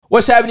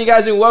What's happening,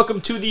 guys, and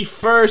welcome to the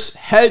first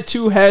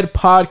head-to-head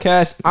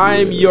podcast.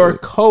 I'm your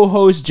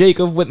co-host,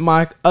 Jacob, with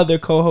my other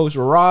co-host,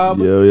 Rob.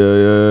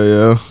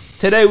 Yo.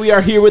 Today, we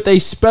are here with a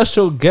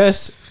special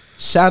guest.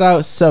 Shout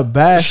out,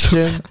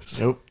 Sebastian.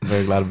 Nope.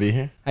 Very glad to be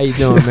here. How you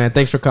doing, man?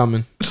 Thanks for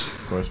coming.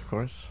 Of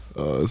course.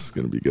 Oh, this is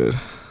going to be good.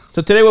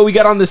 So today, what we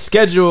got on the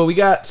schedule, we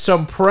got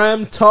some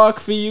Prem talk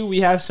for you.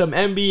 We have some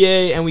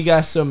NBA, and we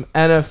got some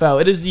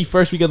NFL. It is the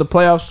first week of the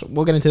playoffs.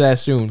 We'll get into that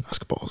soon.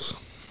 Basketballs.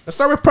 Let's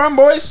start with Prem,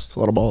 boys. It's a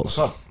lot of balls.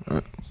 What's up? All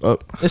right, what's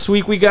up? This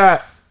week, we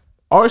got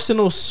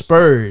Arsenal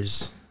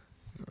Spurs.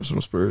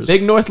 Arsenal Spurs.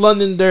 Big North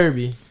London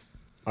derby.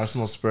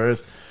 Arsenal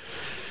Spurs.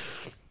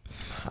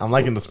 I'm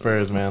liking the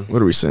Spurs, man.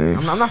 What are we saying?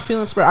 I'm not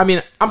feeling Spurs. I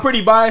mean, I'm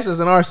pretty biased as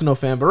an Arsenal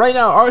fan, but right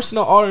now,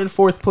 Arsenal are in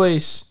fourth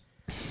place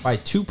by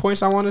 2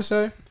 points, I want to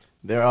say.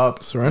 They're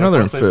up. So right now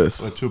they're in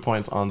fifth. With 2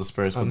 points on the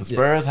Spurs. But the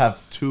Spurs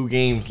have 2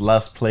 games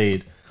less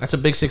played. That's a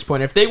big 6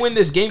 point. If they win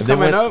this game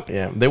coming up.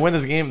 Yeah, they win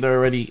this game, they're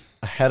already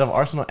ahead of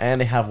Arsenal, and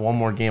they have one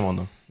more game on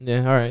them.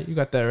 Yeah, all right. You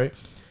got that right.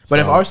 But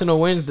if Arsenal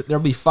wins,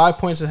 there'll be 5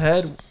 points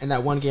ahead and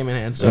that one game in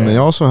hand. So. And they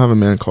also have a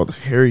man called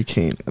Harry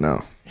Kane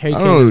now. I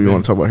don't know if you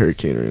want to talk about Harry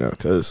Kane right now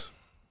because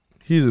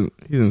he's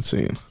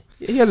insane.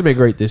 He hasn't been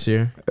great this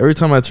year. Every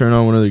time I turn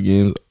on one of their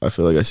games, I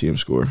feel like I see him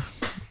score.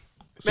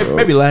 So,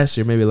 maybe last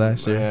year.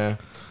 Yeah.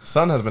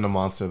 Son has been a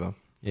monster, though.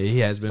 Yeah, he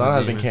has been. Son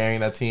has been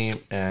carrying that team,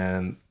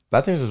 and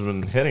that team's just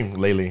been hitting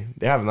lately.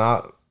 They have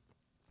not,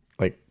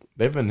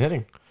 they've been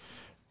hitting.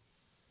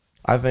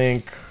 I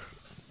think,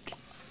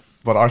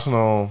 but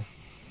Arsenal,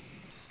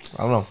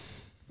 I don't know.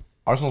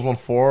 Arsenal's won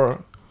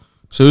 4.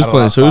 So who's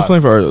playing? So for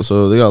Arsenal?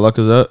 So they got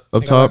Lacazette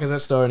up top.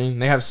 Lacazette starting.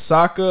 They have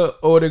Saka,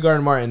 Odegaard,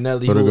 and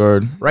Martinelli.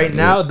 Odegaard. Right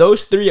now,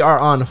 those 3 are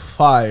on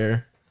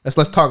fire.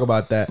 Let's talk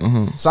about that.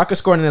 Saka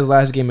scored in his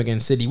last game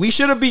against City. We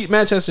should have beat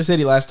Manchester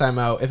City last time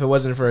out if it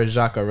wasn't for a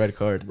Xhaka red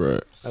card.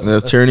 Right. And they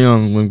have Tierney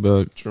on wing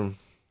back. True.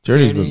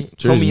 Tierney's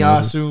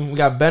Tomiyasu. We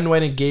got Ben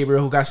White and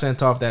Gabriel, who got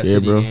sent off that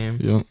City game.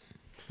 Yeah.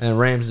 And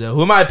Ramsdale,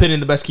 who in my opinion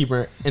the best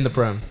keeper in the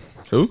Prem.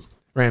 Who?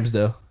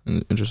 Ramsdale.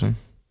 Interesting.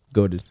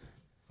 Goated.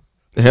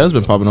 The hair's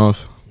been popping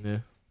off. Yeah.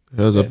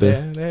 The hair's up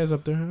there. The hair's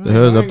up there. The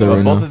hair's up there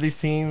right now. Both of these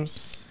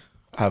teams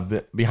have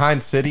been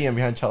behind City and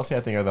behind Chelsea. I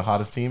think are the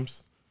hottest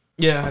teams.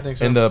 Yeah, I think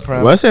so. In the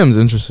Prem. West Ham's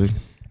interesting.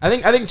 I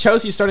think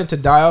Chelsea's starting to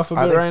die off a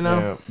bit right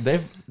now. Yeah.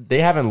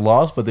 They haven't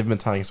lost, but they've been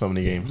tying so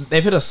many games.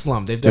 They've hit a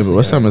slump. They've Yeah, but definitely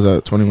West Ham is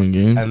at 21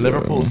 games. And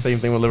Liverpool, same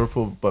thing with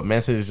Liverpool, but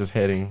Man City is just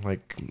hitting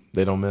like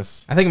they don't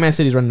miss. I think Man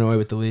City's running away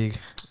with the league.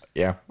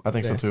 Yeah, I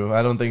think so too.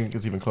 I don't think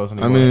it's even close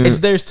anymore. I mean, It's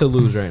theirs to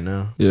lose right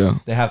now. Yeah.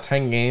 they have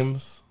 10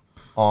 games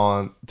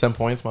on 10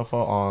 points. My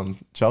fault on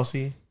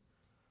Chelsea.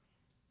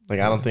 I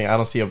don't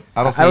see them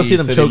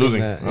City choking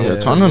losing. that. Yeah,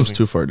 Tottenham's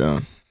too far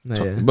down.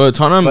 Yeah. But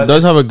Tottenham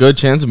does have a good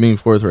chance of being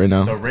fourth right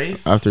now. The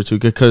race After 2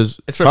 because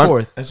It's for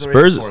fourth. It's the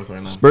race for fourth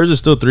right now. Spurs is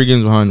still 3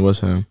 games behind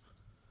West Ham.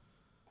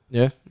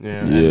 Yeah. Yeah,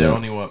 and they're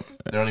only what?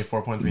 They're only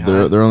 4 points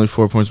behind. They're only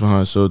 4 points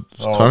behind. So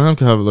Tottenham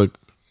could have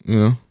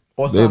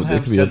What's they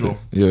Tottenham's could be up schedule?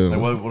 there. Yeah.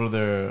 What are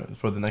their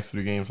for the next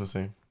 3 games? Let's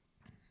see.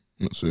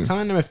 Let's see.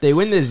 Tottenham, if they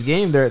win this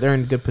game, they're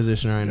in good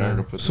position right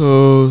now.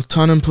 So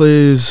Tottenham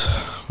plays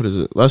what is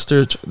it?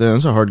 Leicester.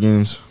 Those are hard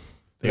games.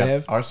 They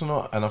got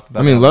Arsenal, and after that,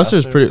 I mean,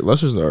 Leicester's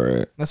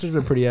alright. Leicester's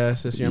been pretty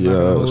ass this year.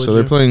 Yeah, so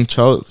they're playing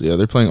Chelsea. Yeah,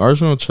 they're playing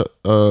Arsenal,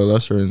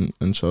 Leicester,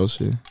 and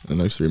Chelsea the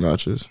next 3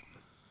 matches.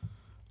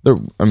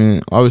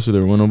 Obviously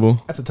they're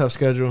winnable. That's a tough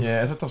schedule.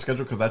 Yeah, it's a tough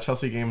schedule because that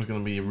Chelsea game is going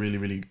to be really,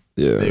 really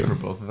Yeah. big for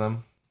both of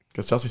them.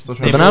 Because Chelsea's still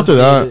trying. But then after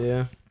that,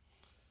 yeah,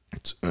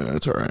 it's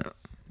alright.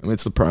 I mean,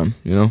 it's the Prem,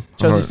 you know.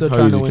 Chelsea's still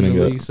trying to win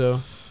the league, so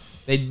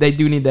they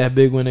do need that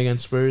big win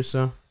against Spurs.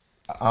 So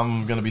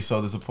I'm gonna be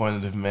so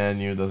disappointed if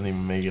Man U doesn't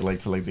even make it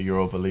to the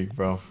Europa League,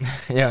 bro.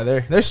 yeah,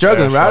 they're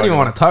struggling. Bro. I don't even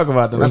want to talk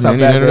about them. That's how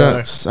bad they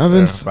are.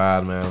 7th. They're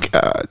bad, man.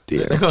 God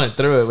damn. They're going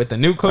through it with the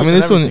new coach. I mean,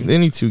 this one they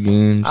need 2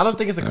 games. I don't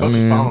think it's the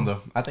coach's problem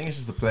though. I think it's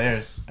just the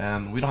players,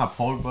 and we don't have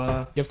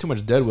Pogba. You have too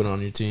much deadwood on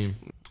your team.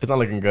 It's not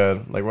looking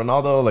good. Like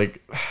Ronaldo,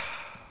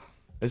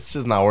 it's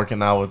just not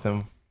working out with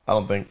him. I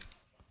don't think.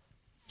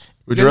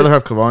 Would you rather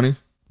have Cavani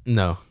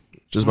No,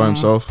 just by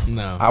himself?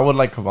 no. I would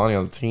like Cavani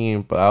on the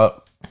team,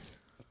 but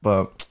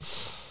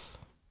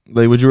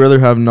Would you rather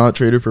have not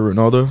traded for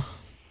Ronaldo?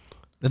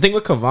 The thing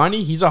with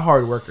Cavani, he's a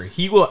hard worker.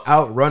 He will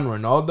outrun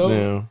Ronaldo,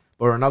 yeah.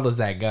 but Ronaldo's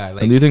that guy.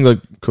 And do you think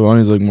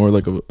Cavani's more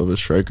of a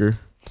striker?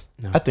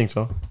 I think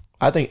so.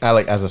 I think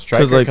as a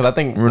striker because I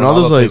think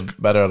Ronaldo's plays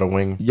better at a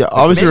wing. Yeah,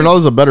 obviously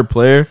Ronaldo's a better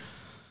player.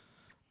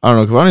 I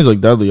don't know. Cavani's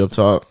deadly up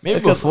top. Maybe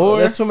before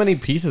there's too many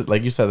pieces.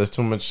 Like you said, there's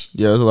too much.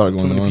 Yeah, there's a lot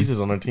going on. Too many pieces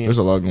on our team. There's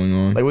a lot going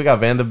on. We got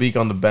Van de Beek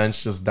on the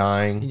bench just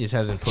dying. he just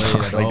hasn't played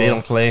at all. They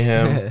don't play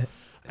him.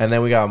 And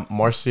then we got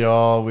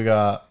Martial, we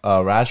got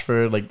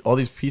Rashford, all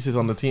these pieces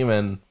on the team,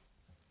 and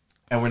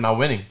we're not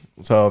winning.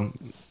 So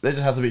there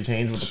just has to be a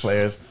change with the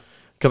players.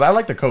 Because I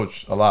like the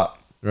coach a lot.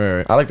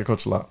 Right. I like the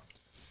coach a lot.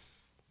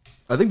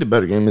 I think the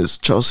better game is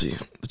Chelsea,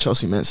 the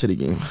Chelsea Man City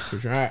game. For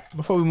sure. All right.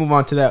 Before we move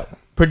on to that,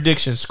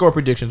 score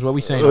predictions. What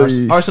we saying? Oh,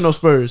 yes. Arsenal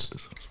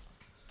Spurs.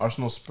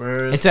 Arsenal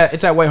Spurs.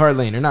 It's at White Hart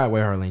Lane, or not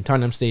White Hart Lane,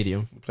 Tottenham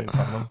Stadium. Playing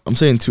Tottenham. I'm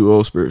saying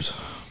 2-0 Spurs.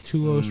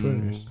 2-0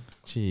 Spurs.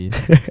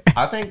 Jeez.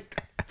 I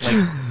think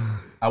like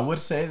I would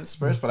say the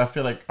Spurs, but I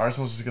feel like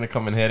Arsenal's just gonna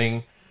come in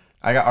hitting.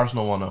 I got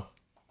Arsenal 1-0.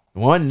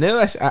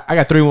 1-0. I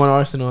got 3-1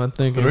 Arsenal. I'm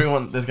thinking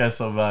 3-1. This guy's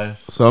so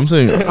biased. So I'm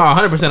saying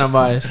 100% I'm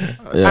biased.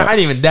 Yeah. I ain't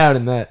even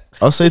doubting that.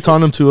 I'll say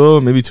Tottenham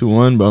 2-0, maybe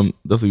 2-1, but I'm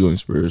definitely going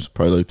Spurs.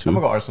 Probably like 2. I'm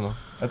gonna go Arsenal.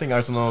 I think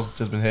Arsenal's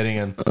just been hitting,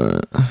 and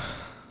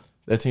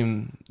their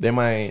team they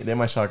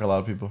might shock a lot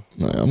of people.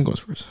 No, yeah, I'm going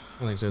Spurs.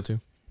 I think so too.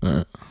 All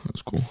right,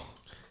 that's cool. All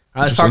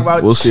right, let's talk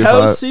about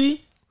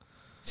Chelsea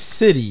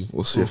City.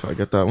 We'll see if I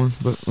get that one,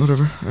 but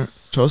whatever. All right.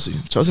 Chelsea,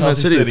 Man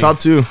City. City, top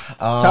 2.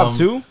 Top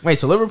 2? Wait,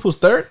 so Liverpool's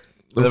third?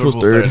 Liverpool's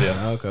third.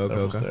 Yes.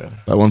 Okay. Third.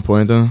 By 1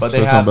 point though. But so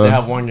they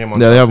have one game on.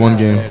 Yeah, Chelsea. they have one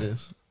There game. it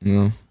is.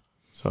 Yeah.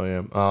 So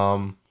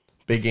yeah,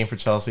 big game for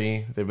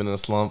Chelsea. They've been in a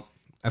slump.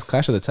 That's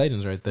Clash of the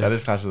Titans right there. That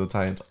is Clash of the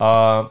Titans. Where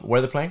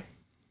are they playing?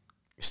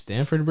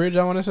 Stamford Bridge,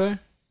 I want to say.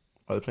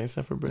 Are they playing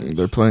Stamford Bridge?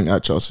 They're playing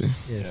at Chelsea.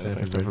 Yeah,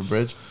 Stamford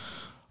Bridge.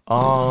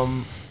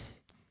 I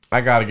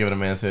gotta give it to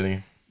Man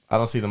City. I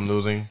don't see them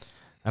losing.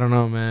 I don't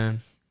know,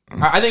 man.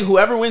 I think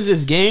whoever wins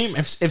this game,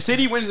 if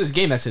City wins this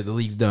game, that's it. The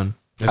league's done.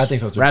 I think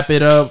so too. Wrap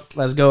it up.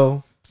 Let's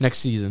go next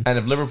season. And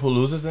if Liverpool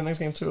loses the next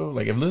game too,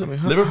 like if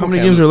Liverpool, How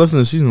many games are left in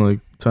the season? Like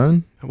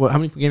 10? How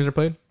many games are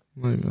played?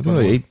 Like, I think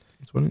like 8,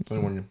 20.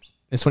 21 games.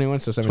 It's 21,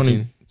 so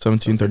 17.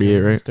 17, 38,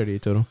 right? It's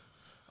 38 total.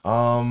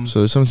 So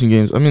there's 17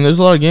 games. I mean, there's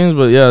a lot of games,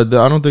 but yeah,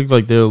 I don't think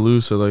like they'll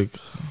lose to like.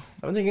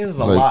 17 games is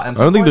a like, lot. And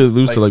I don't think they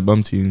lose like, to like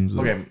bum teams.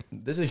 Okay,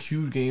 this is a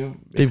huge game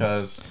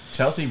because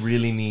Chelsea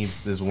really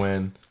needs this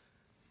win.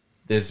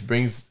 This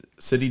brings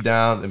City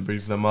down and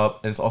brings them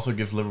up, and it also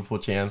gives Liverpool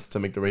a chance to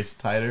make the race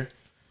tighter.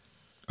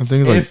 I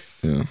think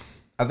it's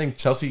I think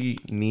Chelsea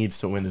needs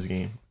to win this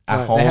game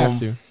at home. They have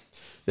to.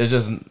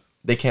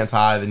 They can't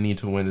tie. They need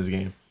to win this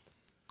game.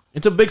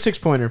 It's a big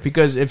 6-pointer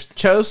because if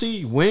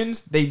Chelsea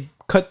wins, they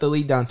cut the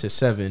lead down to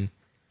 7.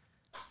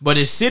 But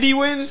if City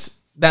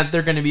wins, that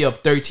they're going to be up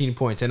 13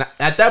 points. And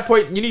at that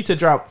point, you need to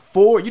drop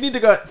 4. You need to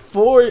get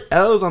 4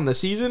 L's on the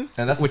season,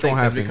 And that's which the thing,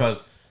 won't is happen.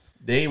 because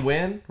they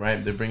win,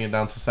 right? They bring it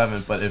down to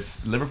 7. But if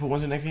Liverpool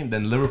wins the next game,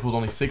 then Liverpool's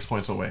only 6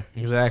 points away.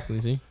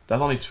 Exactly. See,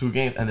 That's only 2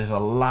 games, and there's a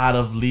lot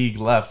of league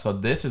left. So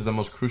this is the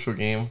most crucial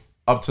game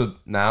up to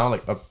now,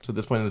 like up to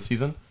this point in the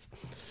season.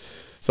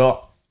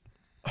 So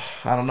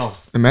I don't know.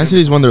 And Man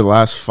City's won their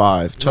last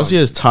 5. Chelsea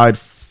has tied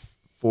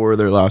 4 of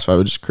their last 5,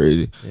 which is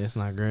crazy. yeah, it's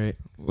not great.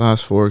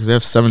 Last 4 because they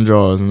have 7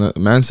 draws, and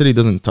Man City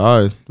doesn't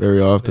tie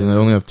very often. They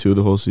only have 2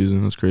 the whole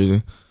season. That's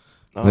crazy.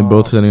 And they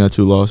both sitting at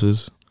 2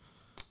 losses.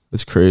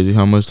 It's crazy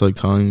how much like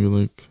time you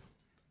like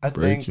I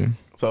break think you.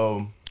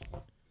 so.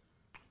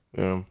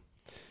 Yeah,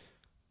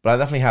 but I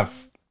definitely have.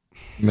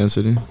 Man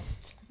City.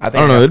 I I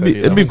don't know.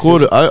 It'd be cool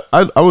to.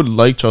 I would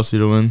like Chelsea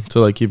to win to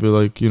like keep it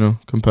like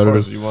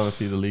competitive. You want to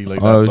see the league like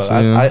that,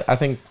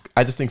 Obviously, but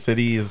I just think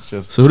City is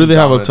just. So who do they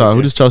have up top?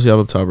 Who does Chelsea have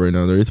up top right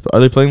now? Are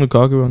they playing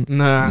Lukaku?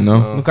 Nah,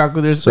 No.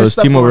 Lukaku. There's So it's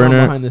stuff Timo going on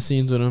Werner. behind the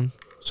scenes with him.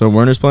 So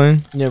Werner's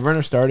playing. Yeah,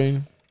 Werner's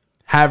starting.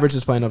 Havertz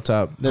is playing up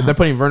top. They're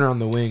putting Werner on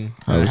the wing.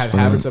 And have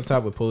Havertz up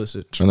top with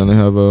Pulisic. And then they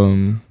have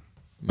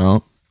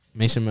Mount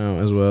Mason Mount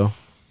as well.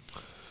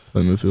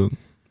 playing midfield.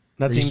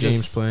 That Reece team James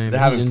just playing, they're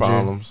but he's having injured.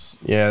 problems.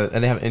 Yeah,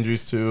 and they have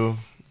injuries too.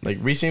 Like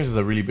Reece James is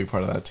a really big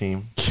part of that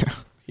team. Yeah.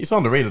 He's so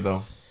underrated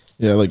though.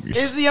 Yeah, like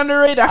Is he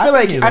underrated? I feel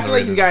like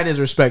he's gotten his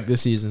respect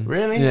this season.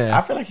 Really? Yeah.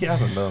 I feel like he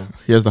hasn't though.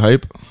 he has the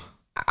hype.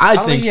 I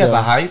don't think he so. has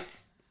a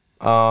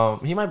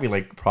hype. He might be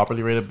like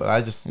properly rated, but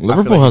I feel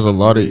Liverpool like has a he's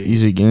lot of really-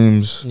 easy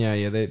games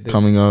Yeah, they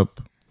coming up.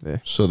 Yeah.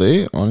 So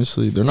they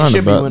honestly they're not in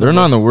should the be bad, they're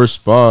not in the worst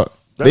spot.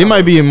 They're They not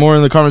might be more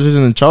in the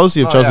conversation than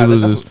Chelsea if Oh, Chelsea yeah,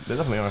 loses. They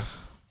definitely are.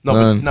 No,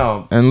 but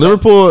no. And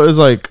Liverpool is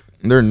like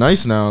they're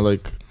nice now.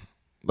 Like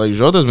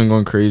Jota's been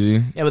going crazy.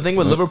 Yeah, but the thing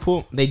with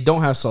Liverpool, they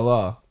don't have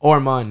Salah or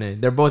Mane.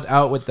 They're both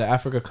out with the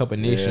Africa Cup of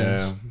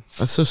Nations. Yeah.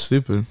 That's so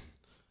stupid.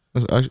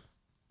 That's actually,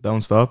 that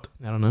one stopped.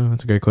 I don't know.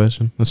 That's a great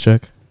question. Let's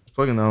check. Just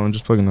plugging that one.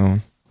 Just plugging that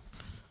one.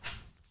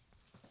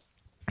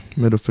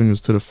 Middle fingers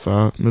to the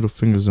fat. Middle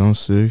fingers on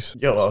 6.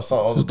 Yo, I saw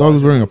all This the dog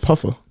was wearing a jerseys.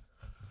 puffer.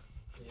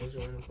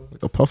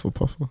 Like a puffer.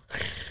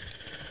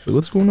 Like,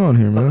 what's going on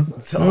here, man?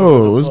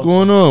 Yo, what's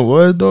going on?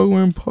 Why is dog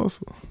wearing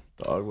puffer?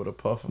 Dog with a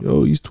puffer.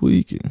 Yo, he's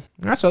tweaking.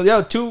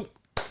 So, 2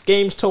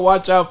 games to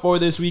watch out for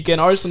this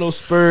weekend. Arsenal,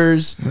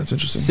 Spurs, That's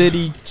interesting.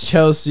 City,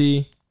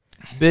 Chelsea.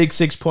 Big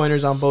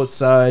 6-pointers on both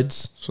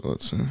sides. So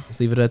let's see. Let's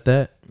leave it at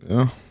that.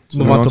 Yeah.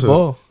 Move on to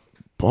ball.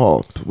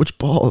 Ball. Which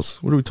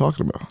balls? What are we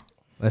talking about?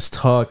 Let's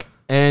talk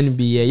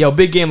NBA. Yo,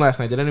 big game last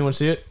night. Did anyone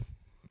see it?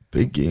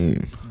 Big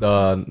game.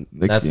 The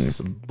Next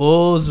that's game.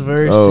 Bulls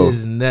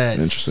versus Nets.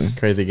 Interesting.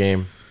 crazy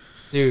game.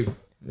 Dude.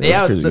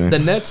 Yeah, that's a crazy The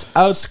game. Nets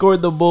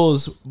outscored the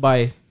Bulls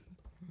by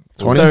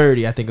 20?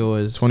 30, I think it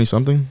was. 20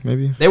 something,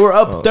 maybe. They were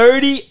up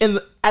 30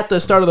 at the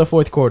start of the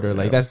fourth quarter.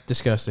 Like, that's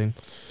disgusting.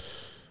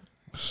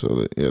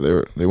 So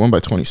they won by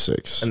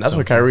 26. And that's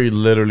what Kyrie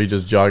literally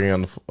just jogging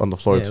on the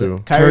floor Yeah,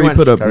 too. Kyrie went-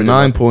 put up Kyrie did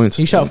 9 nothing. points.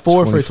 He shot and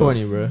 4 for 25.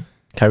 20, bro.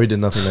 Kyrie did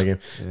nothing that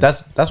game.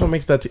 That's what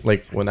makes that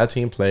like when that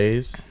team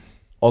plays,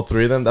 all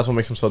three of them, that's what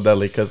makes them so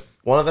deadly. Because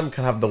one of them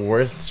can have the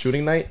worst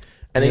shooting night,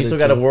 and then you The still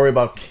other got to worry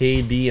about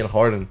KD and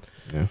Harden.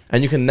 Yeah.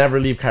 And you can never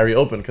leave Kyrie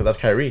open because that's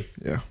Kyrie.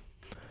 Yeah,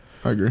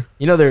 I agree.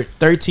 You know they're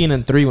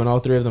 13-3 when all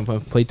three of them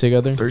played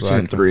together.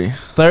 13-3.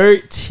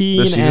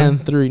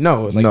 13-3.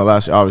 No, like, No,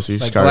 last obviously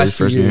like the Kyrie's last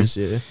 2 first game. years.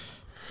 Yeah,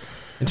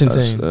 it's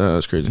insane.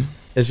 That's crazy.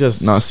 It's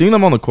just No, seeing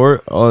them on the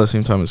court all at the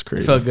same time is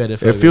crazy. It felt good. It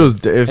feels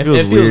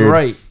weird.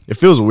 Right. It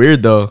feels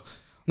weird though.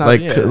 No,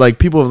 like yeah. like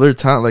people of their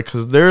talent, like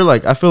because they're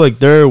like I feel like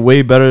they're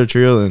way better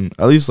trio than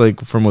at least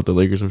like from what the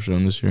Lakers have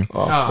shown this year.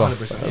 oh, Oh, fuck.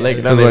 100%. Yeah. Like,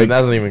 Because,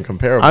 that's not even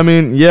comparable. I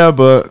mean, yeah,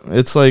 but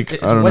it's like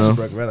It's I don't know.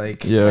 Westbrook, bro.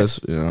 Like, Yeah, it's,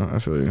 yeah, I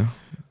feel you.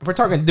 if we're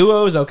talking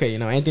duos, okay, you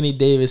know Anthony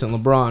Davis and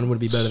LeBron would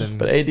be better than.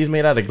 But AD's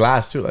made out of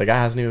glass too. Like, guy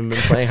hasn't even been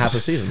playing half the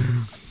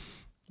season.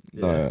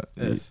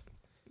 Yes.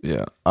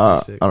 Yeah,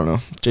 Basic. I don't know.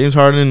 James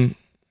Harden.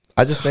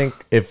 I just think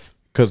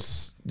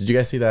because did you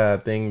guys see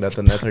that thing that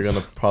the Nets are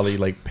gonna probably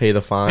like pay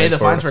the fine? Pay the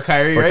fines for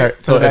Kyrie,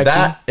 right? So For the if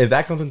vaccine?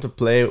 that comes into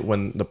play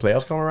when the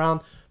playoffs come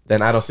around,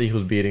 then I don't see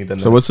who's beating the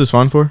Nets. So what's this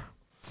fine for?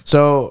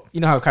 So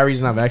you know how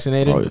Kyrie's not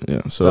vaccinated. Oh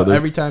yeah. So there's-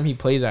 every time he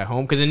plays at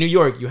home, because in New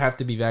York you have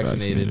to be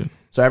vaccinated.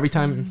 So every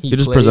time he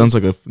just plays, presents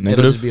like a it'll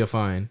negative, just be a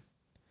fine.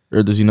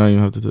 or does he not even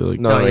have to like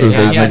No, prove yeah,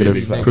 that he's he has to negative? be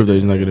exactly. Prove that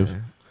he's negative. Yeah.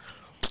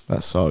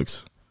 That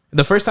sucks.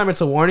 The first time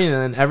it's a warning, and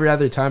then every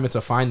other time it's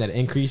a fine that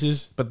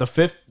increases. But the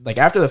fifth, like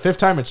after the fifth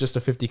time, it's just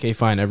a $50K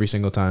fine every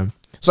single time.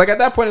 So like at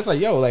that point, it's like,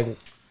 yo, like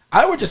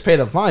I would just pay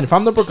the fine if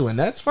I'm the Brooklyn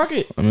Nets. Fuck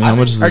it, I mean, how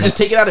much is or it? just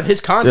take it out of his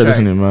Yeah, it contract.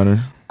 doesn't even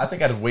matter. I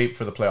think I'd wait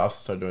for the playoffs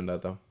to start doing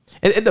that though.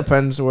 It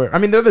depends where. I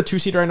mean, they're the 2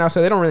 seed right now,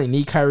 so they don't really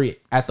need Kyrie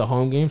at the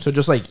home game. So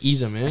just like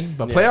ease him in.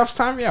 But Yeah. playoffs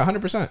time, yeah,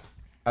 100%.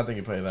 I think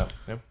you play that.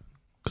 Yeah.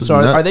 So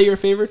are they your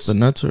favorites? The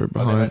Nets are I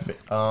behind. think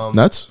I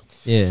Nets?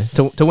 Yeah,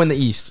 to win the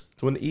East.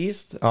 to win the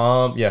East.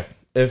 Yeah.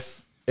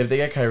 If they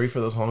get Kyrie for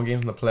those home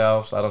games in the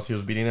playoffs, I don't see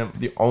who's beating them.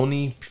 The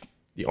only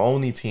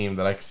team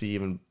that I can see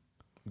even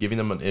giving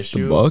them an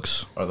issue The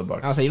Bucks? are the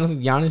Bucks. I'll say, you don't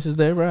think Giannis is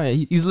there, bro?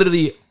 He's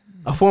literally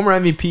a former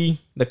MVP,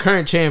 the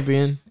current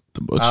champion.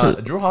 The Bucks are.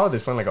 Drew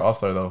Holiday's playing like an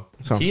all-star though.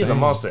 That's what I'm He is a saying.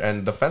 monster,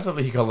 and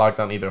defensively he can lock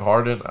down either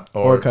Harden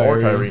or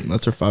Kyrie.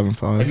 Nets are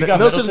 5-5. If you got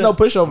Middleton's no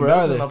pushover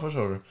Middleton's either. no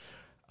pushover.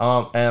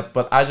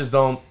 But I just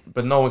don't.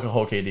 But no one can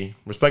hold KD.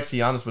 Respect to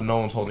Giannis, but no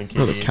one's holding KD.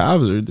 Bro, the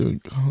Cavs are doing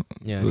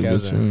Yeah, really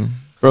Cavs good are. too.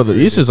 Bro, the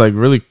East is like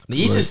really. The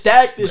East like, is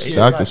stacked The this East year.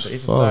 is Stacked as stacked. The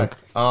East is fuck.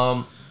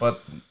 stacked.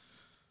 But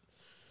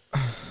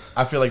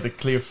I feel like the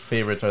clear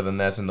favorites are the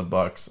Nets and the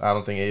Bucks. I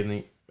don't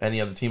think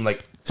any other team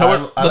like. So I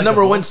we're like the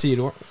number one Bulls. seed.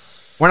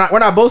 We're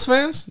not Bulls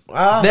fans.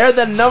 Ah. They're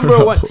the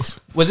number one.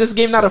 Was this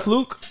game not a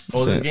fluke?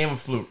 Oh, this game of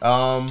fluke.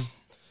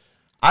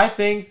 I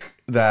think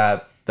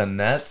that the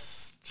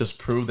Nets just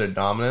proved their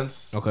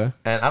dominance. Okay.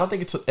 And I don't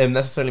think it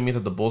necessarily means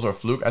that the Bulls are a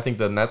fluke. I think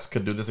the Nets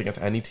could do this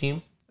against any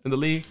team in the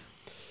league.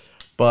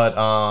 But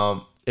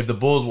if the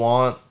Bulls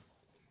want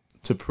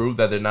to prove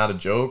that they're not a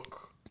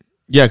joke,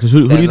 Yeah, because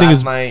who do you think last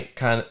is night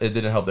it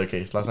didn't help their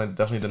case. Last night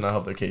definitely did not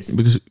help their case.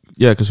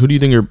 because who do you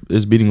think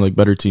is beating like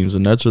better teams, the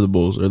Nets or the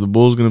Bulls? Are the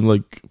Bulls gonna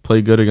like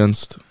play good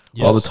against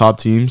all the Yes. top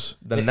teams?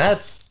 The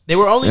Nets, They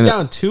were only And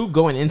down 2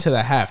 going into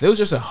the half. It was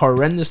just a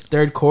horrendous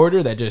third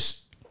quarter that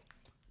just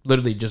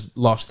literally just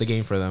lost the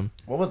game for them.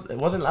 it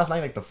wasn't last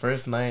night like the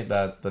first night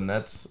that the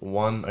Nets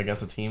won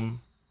against a team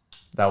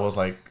that was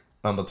like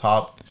on the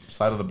top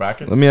side of the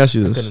brackets. Let me ask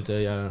you I this: couldn't tell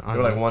you. I They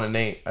were don't like know.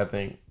 1-8, I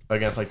think,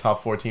 against like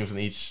top 4 teams in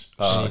each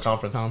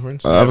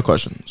conference. I have a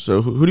question.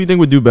 So who do you think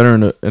would do better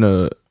in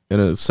a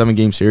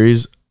 7-game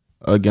series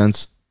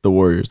against the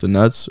Warriors, the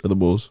Nets or the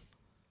Bulls?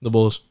 The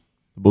Bulls.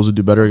 The Bulls would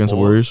do better against the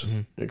Bulls. Warriors,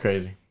 You're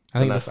crazy.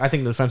 I Nets.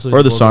 think defensively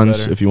or the Bulls are Suns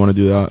better. if you want to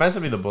do that.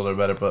 Offensively, the Bulls are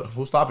better, but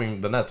who's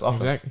stopping the Nets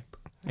offense? Exactly.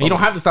 And you don't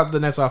have to stop the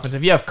Nets offense.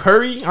 If you have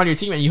Curry on your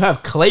team and you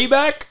have Clay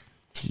back,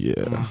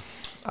 Yeah,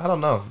 I don't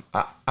know.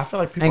 I feel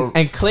like people.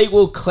 and Clay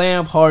will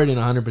clamp Harden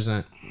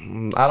 100%.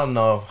 I don't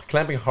know.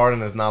 Clamping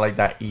Harden is not like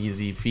that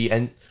easy feat,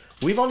 and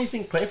we've only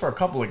seen Clay for a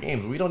couple of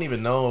games. We don't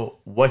even know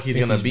what he's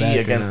If gonna he's be back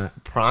or against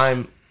not.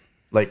 prime,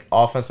 like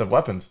offensive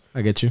weapons.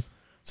 I get you.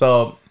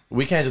 So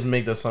we can't just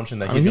make the assumption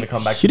that he's gonna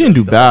come back. he didn't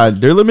do bad.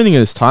 They're limiting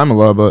his time a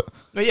lot, but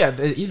But yeah,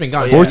 he's been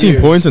gone. Yeah. 14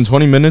 years. points in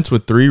 20 minutes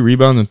with 3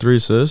 rebounds and 3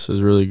 assists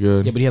is really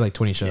good. Yeah, but he had like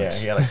 20 shots.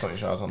 Yeah, he had like 20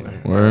 shots on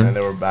there, Word. and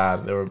they were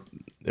bad.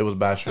 It was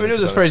bad I shooting. mean, it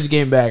was his percentage. first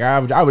game back.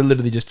 I would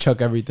literally just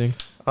chuck everything.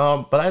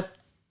 But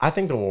I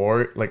think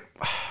the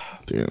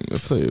Damn, they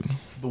played.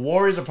 the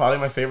Warriors are probably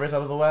my favorites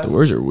out of the West. The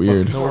Warriors are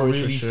weird. People are Warriors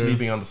really for sure.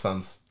 sleeping on the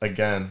Suns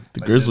again.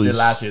 The Like Grizzlies. they did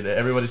last year.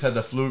 Everybody said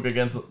the fluke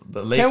against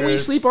the Lakers. Can we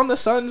sleep on the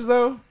Suns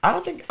though? I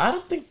don't think.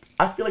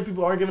 I feel like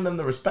people are giving them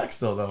the respect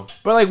still, though.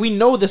 But like we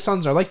know the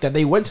Suns are like that.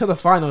 They went to the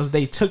finals.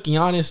 They took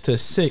Giannis to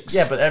 6.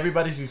 Yeah, but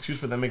everybody's excuse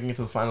for them making it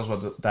to the finals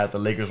was that the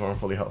Lakers weren't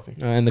fully healthy.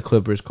 And the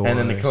Clippers, Kawhi. And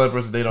then the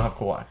Clippers, they don't have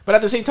Kawhi. But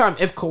at the same time,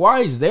 if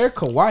Kawhi's there,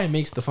 Kawhi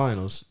makes the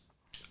finals.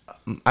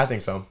 I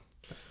think so.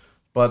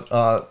 But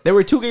They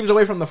were 2 games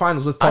away from the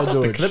finals with I Paul thought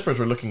George. the Clippers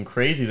were looking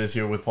crazy this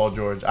year with Paul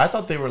George. I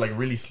thought they were like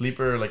really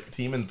sleeper like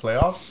team in the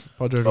playoffs.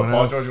 Paul George But went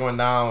Paul out. George going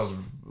down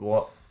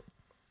was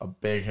a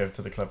big hit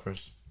to the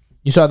Clippers.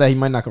 You saw that he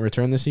might not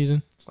return this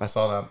season. I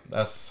saw that.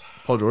 That's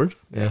Paul George?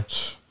 Yeah,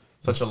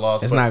 Such a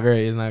loss. it's not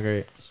great. It's not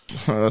great.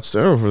 That's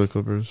terrible for the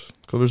Clippers.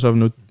 Clippers have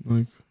no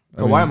like.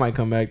 Kawhi might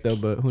come back though,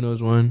 but who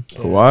knows when?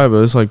 Kawhi,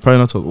 but it's like probably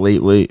not till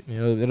late. Yeah,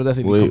 it'll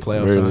definitely be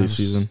playoff very late times.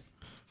 season.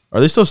 Are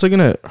they still sticking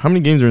at how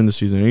many games are in the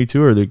season?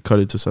 82 or they cut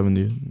it to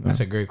 70? No. That's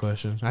a great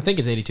question. I think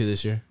it's 82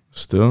 this year.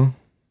 Still?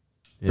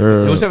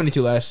 Yeah, it was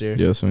 72 last year.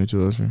 Yeah,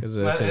 72 last year. It's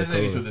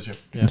 82 this year.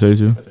 Yeah.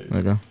 82? It's 82.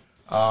 Okay. Um,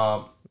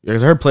 Yeah,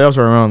 because I heard playoffs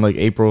are around like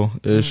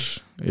April-ish.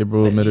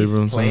 April,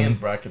 mid-April. Playing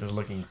bracket is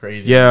looking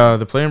crazy. Yeah,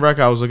 the playing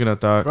bracket, I was looking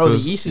at that. Bro, the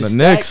 'cause East is the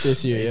stacked Knicks.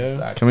 this year,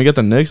 yeah. Can we get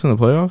the Knicks in the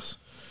playoffs?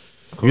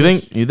 You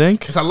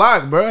think? It's a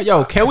lock, bro.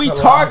 Yo, can we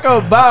talk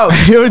about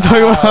we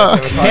talking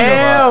about?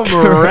 Cam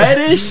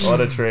Reddish?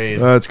 What a trade.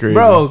 That's crazy.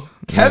 Bro,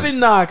 Kevin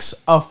Knox,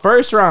 a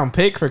first-round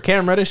pick for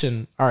Cam Reddish,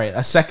 and all right,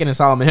 a second in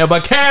Solomon Hill,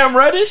 but Cam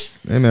Reddish?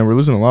 Hey, man, we're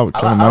losing a lot with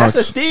Kevin Knox.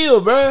 That's a steal,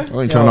 bro. I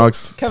think Kevin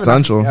Knox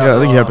potential. Yeah, I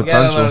think he had Get a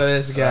potential. load of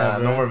this guy,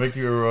 bro. No more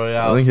victory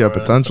royale. I think he had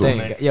potential.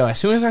 Dang, yo, as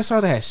soon as I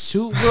saw that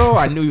suit, bro,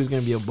 I knew he was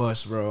gonna be a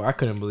bust, bro. I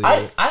couldn't believe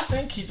it. I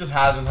think he just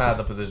hasn't had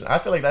the position. I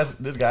feel like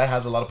this guy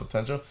has a lot of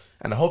potential,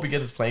 and I hope he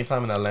gets his playing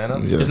time in Atlanta.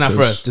 Yeah, It's not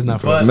for us. It's not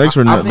for us. The Knicks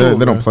were I'm cool,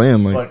 they don't bro. play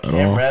him like But at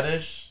Cam all.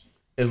 Reddish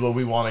is what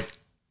we wanted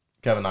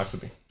Kevin Knox to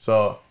be.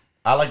 So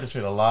I like this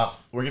trade a lot.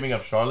 We're giving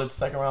up Charlotte's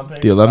second round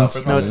pick. The 11th?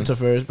 first No, round pick. it's a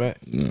first, but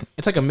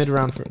it's like a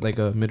mid-round, for like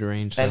a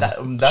mid-range. So. And that's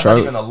not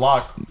Charlotte- even a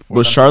lock. For But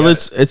them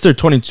Charlotte's, to get it's their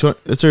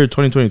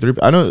 2023.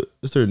 I know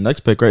it's their next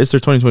pick, right? It's their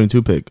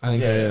 2022 pick, I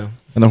think so, Yeah, yeah. yeah.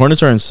 and the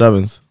Hornets are in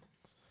 7th.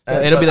 So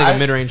And- it'll be but like a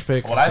mid-range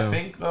pick. What I so,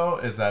 think though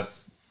is that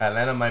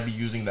Atlanta might be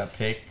using that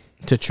pick.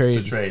 to trade.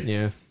 to trade.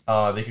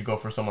 Yeah, They could go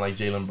for someone like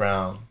Jaylen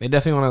Brown they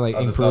definitely want to like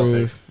of the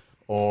improve. Celtics,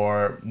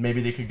 or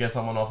maybe they could get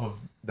someone off of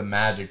the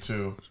Magic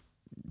too.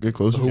 Get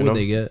closer. Who You would know?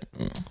 they get?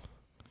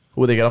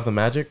 Who would they get off the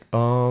Magic?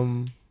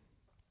 I'm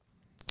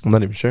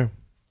not even sure.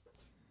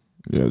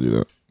 Yeah, do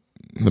that.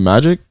 The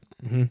Magic?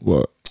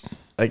 What?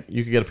 Like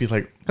you could get a piece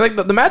like Like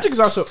the Magic is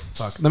also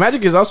the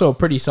Magic is also a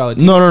pretty solid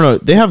team. No.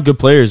 They have good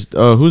players.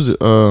 Who's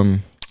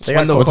they got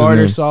Wendell what's his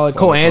Carter name? solid. Wendell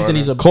Cole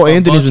Anthony's a Cole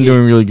Anthony's been bucket.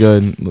 doing really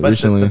good But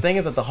recently. the thing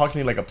is that the Hawks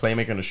need like a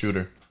playmaker and a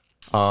shooter.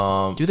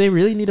 Do they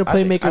really need a I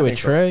think- playmaker I with think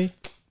so. Trey?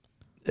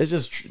 It's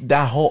just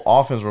that whole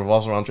offense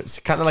revolves around Trey. It's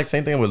kind of like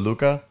same thing with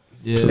Luka.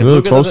 Yeah. If Really,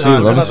 Luka 12 doesn't, seed,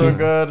 if Luka's 11 not seed. doing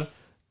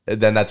good,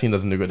 then that team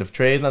doesn't do good. If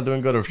Trey's not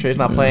doing good, or if Trey's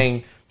not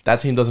playing, that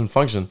team doesn't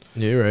function.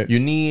 Yeah, you're right. You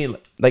need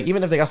like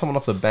even if they got someone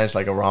off the bench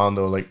like a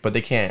Rondo, like but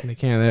they can't. They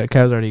can't. That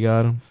Cavs already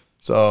got him.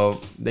 So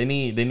they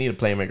need a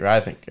playmaker. I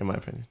think, in my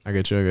opinion. I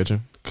get you.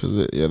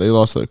 Because they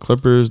lost to the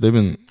Clippers. They've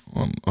been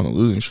on a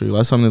losing streak.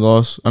 Last time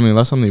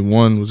they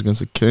won was against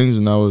the Kings,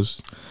 and that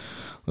was.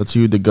 Let's see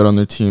who they got on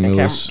their team. And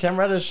It Cam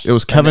Reddish.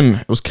 was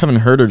Kevin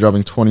Herter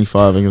dropping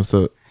 25 against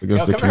the Yo,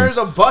 Kevin Kings. Herter's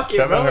a bucket,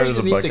 Kevin bro. Herter's He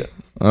just a needs bucket.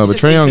 to. But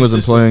just Trae Young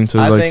wasn't playing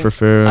to for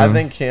fair. I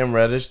think Cam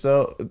Reddish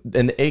though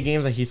in the 8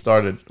 games that he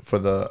started for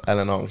the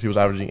Atlanta Hawks, he was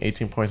averaging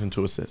 18 points and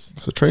 2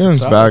 assists. so. Trae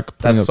Young's Solid. back.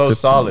 putting That's up so 15.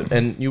 solid.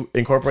 And you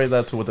incorporate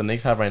that to what the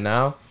Knicks have right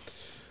now.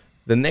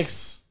 The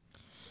Knicks,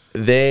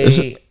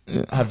 they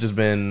have just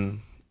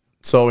been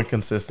so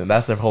inconsistent.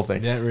 That's their whole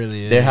thing. That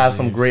really is. They have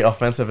some great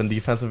offensive and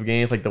defensive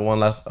games, like the one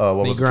last They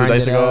 2 grind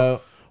days it ago,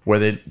 out. where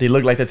they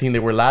look like the team they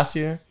were last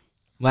year.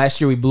 Last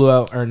year we blew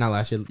out, or not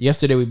last year.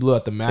 Yesterday we blew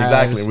out the Mavs.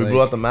 Exactly, we like-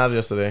 blew out the Mavs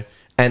yesterday,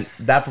 and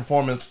that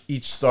performance,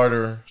 each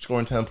starter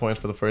scoring 10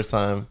 points for the first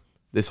time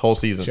this whole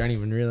season. I didn't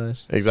even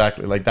realize.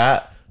 Exactly, like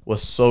that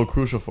was so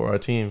crucial for our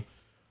team.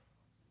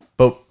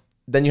 But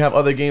then you have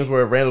other games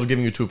where Randall's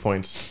giving you 2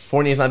 points.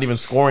 Fournier's not even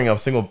scoring a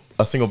single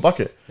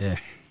bucket. Yeah.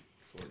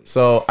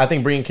 So I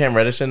think bringing Cam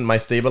Reddish in might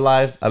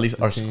stabilize at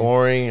least our team.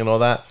 scoring and all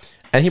that,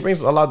 and he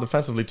brings a lot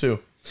defensively too.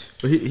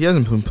 But he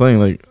hasn't been playing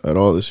like at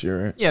all this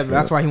year, right? Yeah,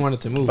 that's why he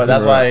wanted to move. But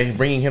that's why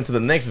bringing him to the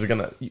Knicks is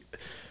gonna because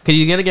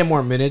he's gonna get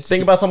more minutes.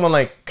 think about someone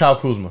like Kyle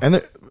Kuzma. And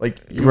they're, Like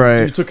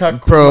you took Kyle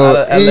Kuzma bro, out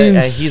of LA, and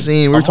he's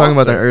insane. We a were talking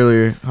about that monster.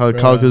 earlier. How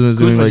Bro, Kyle Kuzma is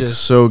doing Kuzma like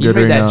just- so He's good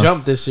made right that now.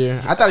 jump this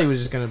year. I thought he was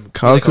just gonna.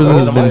 Kyle like a Kuzma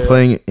has old been player.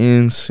 playing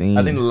insane.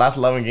 I think the last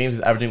 11 games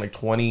he's averaging like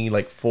 20,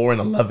 like 4 and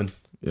 11.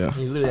 yeah,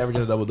 He's literally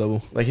averaging a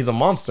double. Like he's a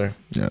monster.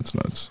 yeah, it's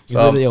nuts. He's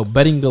So- literally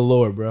betting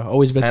galore, bro.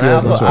 Always bet And the I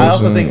over. also, what I I'm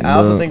also think, saying, I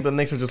also bro. think the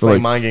Knicks are just So, playing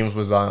like- mind games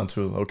with Zion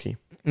too, low key.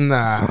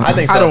 Nah, I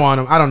think so. I don't want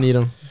him. I don't need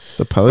him,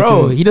 The Pelicans.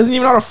 bro. He doesn't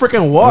even know how to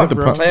freaking walk, the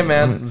bro. Hey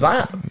man,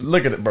 Zion,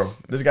 look at it, bro.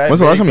 This guy. When's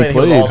the last time he was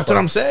played? all-star. That's what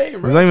I'm saying,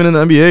 He's bro. not even in the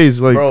NBA. He's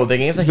like, Bro, the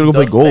games that he's he gonna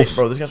does go play golf.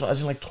 bro. This guy's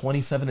averaging like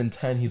 27 and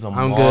 10. He's a I'm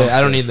monster. good. I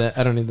don't need that.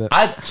 I don't need that.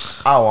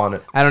 I want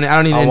it. I don't need I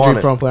an want injury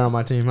it. prone player on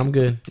my team. I'm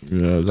good.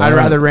 yeah, I'd Zion-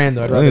 rather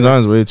Randall. I think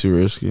Zion's way too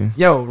risky.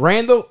 Yo,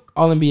 Randall,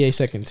 All NBA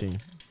second team.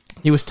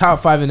 He was top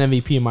 5 in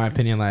MVP in my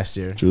opinion last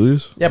year.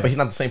 Julius. Yeah, but he's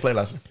not the same player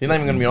last year. He's not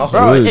even gonna be an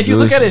all-star. Bro, Julius- if you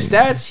look at his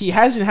Julius- stats, he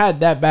hasn't had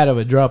that bad of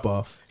a drop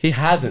off. He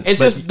hasn't. It's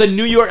but just the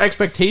New York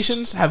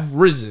expectations have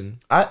risen.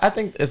 I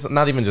think it's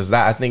not even just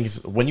that. I think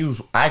it's when you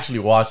actually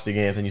watch the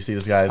games and you see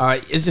this guy's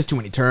It's just too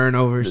many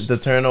turnovers. the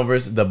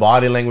turnovers, the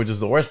body language is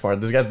the worst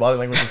part. This guy's body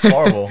language is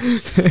horrible,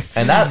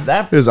 and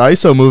that His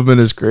ISO movement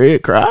is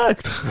great.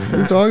 Cracked. What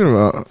are you talking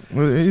about?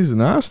 He's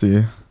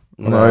nasty.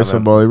 On the Nah, ISO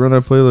man. ball, he run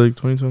that play like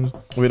 20 times.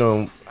 we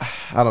don't.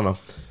 I don't know,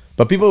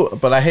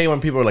 But I hate when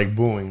people are like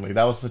booing. Like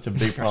that was such a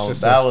big problem.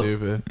 That's That so was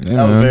stupid. Yeah,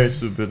 that was man. very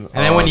stupid. And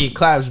then when he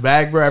claps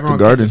back, bro, everyone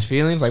the Garden. catches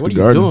feelings. Like, It's what are the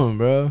you Garden. doing,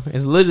 bro?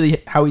 It's literally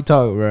how we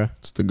talk, bro.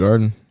 It's the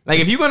Garden. Like,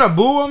 if you're gonna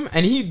boo him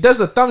and he does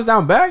the thumbs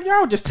down back,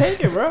 yo, just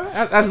take it, bro.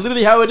 That's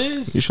literally how it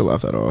is. You should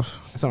laugh that off.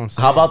 That's what I'm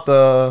saying. how about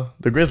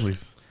the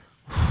Grizzlies?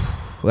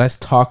 Let's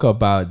talk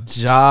about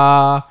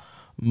Ja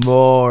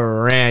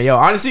Morant. Yo,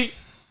 honestly,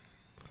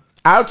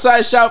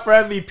 outside shout for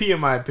MVP in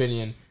my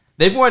opinion.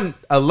 They've won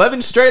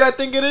 11 straight, I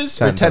think it is.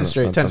 10, or 10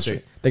 straight. 10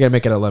 straight. They're going to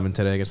make it 11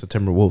 today against the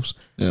Timberwolves.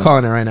 Yeah.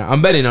 Calling it right now.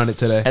 I'm betting on it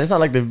today. And it's not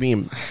like they've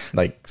been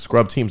like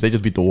scrub teams. They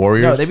just beat the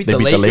Warriors. No, they beat the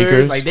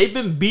Lakers. Like, they've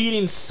been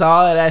beating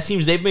solid ass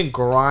teams. They've been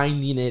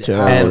grinding it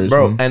Yeah. out. and Warriors,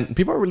 bro, man. and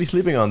people are really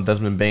sleeping on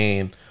Desmond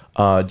Bane,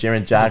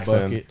 Jaren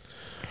Jackson.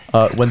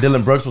 Bucket. When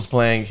Dylan Brooks was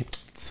playing,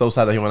 so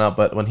sad that he went out.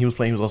 But when he was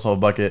playing, he was also a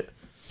bucket.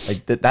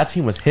 Like that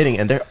team was hitting,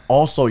 and they're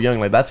all so young.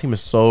 Like that team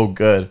is so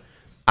good.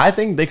 I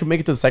think they could make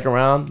it to the second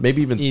round,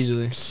 maybe even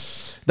Easily.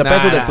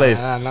 depends who they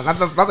place. Not the I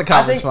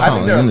conference think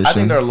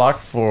finals. they're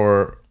locked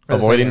for the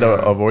avoiding second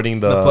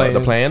the round.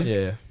 the plan.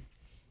 Yeah.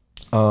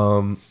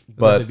 But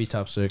But be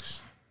top 6.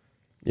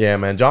 yeah,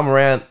 man, John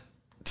Morant.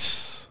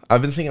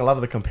 I've been seeing a lot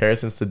of the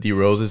comparisons to D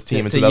Rose's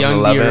team in To young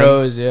 2011. D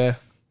Rose, yeah.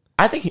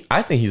 I think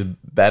he's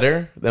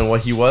better than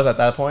what he was at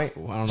that point. I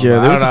don't know.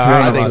 Yeah, they were comparing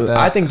I don't know him to- about that.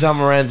 I think John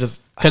Morant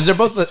just Because they're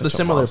both Such the a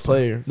similar monster.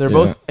 player. They're Yeah.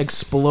 both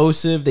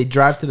explosive. They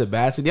drive to the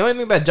basket. The only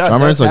thing that John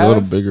Morant's like a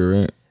little bigger,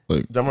 right?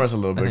 Like, John Morant's a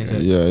little I think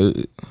bigger. so.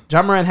 yeah.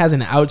 John Morant has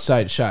an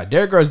outside shot.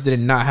 Derrick Rose did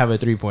not have a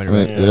 3-pointer. I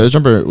mean, Right? yeah, his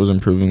jumper was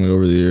improving like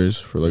over the years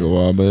for like a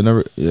while, but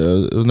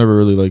it was never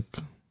really like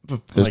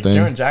his Like thing.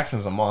 Jaren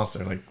Jackson's a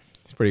monster. Like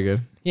He's pretty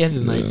good. He has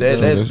his nights. Yeah.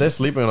 though. they're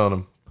sleeping on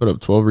him. Put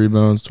up 12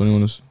 rebounds,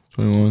 21.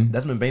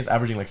 Desmond Bane's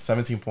averaging like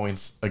 17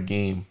 points a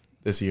game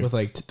this year. With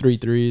like 3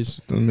 threes.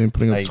 I mean,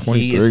 putting up Like he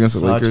 23 is against the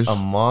such Lakers. a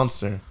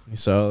monster.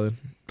 He's solid.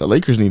 The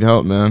Lakers need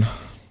help, man.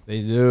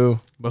 They do.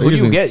 But They who do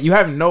just you need- get? You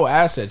have no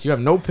assets. You have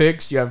no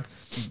picks. You have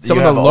some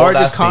You of have the an old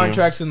largest ass team.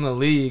 contracts in the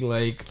league.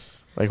 Like,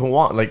 Like who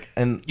want like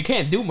and you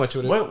can't do much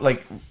with it. what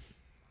like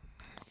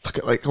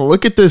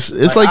Look at this.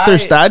 It's Like, like their I-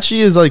 stat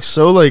sheet is like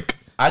so like.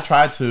 I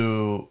try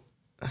to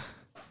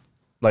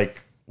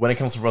like when it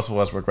comes to Russell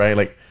Westbrook, right?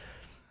 Like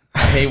I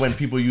hate when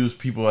people use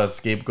people as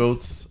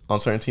scapegoats on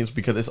certain teams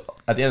because it's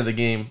at the end of the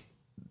game,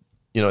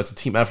 you know, it's a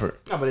team effort.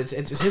 No, but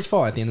it's his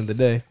fault at the end of the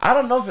day. I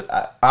don't know if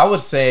I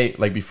would say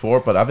like before,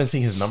 but I've been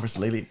seeing his numbers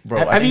lately, bro.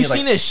 I Have think you he's, like,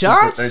 seen his 2 for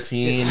shots?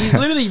 13. He's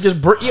literally just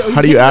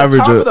How do you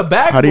average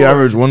How do you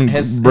average one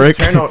His brick?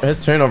 his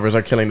turnovers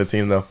are killing the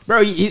team though.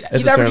 Bro, he's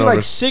It's a averaging like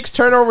turnovers. 6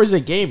 turnovers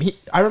a game.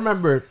 I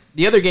remember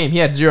the other game, he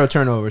had 0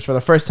 turnovers for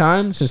the first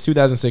time since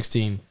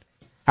 2016.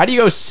 How do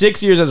you go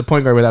 6 years as a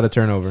point guard without a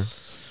turnover?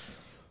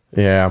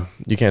 Yeah,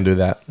 you can't do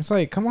that. It's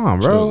like, come on,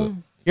 bro.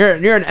 You're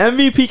an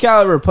MVP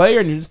caliber player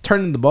and you're just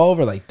turning the ball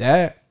over like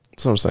that.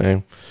 That's what I'm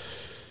saying.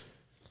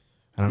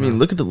 I I don't mean, know.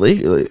 look at the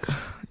Lakers. Like,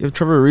 you have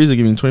Trevor Ariza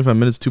giving 25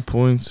 minutes, 2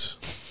 points.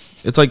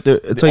 It's like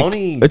it's The like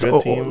only it's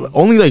good team-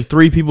 only like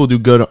 3 people do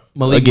good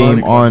Malik a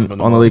game Monk on has been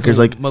the the most. Lakers.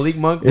 Like Malik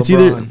Monk, it's LeBron.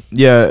 either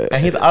yeah.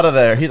 And he's out of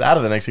there. He's out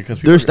of the next year because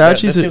Their stat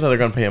sheets seems are- like they're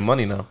gonna pay him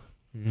money now.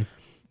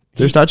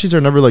 Their stat sheets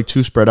are never like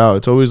too spread out.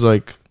 It's always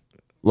like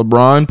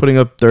LeBron putting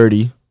up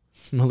 30,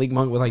 Malik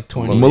Monk with like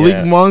 20. Well, Malik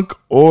yeah. Monk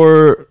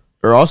or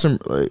Austin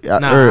or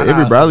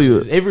Avery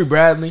Bradley. Avery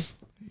Bradley.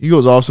 He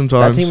goes off That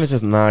sometimes. team is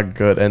just not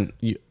good, and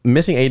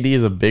missing AD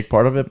is a big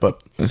part of it. But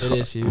It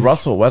is huge.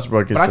 Russell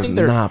Westbrook is But I just think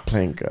they're- not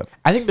playing good.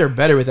 I think they're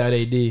better without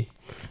AD.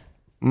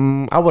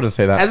 I wouldn't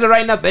say that. As of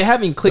right now, they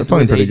haven't clicked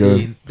playing with AD.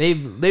 pretty good.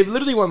 They've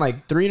literally won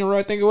like 3 in a row.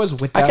 I think it was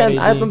without AD.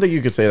 I don't think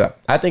you could say that.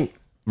 I think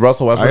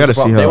Russell Westbrook. I gotta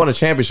see They how- won a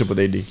championship with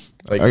AD.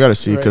 Like I gotta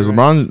see because Right.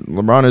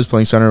 LeBron is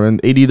playing center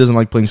and AD doesn't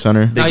like playing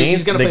center. The No, he's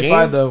games- gonna the play games-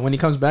 5 though. When he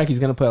comes back, he's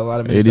gonna play a lot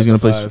of minutes. AD's gonna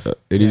at play. the 5.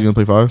 AD's gonna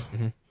play 5.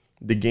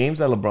 the games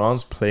that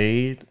LeBron's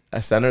played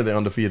at center, they're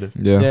undefeated.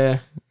 Yeah. Yeah,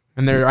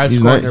 and they're He's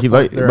outscoring not. their He po-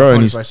 like their bro, and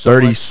opponents he's by so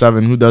much.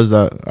 37. Who does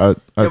that at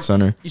Yeah.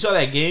 center? You saw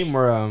that game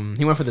where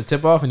he went for the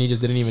tip off and he just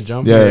didn't even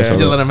jump. Yeah, he I just saw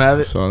didn't that. let him have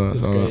it. Saw that.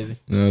 It's Saw that. crazy.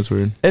 Yeah, that's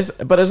weird.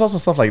 But there's also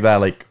stuff like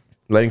that, like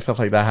letting stuff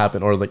like that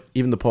happen, or like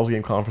even the post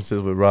game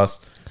conferences with Russ,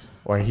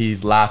 where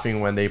he's laughing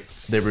when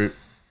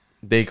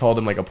they called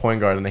him like a point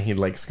guard, and then he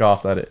like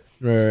scoffed at it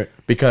Right,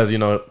 because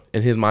in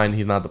his mind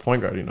he's not the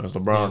point guard. It's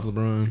LeBron. yeah, it's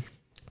LeBron.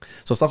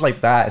 So stuff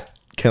like that is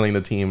killing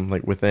the team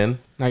like within.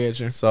 I get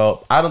you.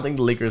 So I don't think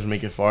the Lakers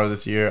make it far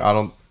this year. I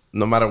don't.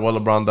 No matter what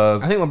LeBron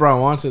does, I think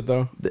LeBron wants it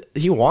though,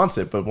 he wants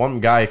it, but one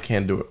guy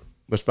can't do it.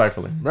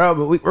 Respectfully, bro.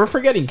 But we're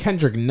forgetting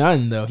Kendrick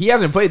Nunn though. He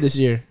hasn't played this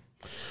year.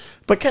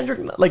 but Kendrick,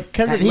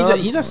 And he's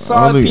Nunn, a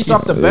solid think piece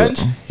off the he's- bench.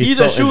 he's He's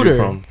so a shooter.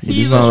 injury-prone.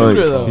 He's a not shooter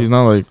like, though. He's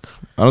not like.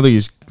 I don't think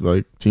he's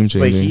like team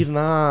changing. but he's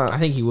not. I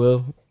think he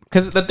will.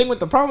 Because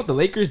the problem with the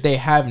Lakers, they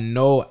have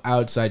no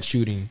outside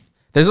shooting.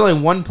 There's only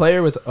one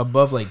player with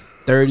above like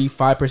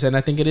 35%,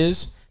 I think it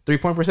is,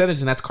 3-point percentage,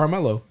 and that's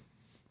Carmelo.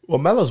 Well,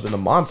 Melo's been a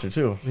monster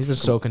too. He's been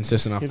so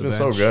consistent off He's the been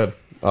bench. so good.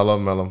 I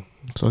love Melo.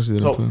 So he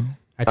didn't So- play.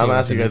 I I'm take gonna him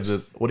ask you with guys the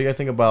this: what do you guys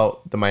think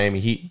about the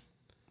Miami Heat?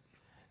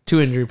 Too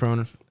injury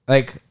prone.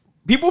 Like,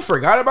 people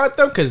forgot about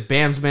them because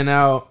Bam's been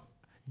out.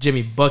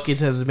 Jimmy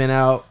Buckets has been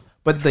out,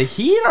 but the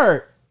Heat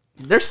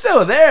they're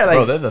still there. Like,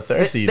 bro, they're the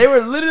third seed. They were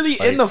literally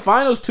in the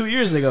finals 2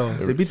 years ago.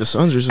 They beat the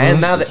Suns or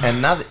something.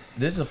 And now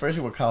this is the first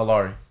year with Kyle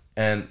Lowry,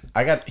 and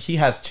he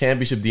has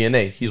championship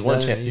DNA. He's won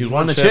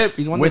the chip.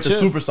 He's won with the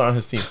superstar on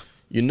his team.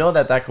 You know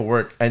that could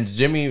work. And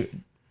Jimmy's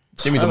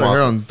a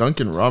monster. On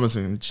Duncan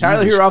Robinson.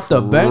 Tyler Hero off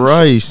the bench.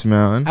 Christ,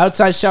 man.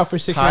 Outside shot for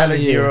 6 Tyler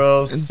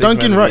Hero. And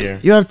Duncan,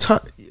 right? You have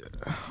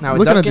now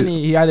with Duncan,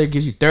 he either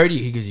gives you 30,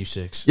 he gives you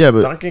 6. Yeah,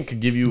 but Duncan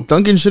could give you.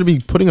 Duncan should be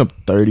putting up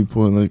 30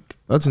 points. Like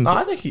that's insane.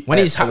 No, I think when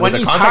he's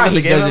hot,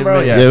 he does it, bro.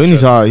 Yeah, when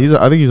he's hot,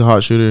 I think he's a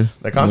hot shooter.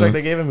 The contract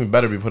they gave him, he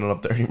better be putting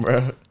up 30,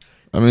 bro.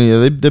 I mean, yeah,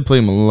 they did play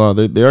him a lot.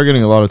 They are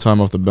getting a lot of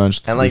time off the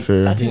bench. To be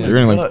fair, they're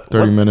getting like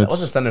 30 minutes.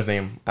 What's the center's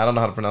name? I don't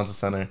know how to pronounce the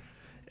center.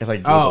 It's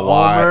like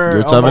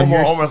Omer.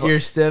 You're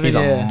Steven. He's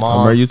a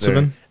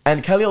monster.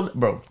 And Kelly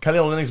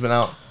Olynyk's been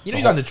out. You know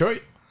he's on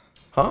Detroit.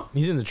 Huh?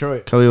 He's in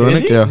Detroit. Kelly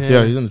Olynyk?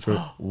 Yeah, he's in Detroit.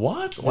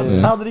 What?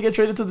 How did he get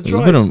traded to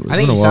Detroit? I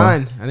think he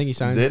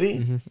signed. Did he?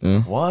 Mm-hmm.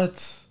 Yeah.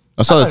 What?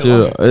 I saw that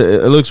too.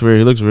 It looks weird.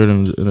 He looks weird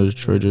in a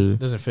Detroit jersey.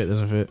 Doesn't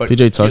fit. But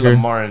PJ Tucker.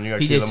 Martin. You got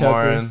PJ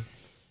Martin.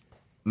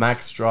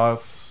 Max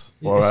Strauss.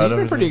 He's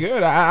been pretty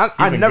good.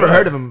 I've never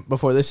heard of him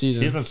before this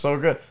season. He's been so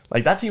good.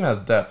 Like, that team has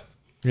depth.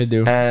 They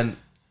do. And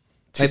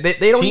they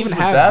don't even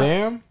have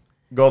Bam.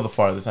 Go the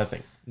farthest, I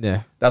think.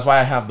 Yeah. That's why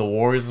I have the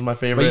Warriors as my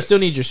favorite. But you still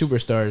need your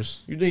superstars.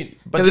 You need,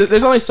 but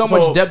there's only so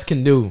much depth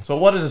can do. So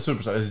what is a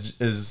superstar?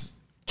 Is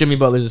Jimmy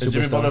Butler's a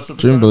superstar?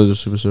 Jimmy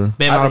Butler's a superstar.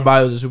 Bam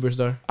Adebayo's a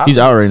superstar. He's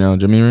out right now.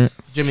 Jimmy, right?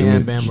 Jimmy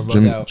and Bam are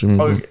both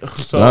out.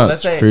 So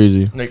let's say,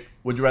 crazy. Like,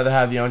 would you rather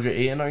have DeAndre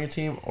Ayton on your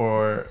team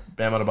or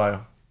Bam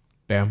Adebayo?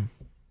 Bam.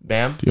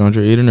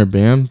 DeAndre Ayton or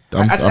Bam?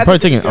 I'm probably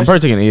taking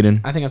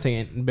Ayton. I think I'm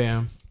taking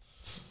Bam.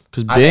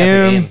 Because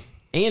Bam.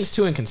 Ayton's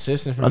too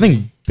inconsistent for me. I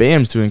think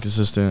Bam's too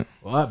inconsistent.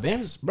 What?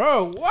 Bam's...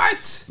 Bro,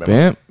 what?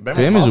 Bam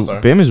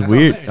is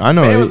weird. I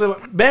know.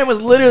 Bam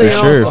was literally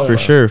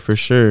for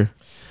sure.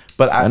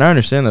 And I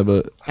understand that,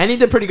 but... And he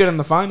did pretty good in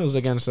the finals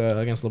against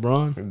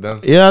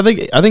LeBron. Yeah,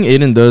 I think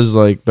Ayton does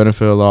like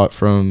benefit a lot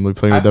from like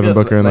playing with Devin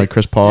Booker and like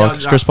Chris Paul.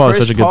 Chris Paul is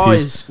such a good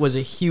piece. Was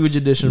a huge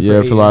addition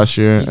for last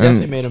year. He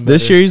definitely made him better.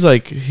 This year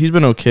he's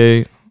been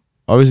okay.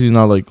 Obviously he's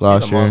not like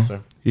last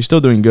year. He's still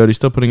doing good. He's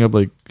still putting up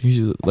like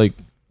his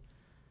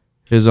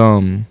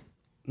No,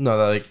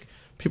 like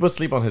people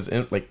sleep on his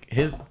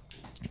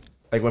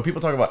when people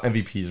talk about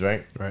MVPs,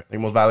 right? Like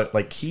most valuable,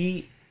 like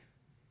he's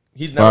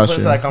never put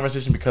into that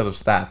conversation because of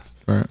stats.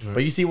 Right.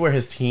 But you see where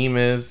his team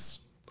is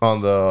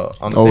on the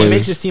stage. It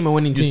makes his team a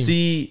winning team. You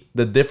see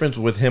the difference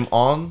with him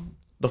on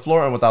the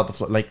floor and without the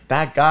floor. Like,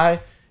 that guy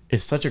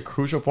is such a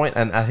crucial point,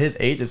 and at his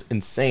age is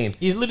insane.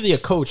 He's literally a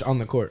coach on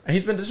the court. And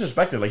he's been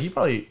disrespected. Like,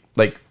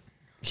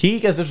 he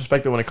gets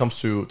disrespected when it comes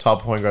to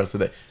top point guards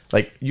today.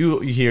 Like, you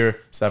hear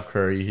Steph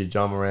Curry, you hear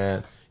John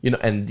Morant,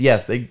 and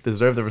yes, they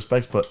deserve the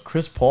respects, but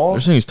Chris Paul,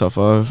 they're saying he's top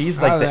 5.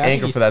 He's like the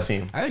anchor for that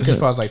team. I think Chris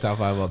Paul's like top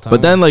 5 all time.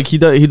 But then like he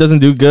doesn't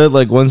do good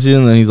like one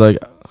season, then he's like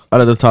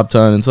out of the top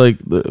 10. It's like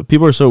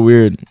people are so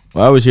weird.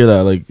 I always hear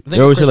that. Like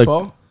they always say like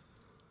Paul,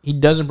 he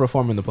doesn't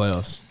perform in the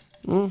playoffs.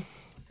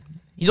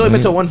 He's only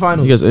been to one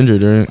finals. He gets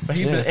injured, right? But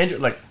he's been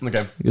injured. Like,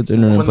 okay, he gets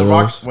injured when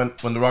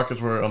the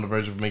Rockets were on the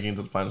verge of making it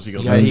to the finals, he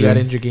got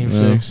injured game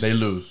 6. They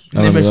lose.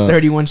 And they missed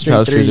 31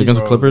 straight threes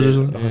against the Clippers or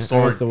something.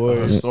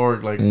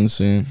 Historic, like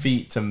insane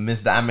feat to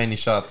miss that many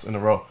shots in a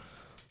row.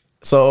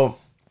 So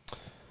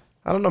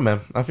I don't know, man.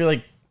 I feel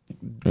like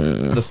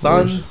the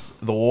Suns,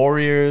 the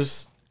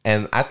Warriors,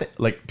 and I think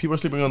like people are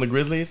sleeping on the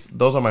Grizzlies.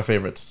 Those are my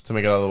favorites to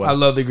make it out of the West. I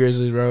love the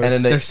Grizzlies, bro.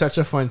 And they're such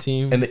a fun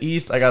team. In the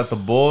East, I got the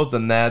Bulls, the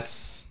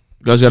Nets.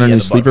 You guys got any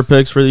sleeper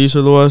picks for the East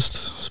or the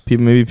West?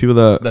 Maybe people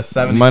that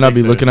might not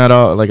be looking at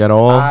all like at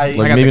all, like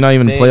maybe not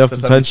even playoff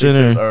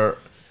contention.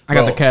 I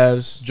got the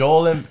Cavs.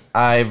 Joel and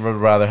I would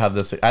rather have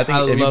this. I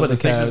think if you put the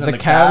Sixers and the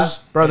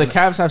Cavs, bro, the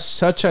Cavs have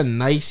such a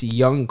nice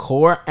young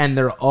core, and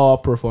they're all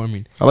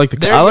performing. I like the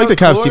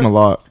Cavs team a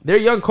lot. Their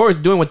young core is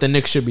doing what the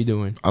Knicks should be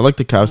doing. I like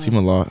the Cavs team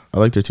a lot. I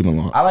like their team a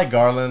lot. I like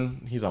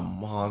Garland. He's a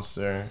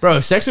monster. Bro,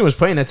 if Sexton was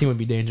playing, that team would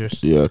be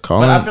dangerous. Yeah,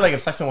 But I feel like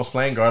if Sexton was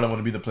playing, Garland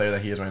would be the player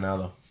that he is right now,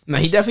 though. No,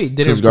 he definitely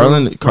didn't. Because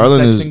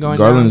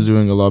Garland is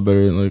doing a lot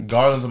better. Like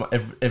Garland's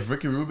if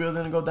Ricky Rubio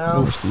didn't go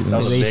down, that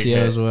was a big hit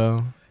as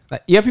well.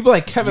 Like, you have people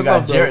like Kevin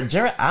Love, bro.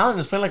 Jarrett Allen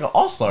is playing like an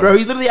all-star. Bro,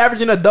 he's literally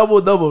averaging a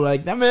double-double.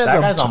 Like, that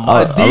guy's a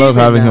monster. I love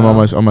having him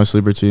on my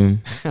sleeper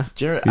team.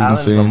 Jarrett Allen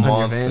is a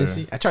monster.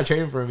 Fantasy? I tried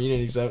trading for him. He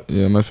didn't accept.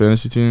 Yeah, my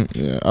fantasy team.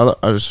 Yeah,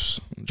 I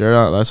just Jarrett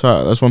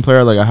Allen. That's one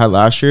player like I had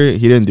last year.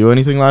 He didn't do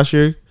anything last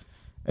year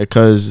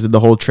because the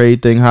whole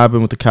trade thing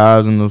happened with the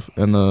Cavs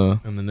and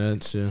the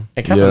Nets. Yeah,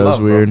 and Kevin Love, was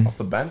weird. Bro, off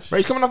the bench. Bro,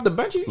 he's coming off the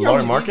bench.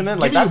 Lauri Markkanen,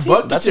 like that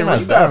team. That team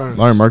has depth.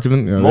 Lauri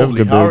Markkanen, yeah,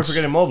 Mobley. How are we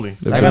forgetting Mobley?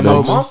 That guy's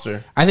a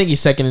monster. I think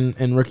he's second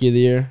in rookie of the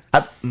year.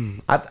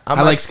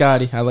 I like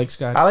Scotty. I like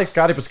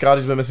Scotty, but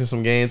Scotty's been missing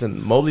some games,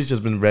 and Mobley's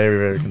just been very,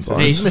 very consistent.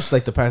 Hey, he's missed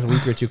like the past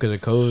week or two because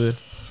of COVID.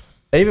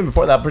 And even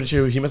before that, I'm pretty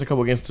sure he missed a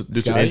couple games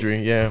due to injury.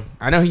 Yeah,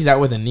 I know he's out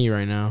with a knee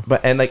right now.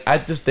 But I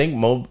just think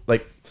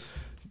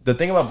the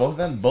thing about both of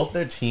them, both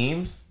their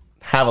teams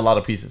have a lot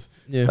of pieces.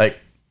 Yeah. Like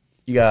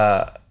You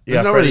got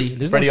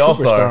There's Freddie no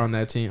All-Star. superstar on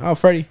that team. Oh,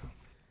 Freddie.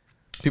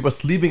 People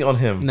sleeping on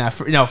him. Nah,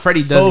 no,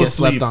 Freddie does So get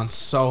slept sleep. on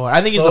so hard.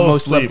 I think he's the So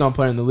most sleep. slept on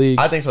player in the league.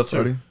 I think so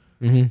too.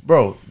 Mm-hmm.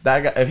 Bro,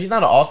 that guy, if he's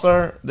not an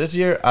All-Star this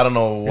year, I don't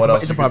know what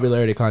else. It's a you could-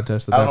 popularity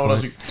contest at I that don't know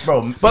what point. else you,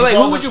 bro. But like, he's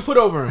who on would the- you put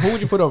over him? Who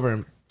would you put over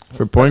him?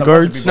 For point That's a bunch of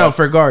guards, people. No,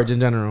 for guards in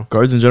general.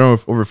 guards in general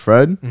over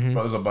Fred. Bro,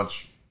 there's a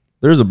bunch.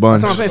 There's a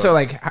bunch. That's what I'm saying. So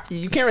like,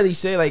 you can't really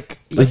say like.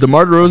 Is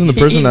DeMar DeRozan the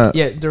person that?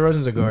 Yeah,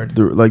 DeRozan's a guard.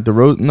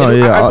 DeRozan. No, And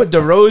yeah. I put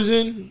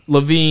DeRozan,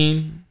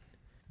 Levine,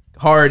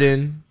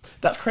 Harden.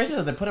 That's crazy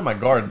that they put him at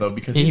guard though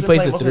because He he's been plays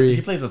playing the most of- three.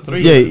 He plays the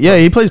three. Yeah,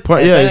 he plays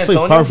point. In Yeah, San he plays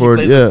Antonio, power forward.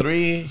 He plays Yeah, the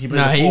three. He plays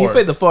Nah, the he four.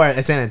 played the four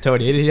at San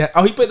Antonio.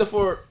 He played the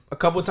four a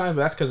couple times,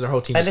 but that's because their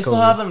whole team. And is they still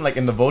COVID. have him like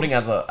in the voting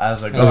as a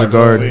guard. as a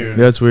guard. Weird.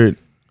 Yeah, that's weird.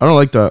 I don't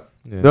like that.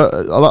 Yeah.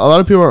 A lot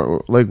of people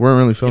are, like weren't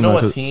really You feeling know that.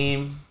 what 'cause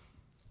team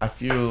I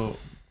feel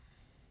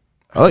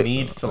I like-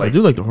 needs to I like do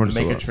like the Hornets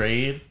make a a lot.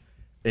 trade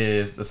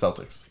is the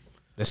Celtics.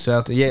 The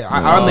Celtics. Yeah,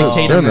 I don't think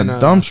They're Tatum in and the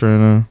dumps right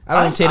now. I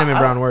don't think Tatum and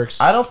Brown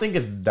works. I don't think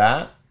it's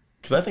that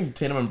because I think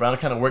Tatum and Brown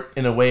kind of work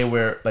in a way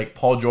where like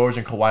Paul George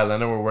and Kawhi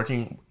Leonard were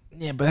working.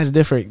 Yeah, but that's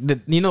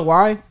different. You know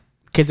why?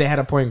 Because they had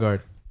a point guard.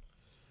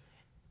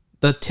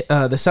 The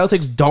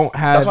Celtics don't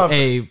have That's why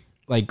a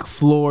like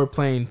floor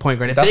playing point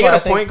guard. If That's they why get I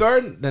a think- point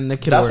guard, then the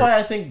kid That's work. why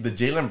I think the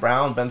Jaylen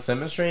Brown Ben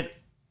Simmons trade,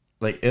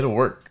 like it'll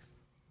work.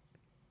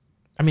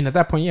 I mean, at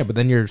that point, yeah. But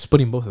then you're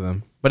splitting both of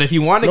them. But if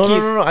you want to No,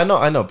 keep, no,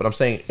 I know. But I'm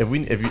saying if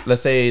you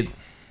let's say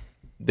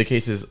the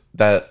case is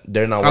that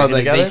they're not oh, working like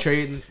together, they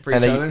trade for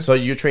and each then other so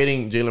you're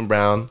trading Jaylen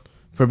Brown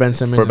for Ben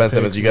Simmons. for and Ben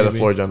Simmons, picks, you get a maybe.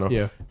 floor general.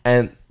 Yeah.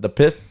 And the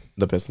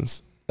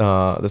Pistons,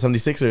 the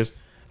 76ers,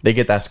 they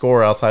get that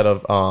scorer outside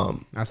of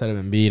Outside of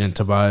Embiid and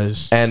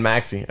Tobias. and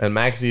Maxey. And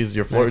Maxey is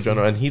your floor Maxey.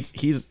 general, and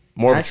he's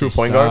more of a true Maxey's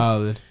point guard.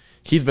 solid.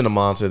 He's been a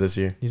monster this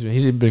year. He's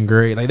been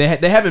great. Like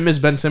they haven't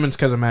missed Ben Simmons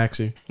because of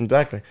Maxey.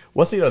 Exactly.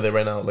 What seed are they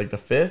right now? Like the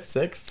 5th,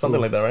 6th, something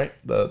Ooh. like that, right?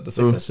 The The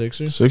Sixers.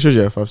 Sixers. Sixers,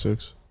 yeah,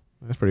 5-6.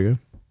 That's pretty good.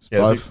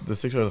 Yeah, Five. the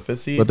Sixers are the 5th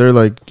seed. But they're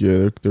like,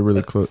 yeah, they're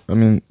really close. I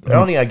mean, They're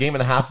only a game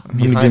and a half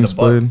many behind the games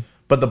Bucks. played?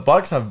 But the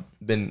Bucks have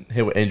been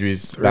hit with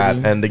injuries bad,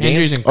 and the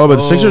Injuries games, and oh, but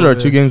the Sixers are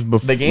COVID. 2 games the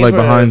before, games like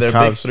where behind their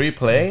big Cavs. three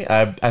play,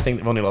 I think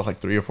they've only lost like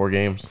 3 or 4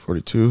 games.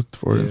 42,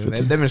 40, Yeah,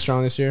 50. they've been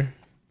strong this year.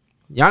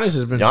 Giannis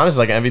has been, Giannis is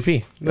like an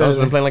MVP. Giannis has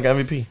been playing like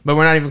an MVP. but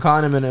we're not even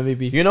calling him an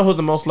MVP. You know who's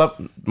the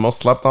most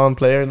slept on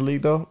player in the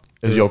league though?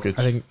 Is Jokic.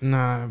 I think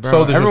nah, bro.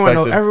 So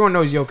disrespected. Everyone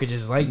knows Jokic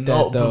is like that,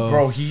 No, though.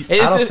 bro, I don't think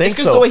it's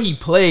because so. the way he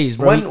plays,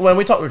 bro.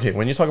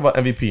 when you talk about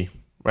MVP,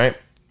 right?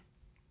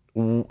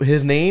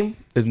 His name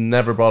is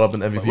never brought up in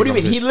MVP. What do you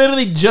mean? He conversation.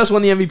 literally just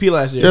won the MVP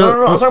last year. Yeah.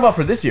 No, I'm talking about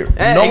for this year.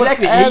 No one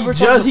Exactly. ever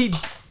talks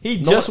He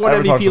No just one won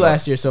ever talks MVP about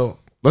last year. So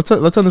Let's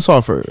end this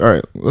off. All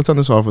right, let's end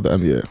this off with the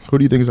NBA. Who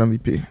do you think is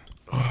MVP?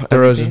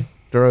 DeRozan.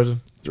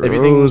 If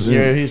you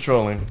think he's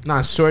trolling,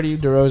 Nah, shorty,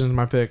 DeRozan's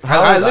my pick. How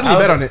I is- literally how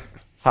bet is- on it.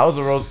 how's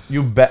the Rose?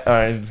 You bet. All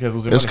right, this guy's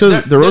losing It's money.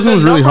 because DeRozan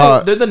was really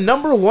hot. They're the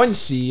number 1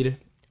 seed,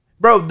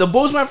 bro. The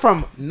Bulls went from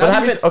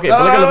happened- okay,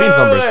 but look at Levine's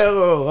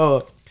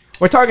numbers.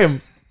 We're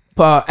talking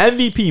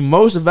MVP,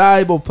 most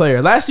valuable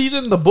player. Last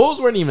season, the Bulls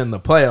weren't even in the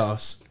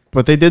playoffs.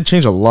 But they did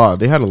change a lot.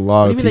 They had a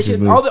lot What do of you mean pieces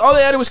they moved. all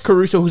they added was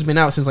Caruso, who's been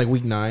out since like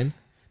week 9.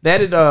 They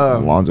added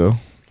Lonzo.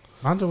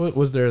 Lonzo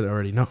was there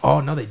already. No,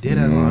 they did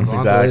add Lonzo. Lonzo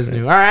exactly. is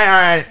new. All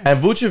right.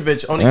 And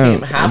Vucevic only Yeah,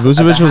 came half.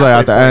 Vucevic was like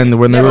at the end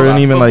when they Yeah, but weren't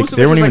even like Vucevic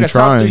they weren't was even like a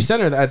top 3 trying.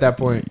 center at that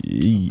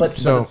point. But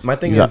So- my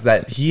thing Exact- is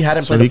that he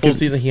hadn't So played he the full could-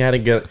 season. He had to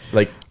get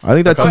like. I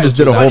think that team Okay. just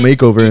did a whole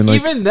makeover and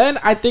like Even then,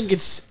 I think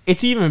it's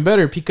even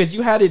better because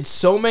you had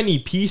so many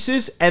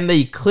pieces and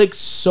they clicked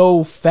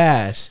so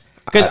fast.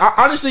 Because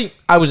honestly,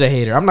 I was a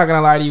hater. I'm not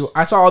gonna lie to you.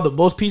 I saw all the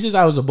Bulls pieces.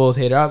 I was a Bulls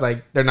hater. I was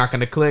like, they're not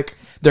gonna click.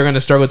 They're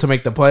gonna struggle to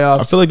make the playoffs.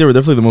 I feel like they were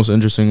definitely the most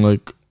interesting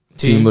like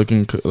team Team.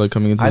 looking like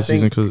coming into I the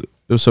season think- because it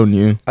was so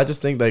new. I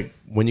just think like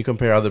when you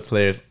compare other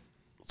players.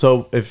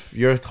 So if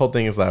your whole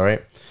thing is that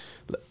right,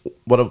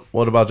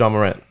 what about John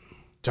Morant?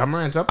 John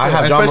Morant's up I there.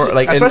 have John Morant,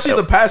 like, especially in-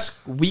 the past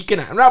week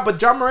and no, but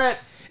John Morant,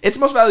 it's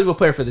most valuable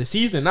player for the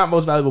season, not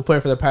most valuable player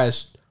for the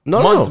past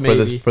No, month,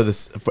 maybe. for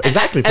this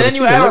exactly. For And the then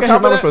you season. add on Look at top his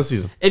of numbers that, for the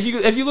season.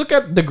 if you look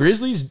at the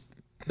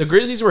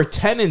Grizzlies were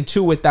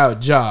 10-2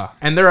 without Ja,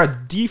 and they're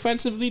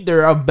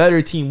a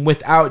better team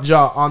without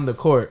Ja on the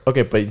court.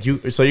 Okay, but you're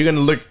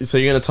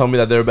gonna tell me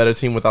that they're a better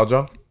team without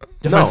Ja?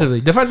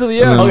 Defensively,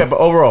 yeah. No. Okay, but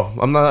overall,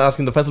 I'm not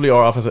asking defensively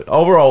or offensively.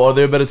 Overall, are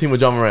they a better team with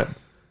John Morant?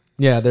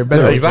 Yeah, they're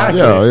better. Yeah, with exactly.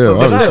 Ja.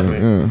 Yeah, Exactly.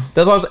 obviously. Yeah.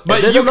 That's what I'm saying.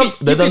 But they're you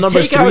they're the could number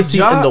take 3 out seed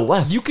Ja in the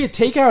West. You could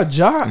take out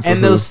Ja, put and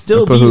who? they'll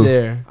still Put be who?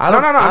 there. I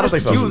don't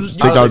just- think so. you-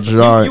 Take out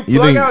Ja. You You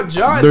plug think out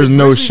Ja, and there's the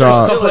no Grizzlies are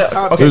shot? still a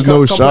top There's team.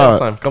 no come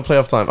shot. Come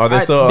playoff time. Are they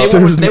Alright, still? they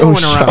There's won't no run around.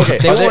 shot. Okay,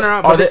 They are won't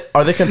run they,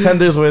 are they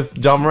contenders with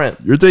John Morant?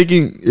 You're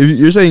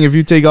saying if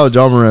you take out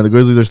John Morant, the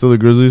Grizzlies are still the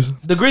Grizzlies.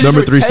 The Grizzlies Number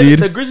were 3 seed.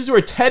 The Grizzlies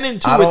were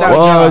 10-2 I don't- without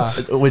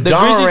What? Ja. With The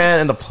John Grizzlies-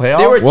 Morant in the playoffs?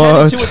 They were 10-2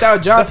 What?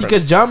 without Ja Different.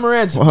 because John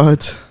Morant's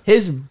What?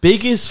 his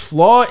biggest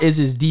flaw is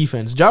his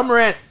defense. John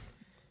Morant's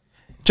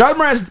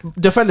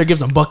defender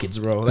gives him buckets,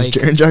 bro. Is Like,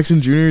 Jaren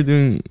Jackson Jr.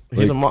 doing?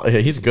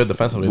 He's good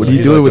defensively. Would though. he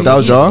He's do it like- without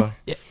he's Ja?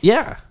 like-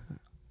 yeah.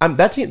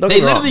 That team. Don't They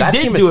get me wrong, literally that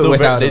did team is do it still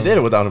without They him. did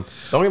it without him.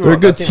 Don't get me They're a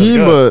wrong. good that is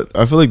team, but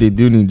I feel like they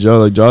do need Ja.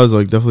 Like Ja's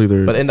like definitely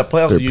their. But in the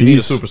playoffs, their you need a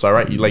piece. superstar,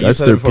 right? Like That's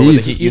you said their before, with the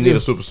piece. Heat, you need a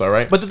superstar,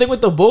 right? But the thing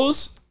with the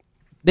Bulls,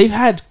 they've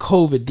had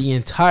COVID the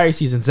entire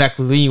season. Zach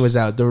LaVine was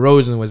out,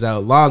 DeRozan was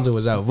out, Lonzo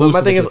was out. But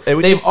my thing is,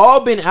 they've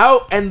all been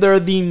out, and they're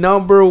the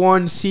number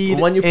one seed.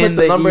 when you put in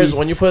the numbers, East.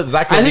 when you put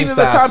Zach I LaVine think they're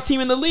the top stats,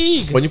 team in the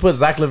league. when you put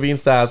Zach LaVine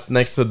stats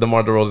next to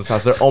DeMar DeRozan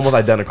stats, they're almost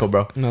identical,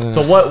 bro. No,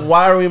 So what?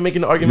 Why are we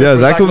making the argument? Yeah, for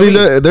Zach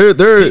LaVine.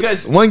 They're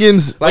Because one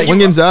game's when one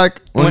you- game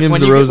Zach, one game's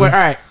when you get, DeRozan. all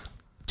right,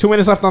 2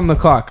 minutes left on the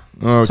clock.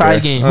 Oh, okay.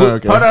 Tied game. Oh,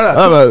 okay. Hold on.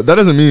 But that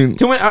doesn't mean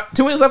 2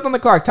 minutes left on the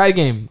clock. Tied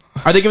game.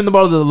 Are they giving the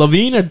ball to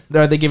Levine or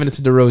are they giving it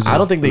to DeRozan? I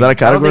don't think they. Is that a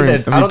category? I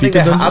don't think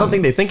MVP I don't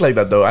think they think like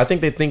that though. I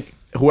think they think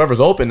whoever's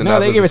open. No,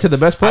 they give it to the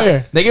best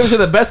player. They give it to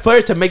the best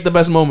player to make the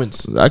best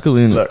moments. Zach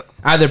LaVine. Look,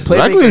 Either play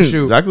make or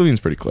shoot. Zach LaVine's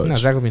pretty clutch. No,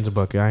 Zach LaVine's a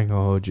bucket. I ain't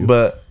gonna hold you.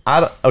 but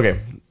I don't, okay.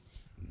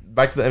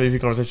 Back to the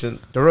MVP conversation.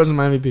 DeRozan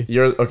my MVP.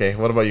 You're okay.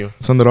 What about you?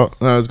 Send it off.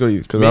 No, let's go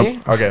you. Because Me?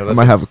 Okay, I let's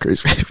might have a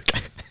crazy.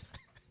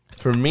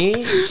 For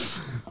me,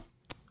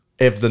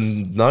 if the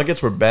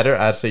Nuggets were better,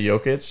 I'd say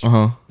Jokic. Uh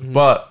huh.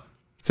 But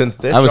since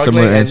they're I have a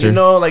struggling, similar and answer. you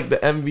know, like the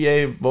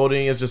NBA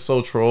voting is just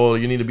so troll.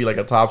 You need to be like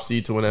a top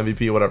seed to win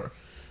MVP or whatever.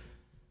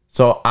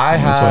 So I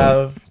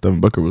have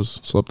Devin Booker was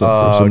slept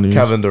up for some years.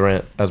 Kevin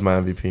Durant as my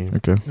MVP.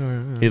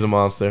 Okay. He's a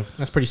monster.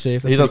 That's pretty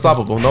safe. He's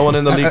unstoppable. No one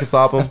in the league can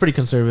stop him. That's pretty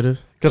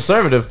conservative.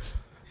 Conservative.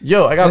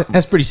 Yo, I got.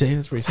 That's pretty safe.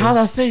 That's pretty safe. How's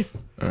that safe?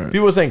 Right.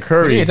 People were saying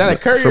Curry. Yeah, it's either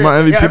Curry For my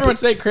or, MVP yeah, everyone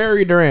say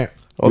Curry or Durant.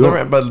 Well,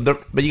 Durant,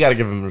 but you gotta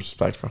give him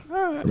respect, bro.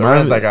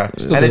 Durant's that guy.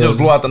 Still And they just DeRozan.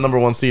 blew out the number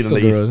one seed in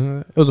Still the East.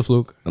 DeRozan. It was a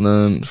fluke. And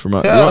then for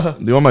my, Yeah.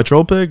 do you want my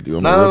troll pick? Do you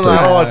want my No, real no,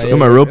 pick? no. I want You want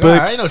my real pick?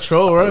 I ain't no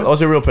troll, bro.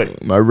 What's your real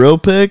pick? My real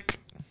pick.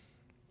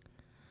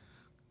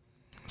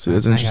 See,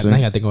 that's I interesting.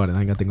 ain't got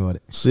to think about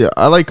it. So yeah,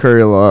 I like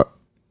Curry a lot,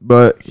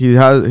 but he's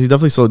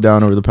definitely slowed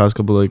down over the past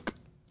couple, like,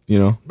 you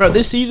know, Bro,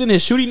 this season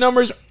his shooting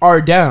numbers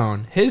are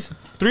down. His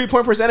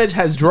 3-point percentage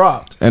has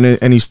dropped. and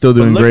he's still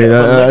doing look great. at-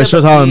 but look That at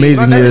shows the how team.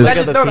 amazing No, he that's, is. that's,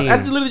 Look at the no, team.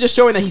 that's literally just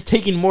showing that he's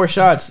taking more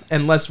shots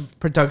and less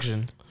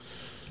production.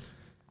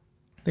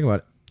 Think about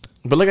it.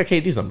 But look at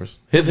KD's numbers.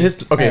 His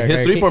Alright,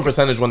 3-point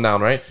percentage went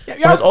down, right? Yeah,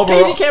 But his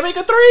overall, KD can't make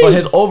a three. but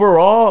his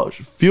overall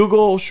field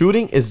goal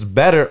shooting is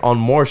better on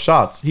more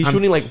shots. He's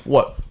shooting like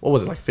what? What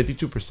was it, like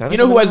 52%? You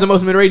know who has the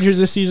most mid rangers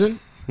this season?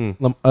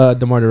 DeMar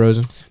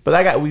DeRozan. But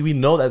that guy, we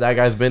know that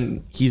guy's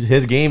been.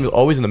 His game is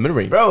always in the mid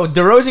range. Bro,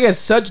 DeRozan gets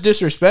such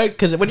disrespect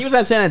because when he was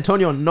at San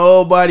Antonio,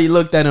 nobody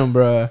looked at him,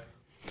 bro.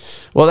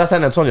 Well, that's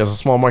San Antonio. It's a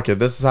small market.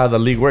 This is how the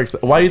league works.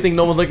 Why do you think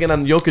no one's looking at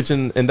Jokic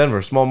in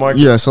Denver? Small market.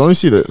 Yeah, so let me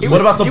see this.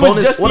 What about he was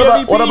Sabonis? just What the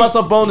about MVP. what about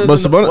Sabonis? But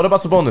Sabonis- What about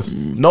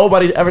Sabonis?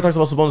 Nobody ever talks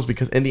about Sabonis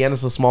because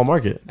Indiana's a small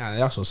market. Nah,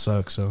 they also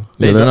suck. So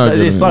Yeah, they're not They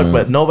good, suck, yeah.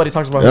 but nobody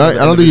talks about. And him I as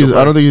an don't think he's.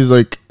 individual I don't think he's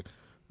like.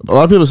 A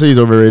lot of people say he's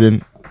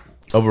overrated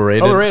player.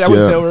 overrated. overrated. I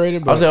wouldn't Yeah. say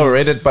overrated. I But would say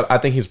overrated, but I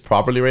think he's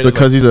properly rated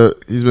because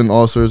he's been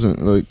all stars and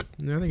like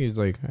I think he's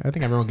like. I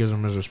think everyone gives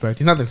him his respect.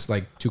 He's nothing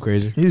like too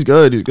crazy. he's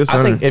good. He's a good I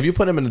center. think if you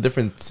put him in a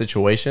different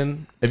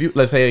situation, if you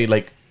let's say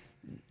like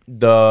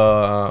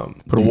the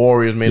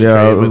Warriors made a Yeah,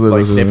 trade with like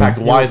listen, they packed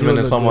yeah. Wiseman He would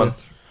and look someone good.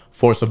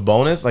 for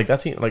Sabonis, like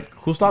that team, like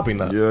who's stopping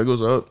that? Yeah, that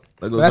goes up.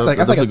 That goes That's up. like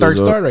That that's like a definitely third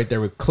goes up. star right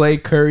there with Clay,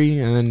 Curry,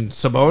 and then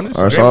Sabonis.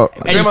 I saw-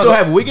 And you still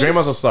have Wiggins.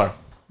 Draymond's a star.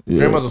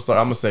 Yeah. Draymond's a star.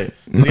 I'm gonna say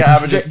this guy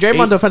averages.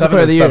 Draymond 8, defensive 7,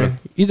 player of the and year. 7.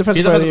 He's defensive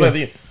He's player of defensive the player year. of the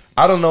year.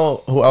 I don't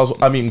know who else.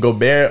 I mean,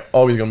 Gobert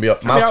always gonna be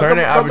up. Miles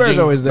Turner Gobert's averaging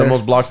always the there.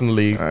 most blocks in the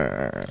league.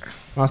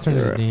 Miles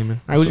Turner's a demon.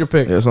 All right, who's your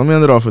pick? Yeah, so let me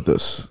end it off with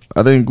this.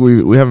 I think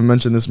we haven't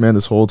mentioned this man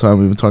this whole time.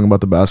 We've been talking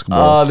about the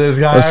basketball Oh, this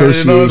guy. I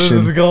already know where this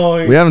is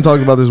going. We haven't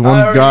talked about this one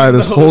already guy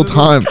this know whole where this is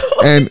time.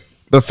 And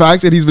the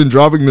fact that he's been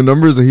dropping the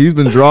numbers that he's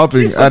been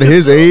dropping at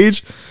his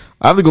age,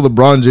 I have to go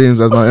LeBron James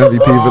as my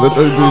MVP for the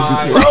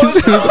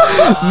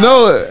 2022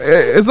 No,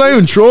 it's not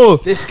even troll.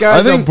 This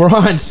guy's I think- a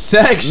bronze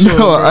sexual.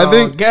 No, I bro.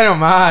 think- Get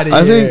him out of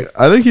I here.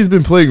 think he's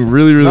been playing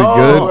really, really No,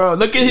 good. bro,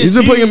 look at his He's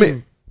been team.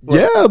 playing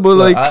yeah, but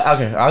like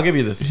okay, I'll give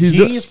you this.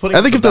 he's putting.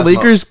 I think if the best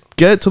Lakers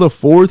get to the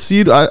 4th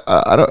seed, I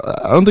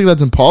don't think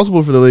that's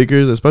impossible for the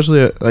Lakers,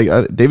 especially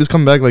Davis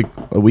coming back like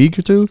a week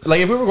or two.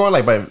 like if we were going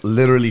like by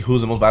literally who's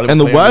the most valuable And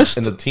the player West?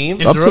 in the team,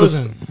 It's Up to the-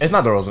 DeRozan. it's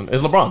not DeRozan.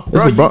 It's LeBron.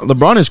 It's Bro,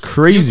 LeBron is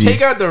crazy. You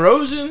take out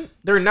DeRozan,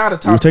 they're not a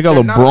top. You take out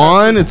they're not a top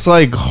LeBron, team. it's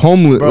like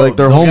homeless. Bro, like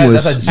they're those guys-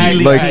 homeless. That's a G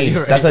League like team.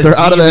 Right. That's a they're G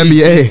out of the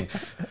League NBA. team.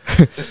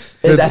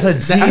 That's a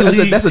G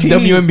League That's a team.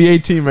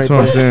 WNBA team right That's what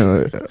I'm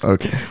there. saying. Like,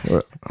 okay,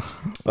 well,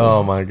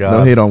 Oh my no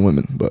god. hate on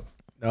women, but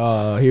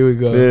Oh, here we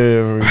go.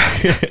 Yeah.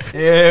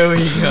 Here we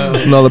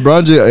go. no,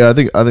 LeBron James. Yeah, I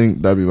think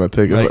that'd be my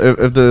pick. Like-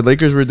 If the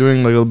Lakers were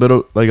doing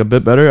like a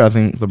bit better, I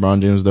think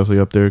LeBron James is definitely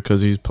up there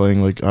because he's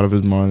playing like out of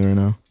his mind right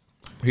now.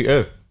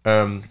 Yeah.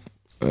 And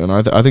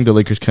I think the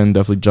Lakers can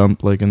definitely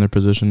jump like in their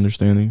position, their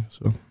standing.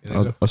 So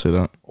think so? I'll say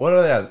that. What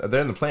are they at?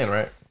 They're in the play-in,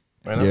 right?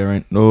 Right now? Yeah,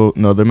 right. No,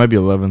 there might be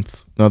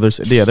 11th. No, they're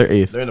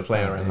 8th. They're in the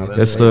play-in right now.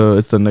 It's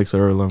the Knicks that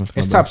are 11th.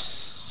 It's my bad. top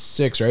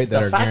 6, right? That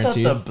The are fact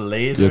guaranteed. that the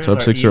Blazers Yeah,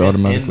 top 6 are even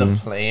automatically in the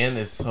play-in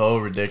is so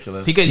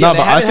ridiculous. Because No, they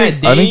but I haven't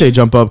had think they Dame.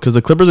 jump up because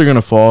the Clippers are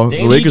gonna fall. The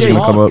Dame Lakers are CJ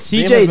gonna come up.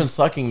 Dame CJ has been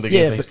sucking the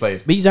games Yeah, he's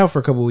played. but he's out for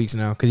a couple weeks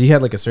now because he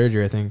had like a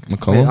surgery, I think,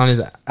 McCollum? on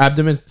his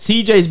abdomen.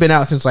 CJ's been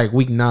out since like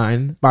week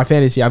 9. By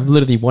fantasy, I've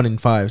literally 1 in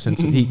 5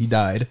 since he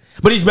died.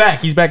 But he's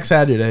back. He's back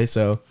Saturday.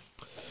 So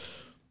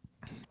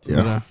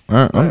Yeah.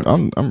 All right,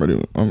 I'm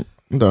ready. I'm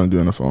down to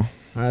do NFL.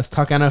 let's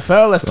talk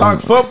NFL. Let's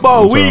talk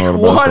football. I'm talking Week all about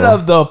 1 football.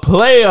 of the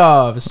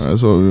playoffs.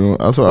 That's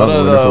what What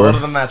I've been are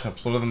waiting for. the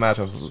matchups? What are the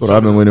matchups? That's what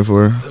I've been waiting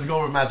for. Let's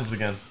go over matchups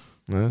again.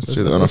 Let's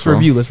see the let's NFL.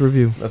 review. Let's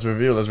review.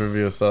 Let's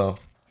review. So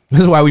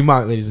This is why we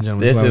mock, ladies and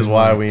gentlemen. this is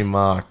why we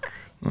mock.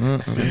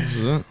 This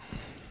is it.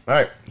 All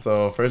right.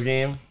 So first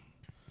game,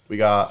 we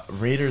got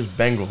Raiders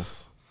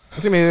Bengals.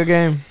 It's gonna be a good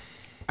game.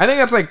 I think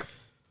that's like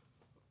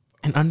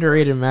an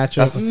underrated matchup.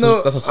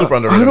 That's a super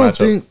underrated I don't matchup.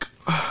 think.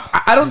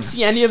 I don't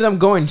see any of them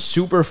going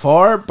super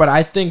far, but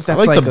I think I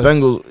that's like the a,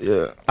 Bengals.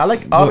 Yeah. I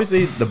like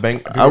obviously the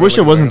Bengals. I wish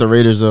it wasn't the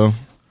Raiders though.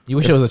 You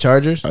wish it was the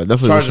Chargers, I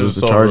definitely Chargers wish it was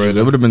is the so Chargers. overrated.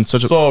 It would have been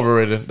such a. so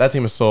overrated. That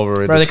team is so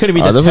overrated. bro. They could have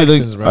beat I the definitely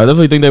Texans, think. bro. I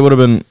definitely think they would have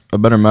been a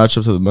better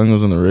matchup to the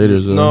Bengals than the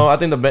Raiders. Though. No, I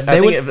think I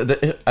They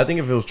think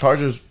if it was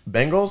Chargers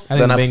Bengals, I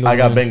think then Bengals I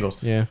got win. Bengals.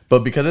 Yeah. But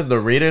because it's the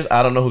Raiders,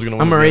 I don't know who's gonna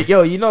win. I'm this a game.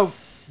 Yo, you know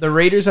the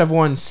Raiders have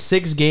won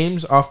 6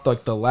 games off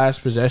like the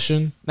last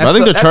possession. That's I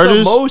think the that's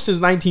Chargers- most since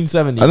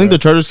 1970. I think bro.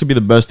 the Chargers could be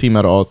the best team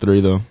out of all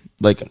three though.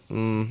 Like I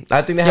think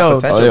they Yo, have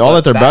potential. they all but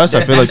at their best.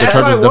 I feel like the That's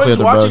Chargers why definitely one's at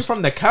their watching best.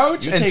 from the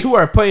couch You and take- 2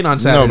 are playing on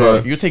Saturday.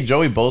 bro. You take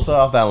Joey Bosa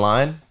off that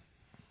line,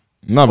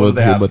 No, What do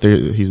they have? but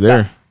he's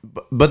there.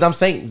 but I'm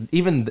saying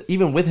even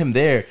with him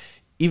there,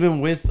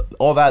 even with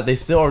all that, they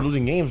still are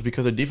losing games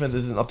because their defense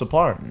isn't up to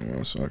par. Yeah,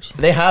 that sucks.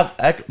 They have,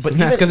 but That's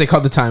even because they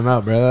called the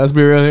timeout, bro. Let's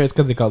be real here. It's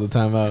because they called the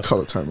timeout.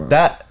 Call it timeout.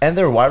 that and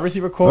their wide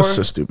receiver core. That's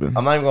so stupid.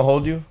 I'm not even gonna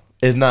hold you.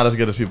 Is not as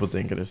good as people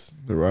think it is.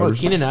 The What, Riders.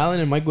 Keenan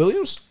Allen and Mike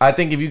Williams? I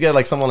think if you get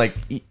like someone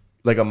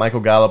like a Michael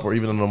Gallup or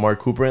even an Amari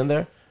Cooper in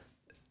there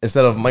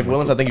instead of Mike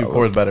Williams, I think your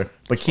core is better.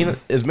 But Keenan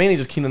is mainly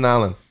just Keenan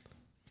Allen.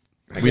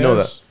 We know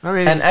that. I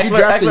mean, And and you Eckler-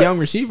 draft a Eckler- young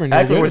receiver. And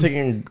Eckler, we're good.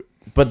 taking,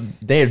 but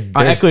their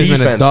Eckler's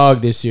defense. been a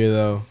dog this year,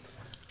 though.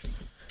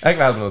 Eckler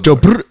has been a Joe.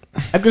 dog.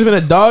 Eckler's been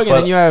a dog, and But-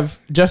 then you have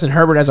Justin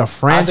Herbert as a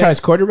franchise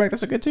quarterback.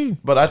 That's a good team.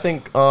 But I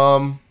think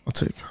I'll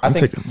take. I I'm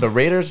think taking. the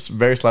Raiders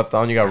very slept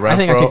on. You got Renfro. I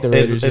think I take the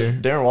Is Raiders here.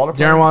 Darren Waller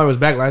playing? Darren Waller was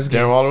back last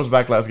game. Darren Waller was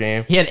back last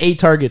game. He had 8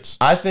 targets.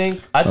 I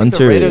think the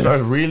Until- Raiders are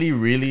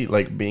really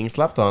like being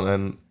slept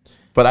on,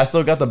 but I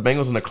still got the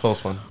Bengals in a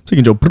close one.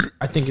 Taking Joe.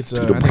 I think it's.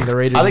 I think the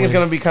Raiders. I think it's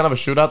win. gonna be kind of a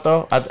shootout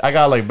though. I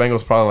got like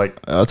Bengals probably like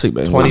I'll take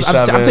Bengals. 20.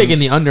 I'm taking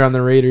the under on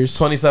the Raiders.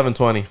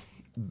 27-20.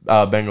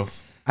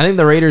 Bengals. I think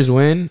the Raiders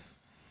win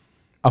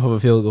off of a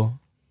field goal.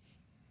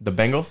 The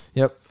Bengals.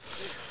 Yep.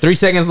 3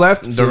 seconds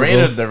left. The field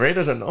Raiders. goal. The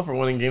Raiders are known for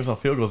winning games on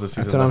field goals this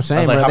season. That's what I'm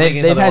saying, I was bro. like, how many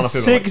games They've have they won had on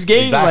field goals? 6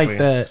 games Exactly. like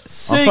that. I'll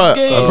 6 probably,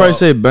 games. I'll probably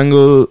say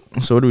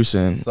Bengals. So what are we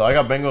saying? So I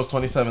got Bengals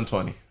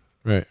 27-20.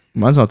 Right.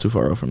 Mine's not too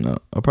far off from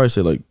that. I'll probably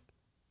say like.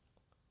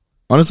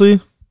 Honestly,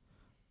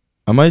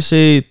 I might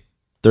say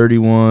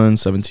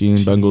 31-17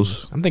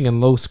 Bengals. I'm thinking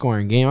low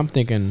scoring game. I'm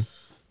thinking.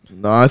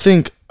 No, I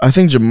think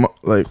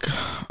like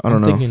I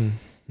don't know. Thinking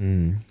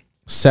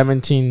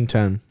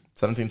 17-10.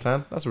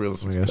 17-10. That's a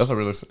realistic. I guess. That's a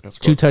realistic score.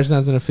 2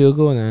 touchdowns and a field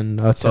goal, and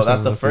then a So touchdown that's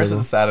and the a first field of the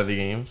goal. Saturday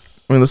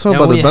games. I mean, let's talk Now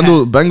about the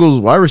we Bengals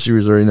wide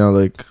receivers right now.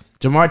 Like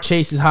Jamar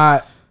Chase is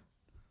hot.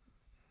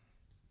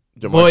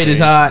 Jamar Boyd is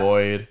Chase, hot.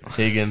 Boyd,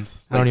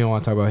 Higgins. I don't even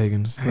want to talk about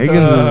Higgins. Higgins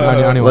I don't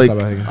even want to like talk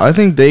about Higgins. I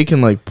think they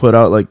can like put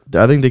out like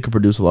I think they could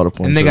produce a lot of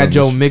points. And they for got them.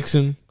 Joe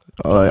Mixon.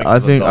 I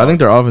think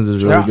their offense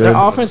is really Their good.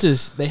 offense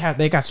is they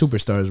got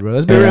superstars, bro.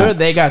 Let's be Yeah. real.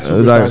 They got superstars.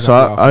 Exactly. So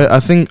on the I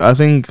offense.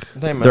 think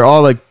they're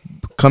all like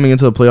coming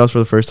into the playoffs for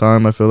the first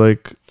time. I feel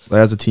like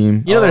as a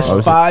team. You know, there's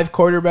Obviously. 5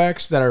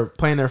 quarterbacks that are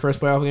playing their first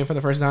playoff game for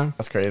the first time.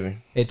 That's crazy.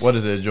 It's What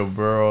is it? Joe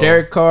Burrow.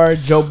 Derek Carr,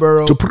 Joe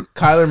Burrow, Joe Burrow.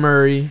 Kyler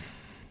Murray.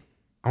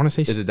 I want to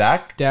say Is it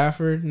Dak?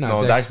 Stafford.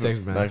 No, No, Dak's Dak's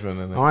been. Dak's been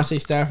in I there. want to say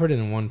Stafford and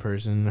then one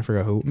person. I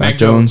forgot who. Mac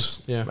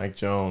Jones. Yeah. Mike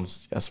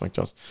Jones. Yes, Mike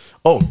Jones.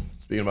 Oh,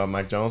 speaking about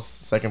Mike Jones,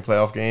 second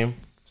playoff game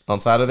on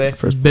Saturday.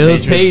 First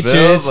Bills, Patriots, Patriots.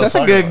 Bills, That's a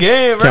let's good talk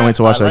game, bro. Can't wait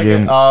to watch I that like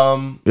game.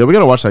 it. Yeah, we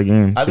gotta watch that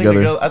game I think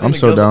together. the, I think I'm the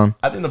so Bills, down.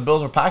 I think the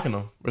Bills are packing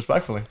them,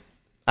 respectfully.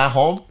 At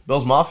home,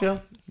 Bills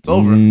Mafia, it's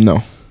over.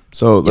 No.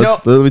 So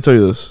let me tell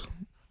you this.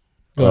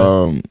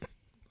 Go ahead.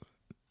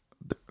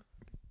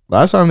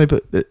 Last time did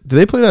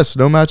they play that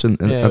snow match at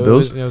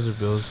Bills? It was the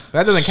Bills.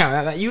 That doesn't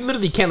count. You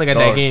literally can't look at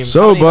Dog. that game.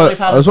 So, How many but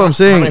passes- that's what I'm how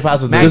saying. many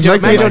passes did Mac This Jo-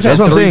 next Mac game, Jones that's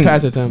had what I'm 3 saying.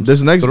 pass attempts.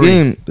 This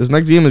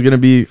next game is gonna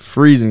be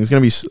freezing. It's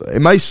gonna be.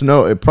 It might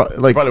snow. It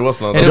like Probably will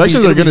snow. It'll though.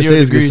 projections be- are gonna it'll be say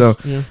it's gonna 0 snow.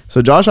 degrees. Yeah.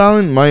 So Josh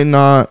Allen might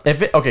not.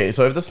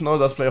 So if the snow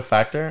does play a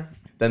factor,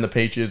 then the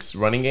Patriots'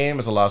 running game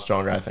is a lot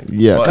stronger, I think.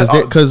 Yeah,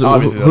 Well, because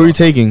obviously who are you they're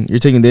taking? You're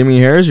taking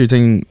Damian Harris. You're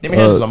taking Damian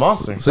Harris is a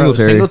monster. Bro,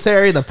 Singletary.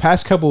 Singletary, the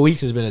past couple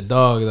weeks has been a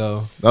dog,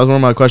 though. That was one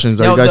of my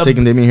questions. Are Yo, you guys the-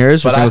 taking Damian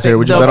Harris or But I Singletary? think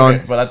Would you bet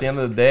on? But at the end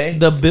of the day,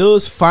 The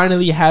Bills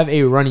finally have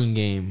a running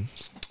game.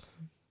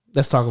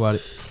 Let's talk about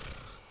it.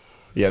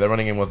 yeah, the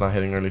running game was not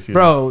hitting early season.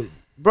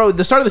 Bro,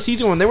 the start of the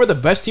season when they were the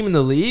best team in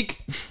the league,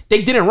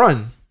 they didn't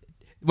run.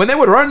 when they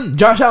would run,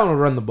 Josh Allen would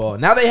run the ball.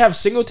 Now they have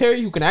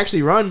Singletary who can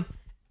actually run.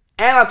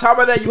 And on top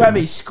of that, you have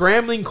a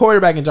scrambling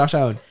quarterback in Josh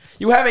Allen.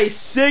 You have a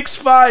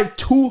 6'5",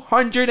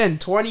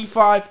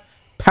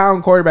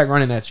 225-pound quarterback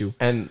running at you.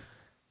 And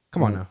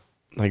come on now.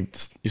 Like,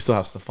 you still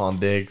have Stephon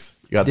Diggs.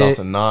 You got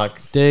Dawson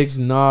Knox. Diggs,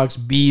 Knox,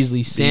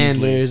 Beasley,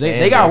 Sanders.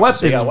 They got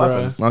weapons,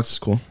 bro. Knox is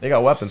cool. They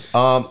got weapons.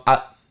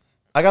 I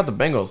got the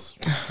Bengals.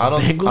 I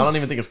don't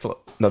even think it's close.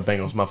 The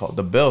Bengals, my fault.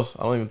 The Bills,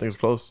 I don't even think it's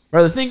close.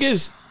 Bro, the thing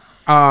is,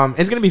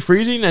 it's gonna be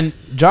freezing, and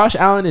Josh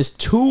Allen is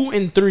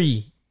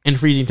 2-3 in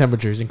freezing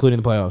temperatures,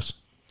 including the playoffs.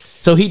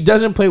 So he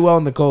doesn't play well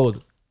in the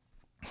cold.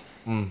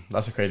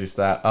 That's a crazy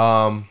stat.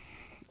 I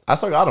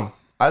still got him.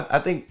 I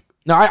think.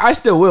 No, I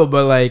still will,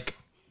 but like,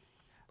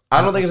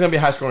 I don't think it's gonna be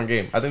a high scoring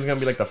game. I think it's gonna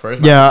be like the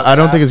first. Yeah, I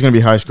don't think it's gonna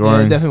be high scoring.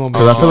 Yeah, it definitely won't be.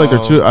 Because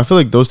I feel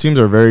like those teams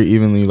are very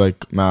evenly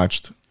like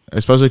matched,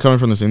 especially coming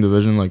from the same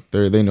division. Like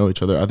they know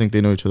each other. I think they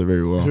know each other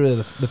very well. It's really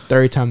the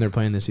third time they're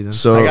playing this season.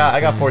 So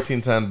I got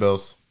 14-10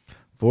 Bills.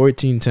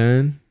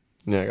 14-10.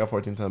 Yeah, I got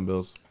 14-10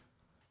 Bills.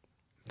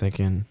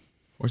 Thinking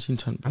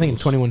 14-10. I think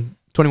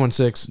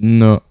 21-6.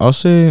 No, I'll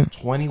say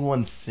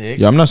 21-6.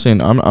 Yeah, I'm not saying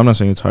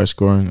it's high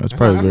scoring. That's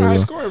probably That's very not high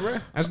low. score, bro.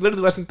 That's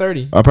literally less than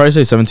 30. I'll probably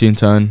say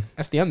 17-10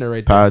 That's the under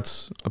right there.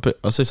 Pats.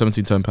 I'll say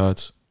 17-10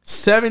 Pats.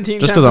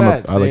 17-10 Just 'cause I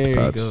like the there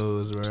Pats. He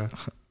goes, bro.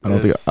 I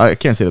don't think I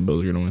can't say the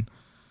Bills are gonna win.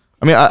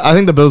 I mean, I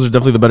think the Bills are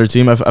definitely the better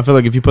team. I feel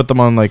like if you put them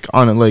on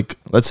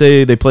let's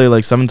say they play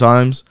like 7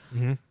 times.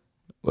 Mm-hmm.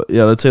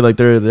 Yeah, let's say like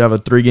they have a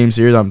 3-game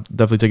series. I'm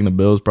definitely taking the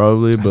Bills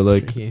probably, but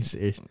like you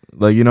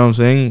know what I'm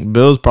saying.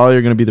 Bills probably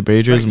are gonna beat the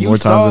Patriots more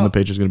times than the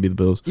Patriots are gonna beat the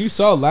Bills. You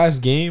saw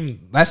last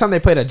time they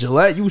played at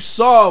Gillette. You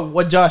saw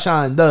what Josh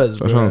Allen does.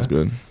 Josh Allen's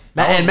good.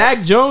 And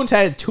Mac Jones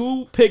had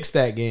 2 picks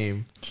that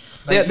game.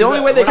 Like, the only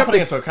way they kept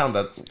putting into account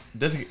that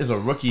this is a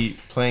rookie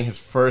playing his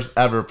first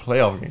ever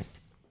playoff game.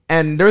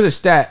 And there was a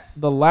stat: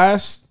 the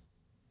last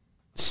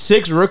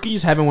 6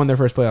 rookies haven't won their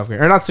first playoff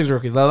game, or not 6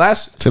 rookies. The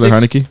last Taylor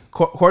 6 Heineke?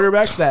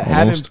 Quarterbacks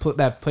that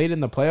that played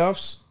in the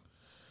playoffs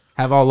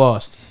have all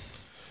lost.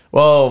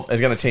 Well, it's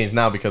gonna change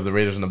now because the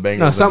Raiders and the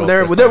Bengals.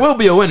 No, there will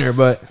be a winner,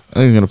 but I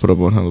think he's gonna put up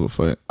one hell of a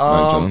fight.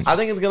 I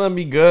think it's gonna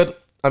be good.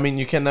 I mean,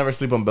 you can never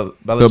sleep on Belichick.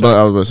 I was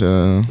about to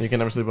say, You can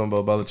never sleep on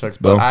Bill Belichick,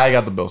 but I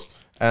got the Bills,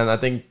 and I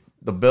think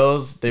the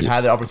Bills they've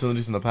had the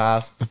opportunities in the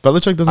past. if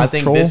Belichick doesn't, I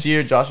think this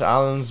year Josh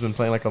Allen's been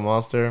playing like a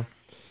monster.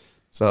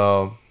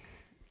 So,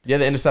 yeah,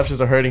 the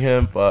interceptions are hurting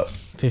him, but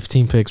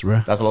 15 picks,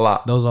 bro. that's a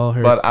lot. Those all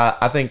hurt. But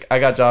I think I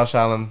got Josh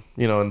Allen,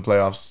 in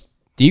playoffs.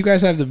 Do you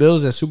guys have the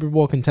Bills as Super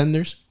Bowl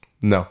contenders?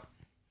 No.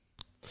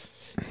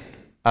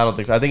 I don't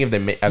think so. I think if they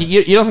make...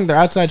 You don't think they're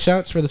outside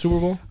shots for the Super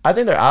Bowl? I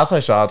think they're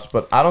outside shots,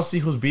 but I don't see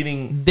who's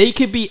beating... They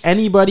could beat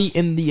anybody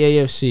in the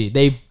AFC.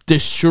 They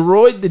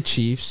destroyed the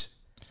Chiefs.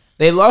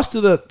 They lost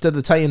to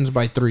the Titans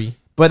by 3.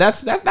 But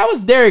that was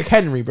Derrick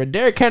Henry. But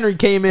Derrick Henry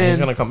came in... He's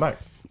going to come back.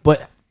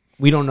 But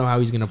we don't know how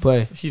he's going to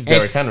play. He's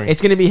Derrick Henry.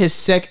 It's going to be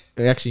his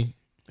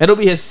it'll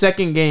be his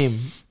second game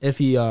if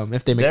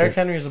they make Derrick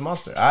Henry is a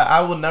monster.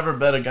 I would never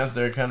bet against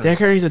Derrick Henry. Derrick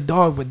Henry's a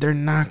dog, but they're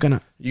not going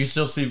to... You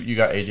still see... You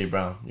got A.J.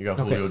 Brown. You got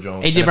Julio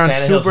Jones. A.J.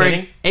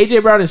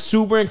 Brown is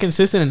super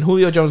inconsistent, and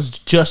Julio Jones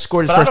just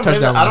scored his first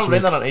touchdown I don't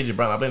blame that on A.J.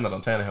 Brown. I blame that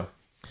on Tannehill.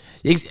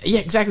 Yeah,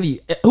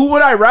 exactly. Who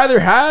would I rather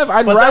have?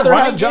 I'd rather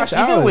have Josh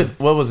Allen. Even with,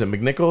 what was it,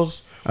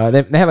 McNichols?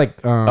 They had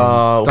like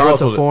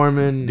Donta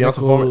Foreman,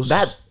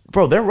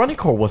 Bro, their running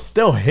core was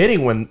still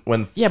hitting when you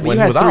when had he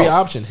was 3 out.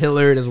 options.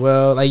 Hillard as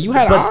well. Like you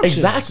had options.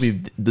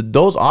 Exactly.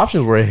 Those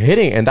options were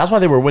hitting, and that's why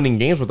they were winning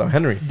games without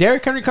Henry.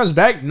 Derrick Henry comes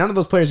back. None of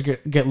those players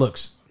get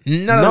looks.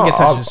 None of them get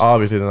touches.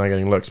 Obviously they're not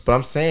getting looks. But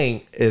I'm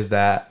saying is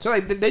that so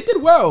like they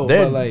did well.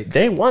 But like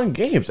they won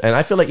games, and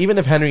I feel like even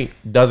if Henry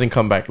doesn't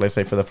come back, let's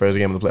say for the first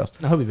game of the playoffs,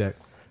 no, he'll be back.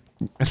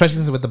 Especially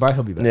since with the bye,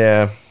 he'll be back.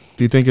 Yeah.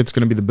 Do you think it's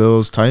gonna be the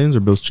Bills Titans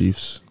or Bills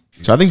Chiefs?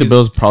 So I think the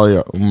Bills probably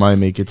might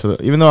make it to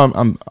the. Even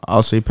though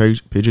I'll say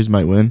Patriots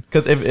might win.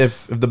 Because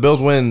if the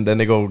Bills win, then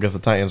they go against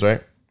the Titans,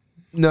 right?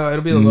 No,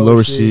 it'll be the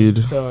lower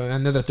seed. So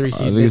another 3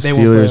 seed. I think it's they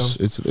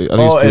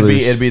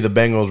Steelers. It'd be the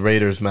Bengals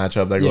Raiders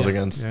matchup that goes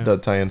against the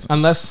Titans.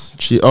 Unless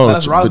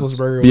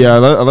Roethlisberger wins. Yeah,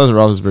 unless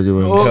Roethlisberger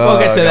wins. We'll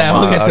get to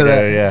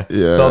that.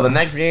 Yeah. So the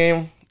next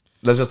game,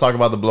 let's just talk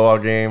about the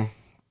blowout game.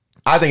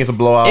 I think it's a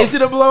blowout. Is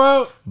it a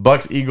blowout?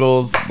 Bucks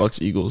Eagles. That's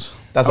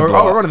a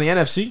blowout. We're running the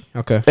NFC.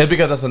 Okay. It's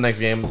because that's the next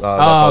game. It's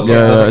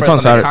on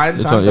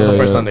Saturday. That's the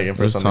first Sunday game.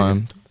 First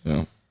Sunday game.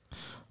 Yeah.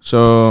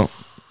 So,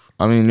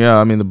 I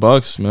mean, the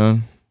Bucks,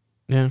 man.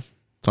 Yeah.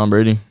 Tom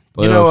Brady.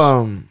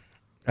 Playoffs.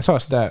 I saw a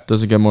stat.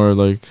 Doesn't get more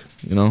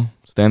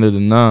standard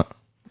than that.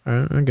 All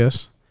right, I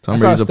guess. Tom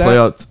Brady's a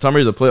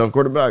playoff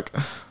quarterback.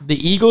 The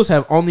Eagles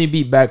have only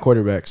beat bad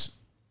quarterbacks.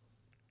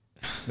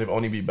 They've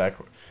only beat bad.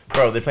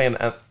 Bro, they beat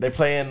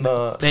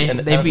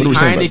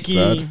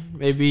Heineke.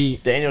 They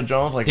beat Daniel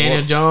Jones. They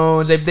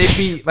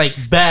beat like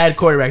bad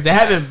quarterbacks. They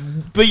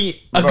haven't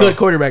beat a good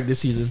quarterback this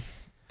season.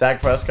 Dak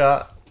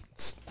Prescott.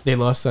 They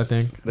lost, I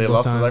think. They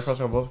lost to Dak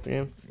Prescott both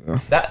games. Yeah.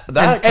 That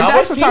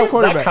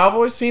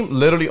Cowboys team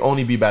literally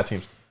only beat bad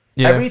teams.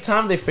 Yeah. Every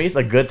time they face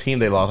a good team,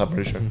 they lost. I'm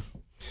pretty sure.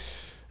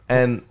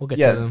 And we'll get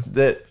to them.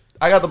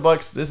 I got the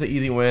Bucks. This is an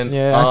easy win.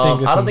 Yeah,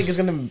 I don't think it's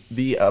gonna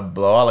be a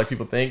blowout like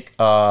people think.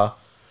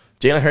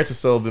 Jalen Hurts has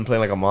still been playing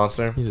like a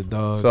monster. He's a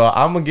dog. So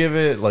I'm gonna give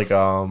it like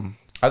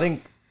I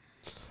think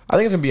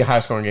it's gonna be a high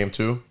scoring game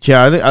too.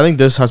 Yeah, I think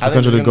this has I think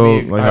potential it's to gonna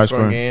go be a like high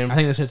scoring. game. I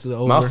think this hits the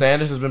over. Miles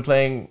Sanders has been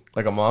playing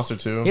like a monster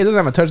too. He doesn't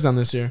have a touchdown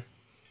this year.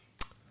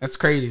 That's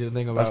crazy to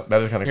think about.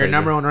 That is kind of Your crazy.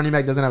 number one running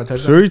back doesn't have a So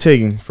touchdown. who are you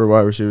taking for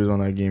wide receivers on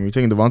that game? Are you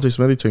taking Devontae Smith?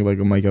 Or are you taking like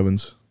a Mike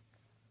Evans?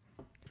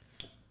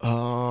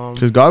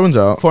 Because Godwin's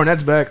out.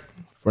 Fournette's back.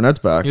 Fournette's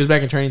back. He was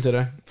back in training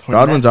today.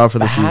 Godwin's out for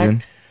the back.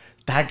 season.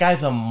 That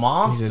guy's a He's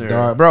monster. a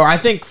dog. Bro, I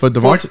think But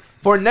Devontae-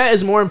 Fournette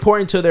is more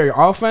important to their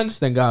offense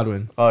than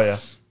Godwin. Oh yeah,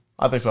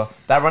 I think so.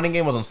 That running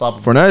game was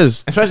unstoppable. Fournette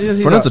is Especially since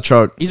Fournette's a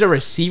truck. he's a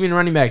receiving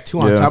running back too.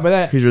 On top of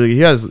that, he's really he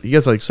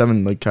gets like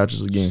 7 like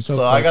catches a game.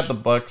 So I got the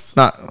Bucks.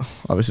 Not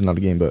obviously not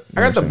a game, but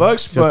I got the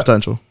Bucks, he has but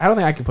potential. I don't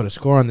think I can put a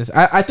score on this.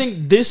 I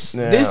think this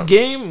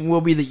game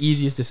will be the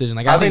easiest decision.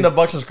 Like I think the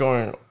Bucks are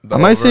scoring. I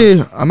might say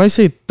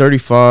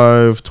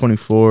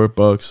 35-24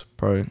 Bucks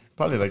probably.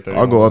 Probably like 30.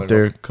 I'll go up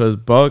there because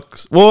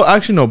Bucks. Well,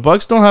 actually no,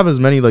 Bucks don't have as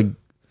many like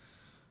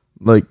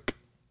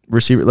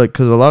receiver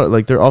because a lot of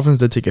like their offense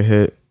did take a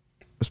hit,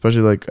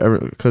 especially like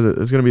because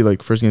it's gonna be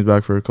like first games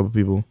back for a couple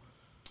people.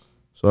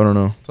 So I don't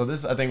know. So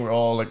this, I think we're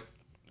all like.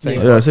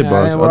 Yeah, I say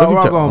Bucks. we're all going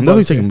I'm definitely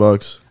Bucks taking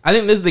Bucks. I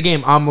think this is the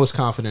game I'm most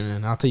confident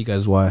in. I'll tell you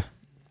guys why.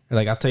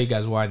 I'll tell you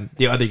guys why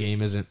the other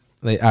game isn't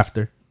like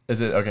after.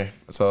 Is it okay?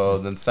 So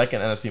the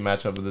second NFC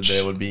matchup of the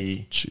day would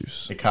be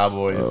Chiefs. the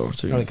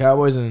Cowboys. The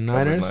Cowboys and the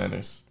Niners.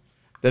 Niners.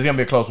 This is gonna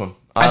be a close one.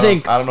 I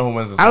don't know who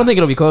wins this. I don't think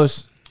it'll be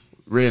close.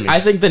 Really. I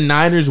think the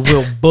Niners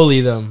will bully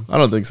them. I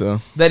don't think so.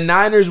 The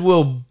Niners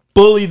will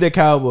bully the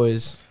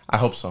Cowboys. I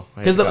hope so.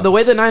 Because the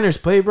way the Niners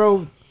play,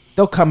 bro,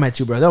 they'll come at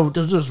you, bro. They'll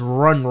just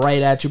run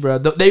right at you, bro.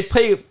 They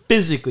play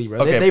physically,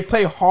 bro. Okay. They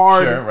play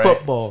hard Right.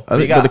 football. I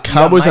think but the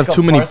Cowboys have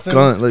too many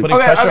guns. Like, putting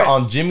pressure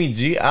on Jimmy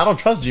G. I don't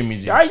trust Jimmy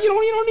G. All right, you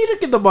don't need to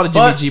get the ball to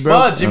Jimmy G, bro.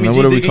 But Jimmy G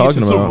what are we did get you to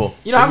talking the Super about? Bowl.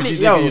 You know how many?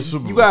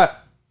 You got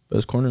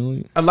best corner in the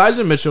league.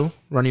 Elijah Mitchell,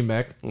 running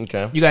back.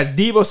 Okay. You got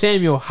Deebo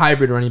Samuel,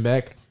 hybrid running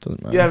back.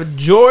 Doesn't matter. You have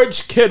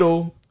George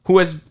Kittle, who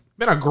has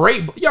been a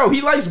great.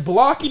 He likes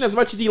blocking as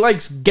much as he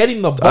likes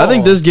getting the ball. I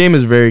think this game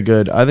is very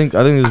good. I think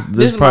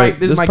this might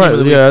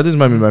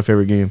be my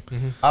favorite game.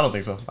 I don't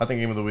think so. I think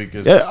game of the week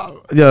is. Yeah.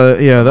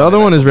 The other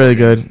one is really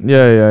good.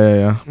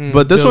 Yeah.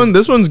 But this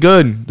one's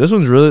good. This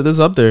is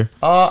up there.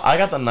 I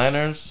got the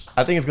Niners.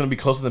 I think it's gonna be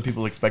closer than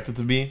people expect it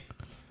to be.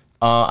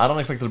 I don't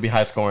expect it to be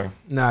high scoring.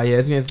 Nah, yeah,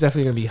 it's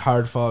definitely gonna be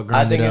hard fought.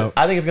 I think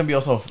it's gonna be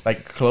also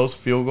like close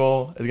field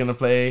goal is gonna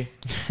play.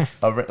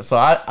 So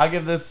I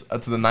give this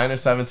to the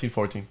Niners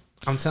 17-14.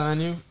 I'm telling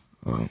you,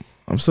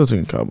 I'm still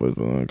taking Cowboys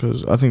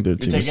because I think their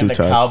team is too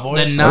tight. Cowboys?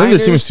 the I think Niners, their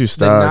team is too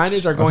stacked. The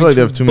Niners are I going feel like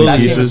they to have too many That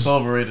team is pieces. so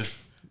overrated.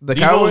 The Debo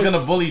Cowboys is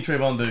gonna bully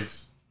Trayvon Diggs.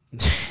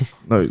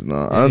 No, he's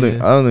not. I don't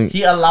think.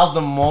 He allows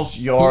the most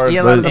yards. He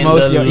allowed the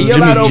most yards. He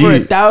allowed over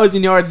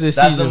 1,000 yards this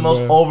That's season. the most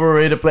bro.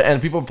 overrated play,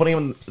 and people putting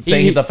him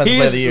saying he's the offensive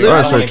player of the year. literally-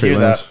 I don't want to hear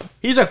that.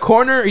 He's a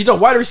corner. He's a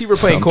wide receiver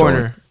playing I'm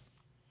corner.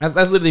 That's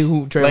literally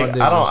who Trayvon Like Diggs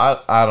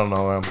is. I don't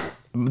know.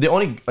 The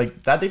only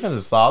like that defense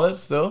is solid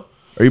still.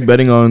 Are you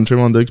betting on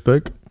Trayvon Diggs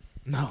pick?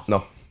 No.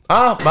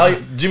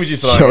 Jimmy G's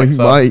still Yo, on he it,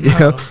 so. might.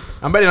 Yeah.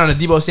 I'm betting on a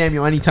Deebo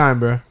Samuel anytime,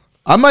 bro.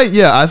 I might.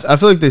 Yeah. I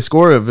feel like they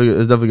score.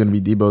 It's definitely gonna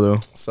be Debo though.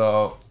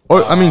 So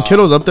Or I mean,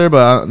 Kittle's up there,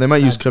 but they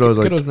might use Kittle as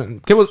like.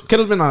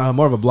 Kittle's been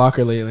more of a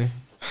blocker lately.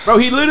 Bro,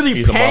 he literally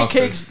He's a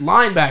pancakes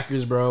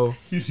linebackers, bro.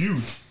 he's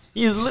huge.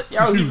 He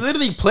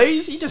literally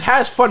plays. He just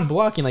has fun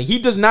blocking. Like, he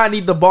does not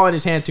need the ball in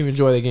his hand to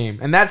enjoy the game,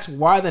 and that's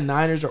why the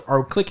Niners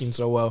are clicking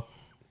so well.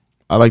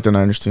 I like the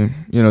Niners team.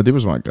 You know,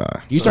 Debo's my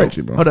guy. You start.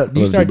 Debo. Hold up. Do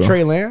you I love start Debo.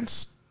 Trey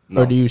Lance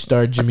or do you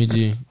start Jimmy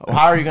G?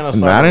 How are you gonna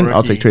start Madden? a rookie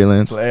I'll take Trey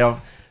Lance. playoff?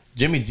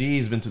 Jimmy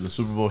G's been to the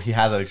Super Bowl. He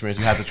has that experience.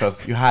 You have to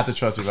trust. You have to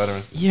trust your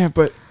veteran. Yeah,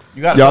 but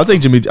You got. Yeah, I'll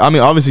take Jimmy. I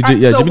mean, obviously,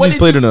 so Jimmy G's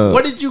played in a.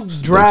 What did you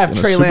draft in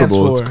a Trey Super Lance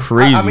Bowl. for? It's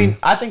crazy.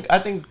 I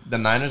think the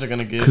Niners are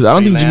gonna give. Because I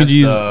don't think Trey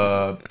Jimmy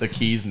Lance the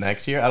keys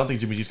next year. I don't think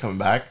Jimmy G's coming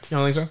back. You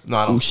don't think so? No,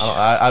 I don't.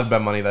 I'd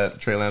bet money that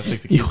Trey Lance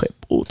takes the keys.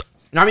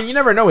 I mean, you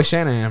never know with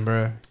Shanahan,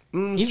 bro.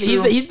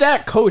 He's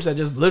that coach that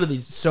just literally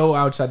so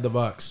outside the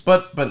box.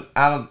 But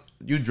Alan,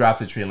 you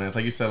drafted Trey Lance,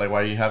 like you said. Like,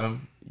 why do you have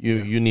him?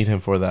 You need him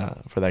for that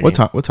What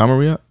game. What time are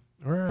we at?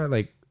 We're at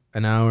like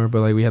an hour,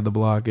 but like we had the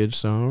blockage,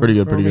 so Pretty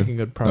good. we're Pretty making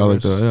good. good I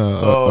like progress. that. Yeah.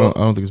 So, I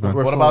don't think it's bad.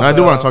 What What And about? And I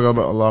do want to talk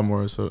about a lot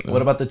more. So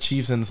What about the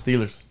Chiefs and the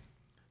Steelers?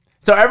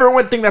 So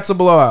everyone think that's a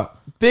blowout.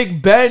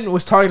 Big Ben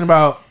was talking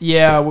about, we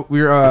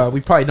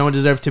probably don't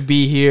deserve to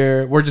be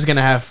here. We're just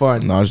gonna have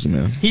fun. Najee,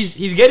 man. He's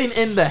getting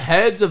in the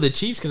heads of the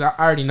Chiefs because I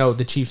already know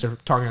the Chiefs are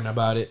talking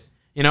about it.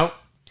 You know,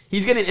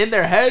 he's getting in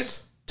their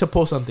heads to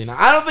pull something.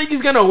 I don't think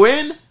he's gonna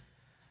win,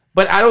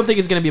 but I don't think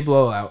it's gonna be a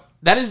blowout.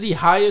 That is the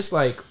highest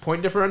like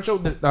point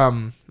differential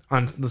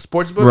on the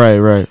sports books.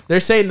 Right. They're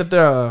saying that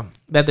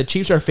the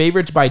Chiefs are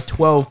favorites by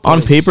 12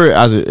 points. On paper,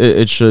 as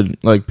it should.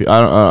 Like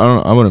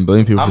I wouldn't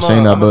blame people for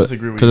saying that, but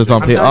because it's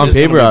on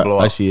paper,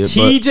 I see it.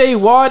 TJ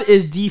Watt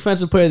is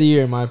defensive player of the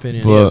year in my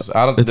opinion. But Yes,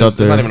 I don't. it's It's up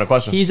there. not even a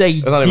question. He's a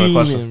It's not even a demon,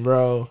 question.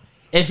 bro.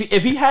 If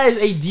he has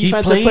a He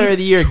defensive played player of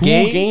the year 2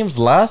 game, games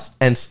less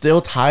and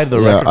still tied the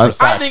Yeah, record for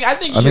sacks. I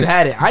think he should have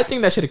had it. I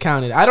think that should have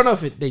counted. I don't know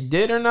if they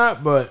did or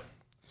not, but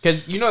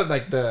because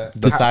like the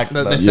sack-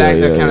 the sack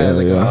that counted as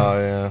like Oh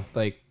yeah.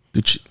 like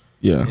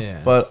Yeah.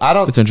 But I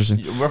don't. It's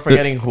interesting. We're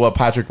forgetting what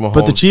Patrick Mahomes.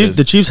 But is.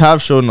 the Chiefs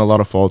have shown a lot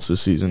of faults this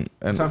season,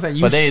 and So I'm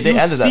saying, But they ended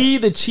up- see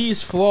the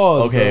Chiefs'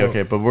 flaws. Okay, bro.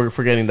 okay, but we're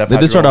forgetting that They did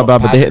Patrick start out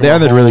bad, but they Patrick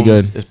ended really Mahomes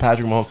good. Is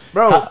Patrick Mahomes,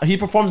 Bro. He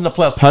performs in the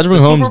playoffs. Patrick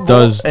The Mahomes Super Bowl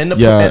does- and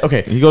yeah,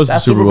 okay, he goes to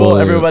that Super Bowl,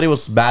 yeah. Everybody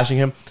was bashing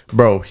him,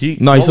 bro. He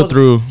still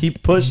threw. He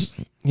pushed.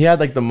 He had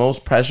like the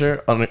most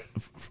pressure on it,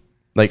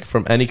 like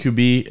from any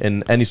QB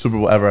in any Super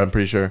Bowl ever. I'm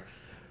pretty sure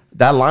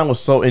that line was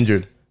so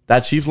injured.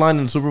 That Chiefs line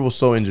in the Super Bowl was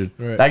so injured.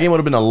 Right. That game would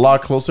have been a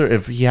lot closer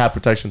if he had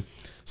protection.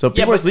 So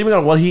people are but- sleeping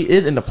on what he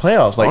is in the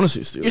playoffs. Like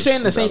Honestly, Steelers, You're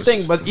saying the same honestly,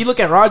 thing, but you look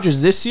at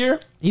Rodgers this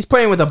year. He's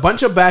playing with a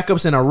bunch of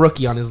backups and a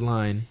rookie on his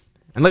line.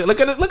 And look what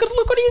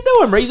he's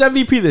doing, bro. He's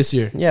MVP this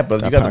year. yeah,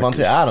 but That you got Packers.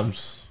 Devontae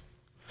Adams.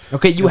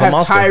 Okay, you He's a have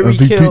monster. Tyreek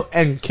MVP. Hill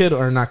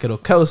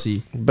and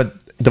Kelsey.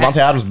 But Devontae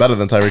Adams better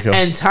than Tyreek Hill.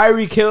 And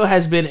Tyreek Hill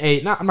has been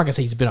I'm not gonna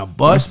say he's been a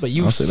bust, but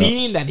you've I'll say that.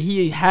 seen that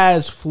he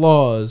has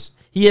flaws.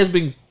 He has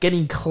been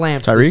getting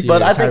clamped. Tyreek? this year,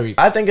 But I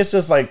Tyreek. think it's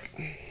just like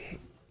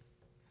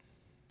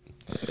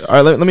All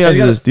right, let me ask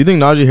you this: do you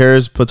think Najee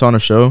Harris puts on a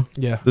show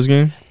yeah. this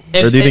game,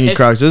 If- or do you think he if-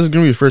 cracks? This is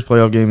gonna be his first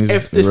playoff game. He's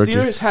If a the rookie.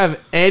 Steelers have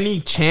any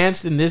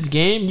chance in this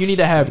game, you need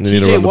to have You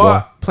need to TJ run the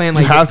Watt playing you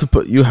like have to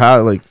put. You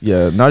have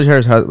Najee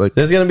Harris has like.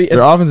 there's gonna be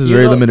Their offense is you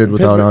very limited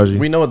without Pittsburgh- Najee.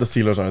 We know what the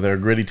Steelers are. They're a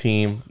gritty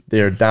team.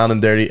 They're down and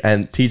dirty,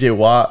 and TJ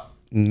Watt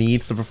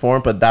needs to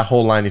perform, but that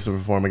whole line needs to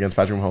perform against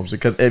Patrick Mahomes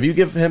because if you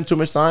give him too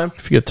much time,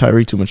 If you give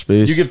Tyreek too much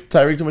space, you give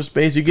Tyreek too much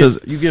space. You give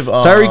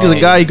Tyreek is a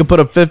guy he could put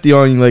up 50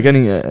 on you like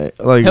any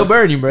like. he'll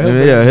burn you, bro. He'll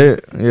burn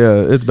you.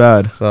 Yeah, it's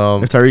bad.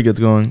 So If Tyreek gets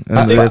going, and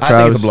I think, they have I think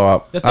Travis, it's a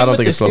blowout. The thing I don't with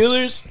think the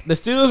it's close. the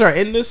Steelers are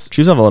in this.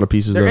 Chiefs have a lot of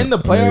pieces. They're that in the are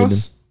underrated.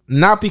 playoffs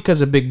not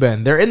because of Big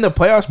Ben. They're in the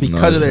playoffs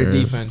because of their Najee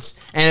Harris. defense.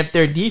 And if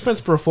their defense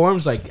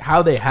performs like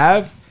how they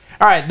have,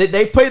 all right,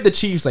 they played the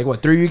Chiefs like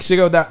what 3 weeks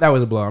ago. That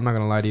was a blow. I'm not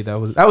gonna lie to you. That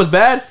was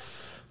bad.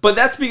 But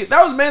that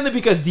was mainly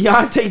because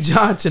Deontay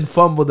Johnson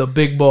fumbled a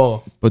big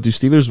ball. But do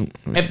Steelers?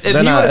 If he They're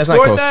would not- have it's not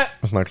scored close. that,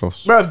 It's not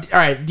close. bro. All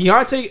right,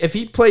 Deontay, if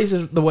he plays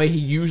the way he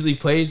usually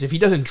plays, if he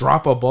doesn't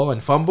drop a ball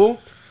and fumble,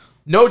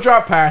 no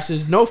drop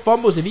passes, no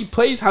fumbles. If he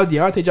plays how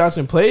Deontay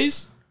Johnson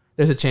plays,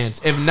 there's a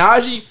chance. If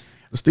Najee,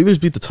 The Steelers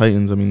beat the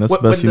Titans. I mean, that's the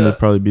When best team the- that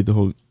probably beat the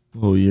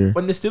whole year.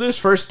 when the Steelers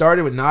first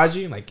started with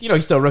Najee, like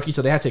he's still a rookie,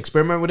 so they had to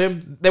experiment with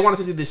him. They wanted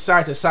to do this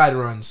side to side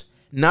runs.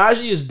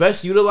 Najee is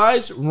best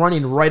utilized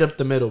running right up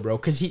the middle, bro.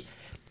 Because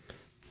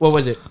what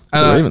was it? The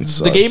Ravens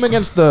The suck. game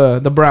against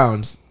the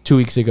Browns 2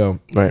 weeks ago,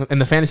 Right. in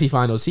the fantasy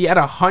finals, he had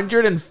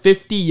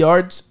 150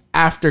 yards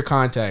after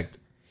contact.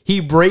 He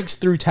breaks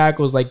through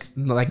tackles like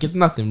it's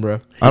nothing, bro.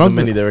 I don't He's a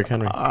mini think- Derrick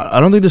Henry. I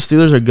don't think the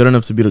Steelers are good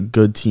enough to beat a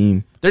good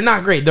team. They're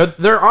not great.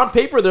 They're on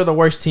paper. They're the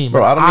worst team,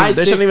 Bro, they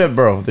think- shouldn't even,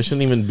 bro. They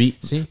shouldn't even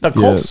beat. See? The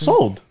Colts Yeah.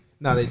 sold.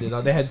 No, they did.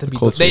 No, they had to be.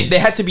 Colts They will.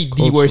 had to be the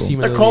Colts worst will. team.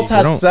 The in Colts league.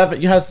 has don't-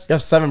 7. You have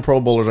 7 Pro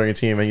Bowlers on your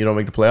team, and you don't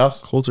make the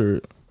playoffs. Colts are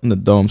in the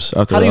dumps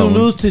after How do that you one.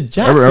 lose to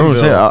Everyone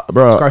say, Jacksonville?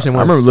 bro. It's Carson I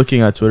remember Wentz. looking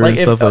at Twitter Like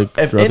and stuff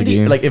if throughout Indy, the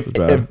game. like It was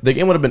bad. if the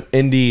game would have been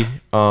Indy,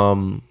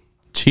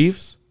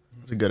 Chiefs,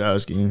 It's a good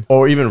ass game.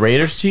 or even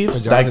Raiders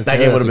Chiefs, Jonathan that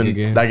Taylor, game would that's have a been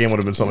good game. that game would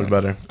have been so much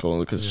better. Cool,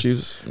 because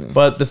Chiefs. Yeah.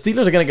 But the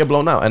Steelers are gonna get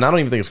blown out, and I don't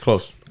even think it's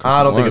close.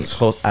 I don't think it's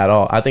close at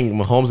all. I think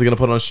Mahomes is gonna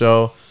put on a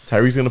show.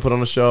 Tyreek's gonna put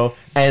on a show,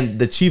 and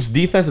the Chiefs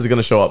defense is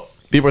gonna show up.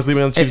 People are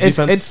sleeping on the Chiefs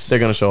defense. They're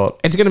gonna show up.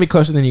 It's gonna be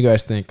closer than you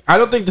guys think. I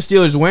don't think the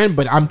Steelers win,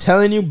 but I'm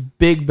telling you,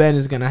 Big Ben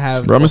is gonna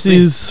have. Bro, I'm gonna see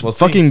his We'll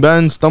see. fucking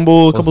Ben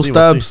stumble a couple see,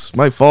 we'll steps,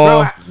 might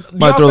fall, Bro,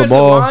 might throw the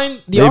ball. The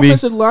maybe.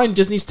 offensive line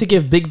just needs to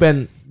give Big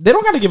Ben. They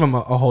don't got to give him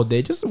a whole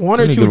day. Just one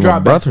or Need to two give him a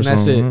drop breath backs, or and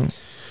that's something,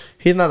 it.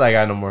 He's not that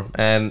guy no more,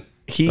 and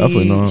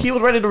Definitely not. he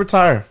was ready to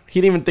retire. He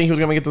didn't even think he was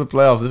gonna make it to the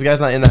playoffs. This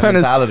guy's not in that Ben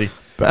is mentality.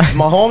 bad.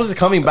 Mahomes is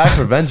coming back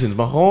for vengeance.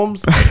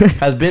 Mahomes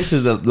has been to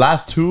the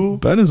last two.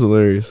 Ben is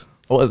hilarious.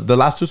 What was the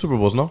last 2 Super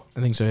Bowls? No,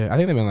 I think so. Yeah. I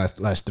think they've been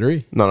last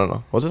three.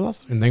 no. Was it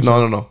last? I think No,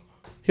 so. no.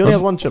 He only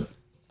has 1 chip.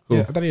 Who?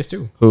 Yeah, I thought he has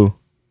two. Who?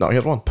 No, he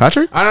has 1.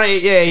 Patrick? I don't know.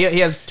 Yeah, he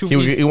has two.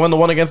 He won the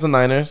one against the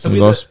Niners. He'll He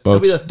be, lost he'll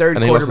be the Bucks. third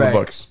And he lost to the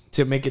quarterback Bucks.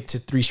 to make it to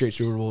 3 straight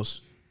Super Bowls.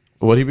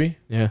 Would he be?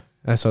 Yeah,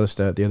 I saw the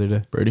stat the other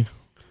day. Brady.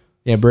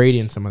 Yeah, Brady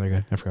and some other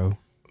guy. I forgot who.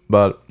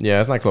 But yeah,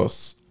 it's not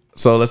close.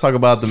 So let's talk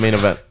about the main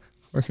event.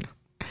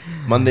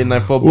 Monday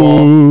Night Football.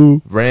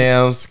 Ooh.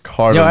 Rams,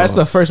 Cardinals. Yo, that's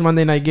the first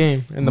Monday night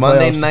game in the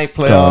Monday playoffs. Night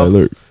playoff.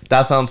 Tyler.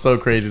 That sounds so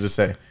crazy to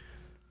say.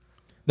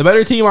 The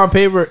better team on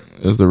paper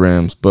It's the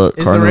Rams, but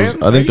is Cardinals. the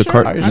Rams. I think Are the you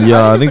sure? Cardinals.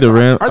 Yeah, I think the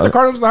Rams. Aren't the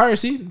Cardinals the higher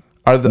seed?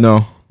 Are the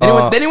No, They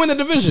didn't win the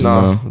division.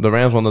 No, the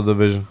Rams won the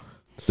division.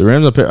 the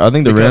Rams. I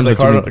think the Rams.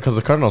 Because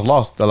the Cardinals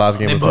lost the last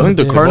game. They of the both I think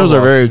the did. Cardinals are a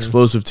Both very lost.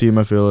 explosive team.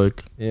 I feel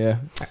like. Yeah,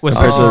 with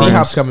Especially especially the D Rams.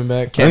 Hop's coming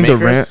back. Cam I think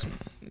the Akers?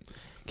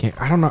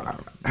 I don't know.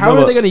 How No,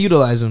 are but- they going to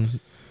utilize him?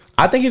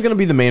 I think he's gonna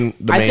be the main.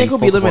 I think he'll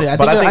be focal limited.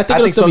 point. I But think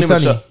it'll still be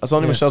Sonny.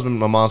 Sony Yeah. Michel's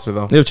been a monster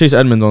though. They have Chase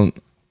Edmonds on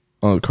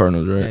the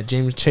Cardinals, right? Yeah,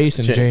 James Chase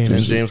and James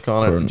James. James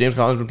Conner. Cardinals. James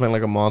Conner's been playing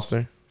like a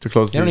monster. to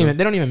close the They season.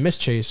 don't even miss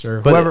Chase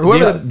or But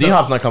whoever.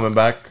 D-Hop's not coming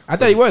back. I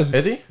thought he was.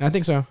 Is he? I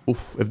think so.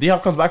 Oof. If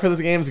D-Hop comes back for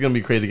this game, it's gonna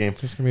be a crazy game.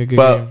 It's gonna be a good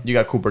But game. you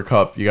got Cooper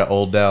Kupp, you got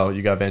Odell,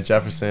 you got Van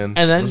Jefferson.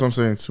 And then That's what I'm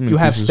saying. Too many you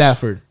have pieces.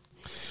 Stafford.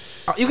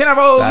 You can have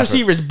all those Stafford.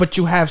 receivers, but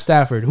you have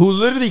Stafford, who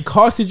literally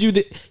costed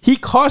you. He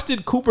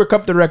costed Cooper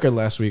Kupp the record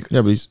last week.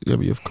 Yeah, but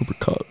you have Cooper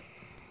Kupp.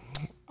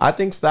 I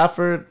think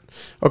Stafford.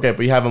 Okay,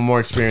 but you have a more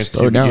experienced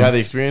Slow QB. down. You have the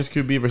experienced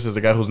QB versus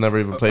the guy who's never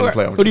even played in the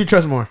playoff. Who do you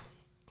trust more?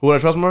 Who would I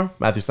trust more?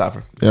 Matthew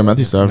Stafford. Yeah,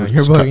 Matthew Stafford.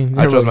 You're bugging.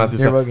 I trust Matthew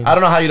Stafford. I don't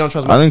know how you don't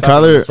trust Matthew think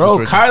Stafford. in this Bro,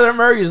 situation. Kyler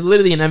Murray is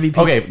literally an MVP.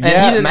 Okay, And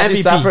yeah, he's an Matthew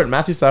MVP.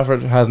 Matthew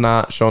Stafford has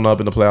not shown up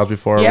in the playoffs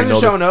before. He We hasn't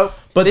know this. shown up,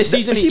 but this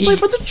season he played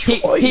for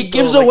Detroit, he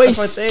gives bro. Like, away that's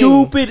my thing.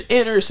 stupid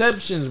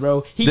interceptions,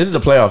 bro. This is the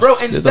playoffs. bro.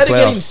 This is Instead the of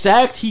getting playoffs.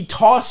 sacked, he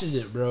tosses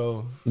it,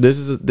 bro. This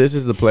is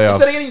the playoffs.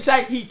 Instead of getting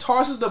sacked, he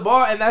tosses the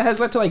ball, and that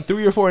has led to like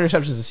 3 or 4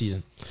 interceptions this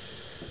season.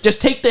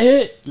 Just take the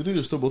hit. Do you think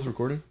they're still both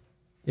recording?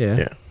 Yeah,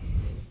 Yeah.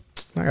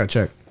 I gotta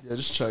check. Yeah,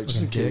 just check,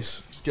 just in Okay.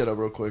 case. Just get up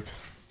real quick.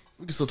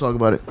 We can still talk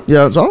about it.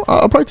 Yeah, so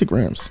I'll probably take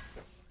Rams.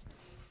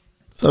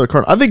 So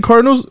I think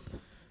Cardinals.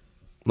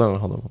 No,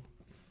 hold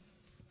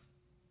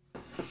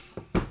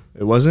on.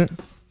 It wasn't.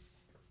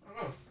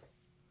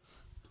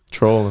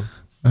 Trolling.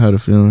 I had a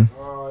feeling.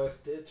 Oh,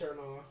 it did turn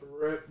off.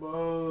 Rip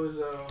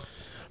Bozo.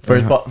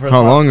 First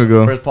How long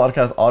ago? First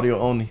podcast audio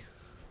only.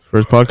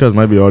 First podcast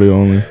might be audio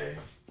only.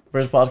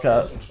 First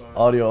podcast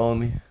audio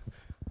only.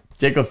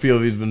 Jacob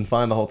Fieldy's been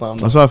fine the whole time.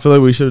 That's why I feel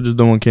like we should have just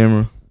done one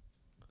camera.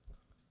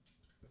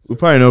 We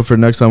probably know for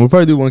next time. We'll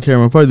probably do one camera.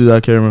 We'll probably do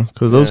that camera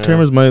because those Yeah.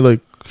 cameras might like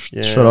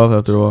Yeah. shut off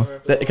after a while.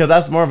 Because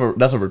that's more of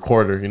a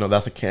recorder. You know,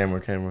 that's a camera.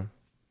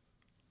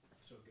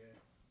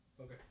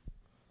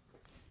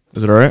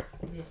 Is it alright?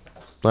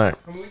 All right.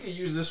 I mean, we can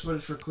use this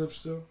footage for clips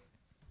still.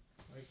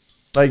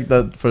 Like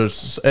the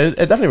first, it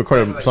definitely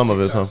recorded For, like, some of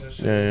it. So TikToks and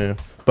shit. yeah.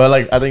 But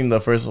like I think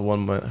the first one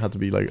might have to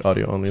be like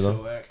audio only though.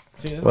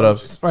 What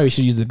else? That's why we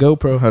should use the I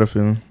GoPro. had a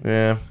feeling.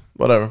 Yeah.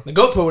 Whatever. The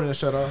GoPro wouldn't have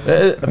shut off.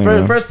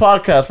 First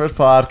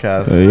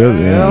podcast. Yeah,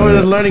 You know, we're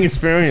just learning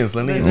experience.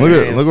 Look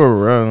where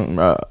we're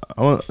at.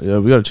 Yeah,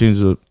 we gotta change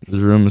the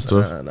room and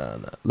stuff. Nah.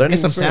 Get Learning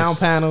some experience. sound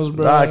panels,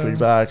 bro.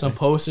 Exactly. Some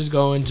posters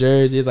going,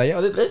 jerseys. Like,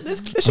 yo,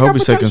 this I hope we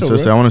stay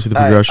consistent. I want to see the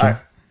progression. All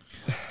right.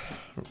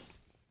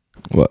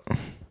 What?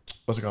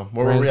 What's it called?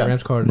 Where were we at?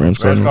 Rams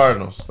Cardinals. Rams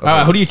Cardinals. That's All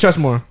right, it. who do you trust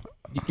more?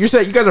 You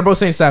said you guys are both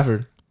saying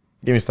Stafford.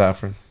 Give me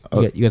Stafford.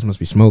 You guys must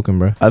be smoking,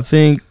 bro. I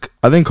think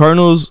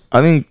Cardinals.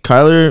 I think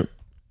Kyler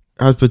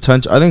has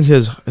potential. I think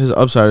his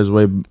upside is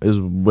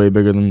way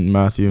bigger than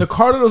Matthew. The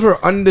Cardinals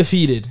were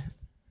undefeated.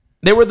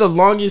 They were the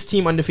longest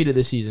team undefeated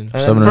this season. For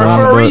 7-0, a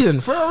but-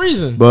 reason. For a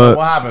reason. But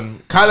What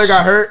happened? Kyler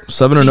got hurt.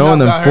 7-0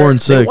 and then got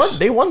 4-6.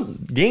 They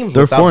won games.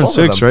 They're without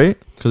 4-6, right?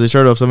 Because they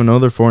started off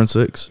 7-0. They're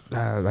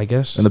 4-6. I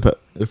guess. And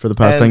for the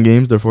past And 10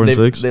 games, they're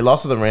 4-6. They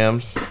lost to the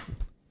Rams.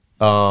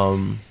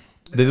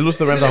 They did lose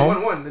to the Rams at home.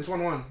 1-1. It's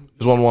 1-1.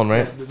 It was 1-1,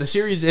 right? The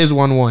series is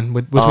 1-1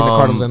 between the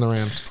Cardinals and the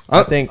Rams.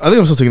 I think. I think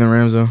I'm still taking the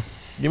Rams though.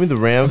 Give me the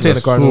Rams. I'm taking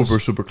It's the a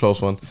Cardinals. super close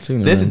one. Taking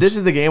the This Rams.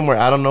 is the game where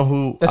I don't know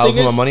who The I'll thing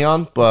put my is- money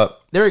on, but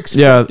They're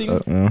Yeah,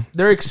 expecting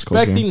they're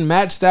expecting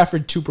Matt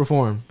Stafford to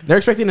perform. They're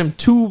expecting him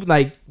to,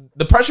 like,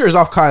 the pressure is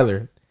off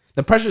Kyler.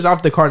 The pressure is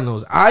off the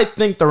Cardinals. I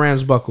think the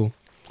Rams buckle.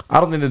 I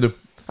don't think they do.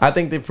 I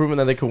think they've proven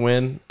that they can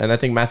win, and I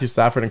think Matthew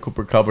Stafford and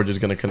Cooper Kupp are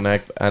just going to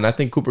connect, and I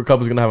think Cooper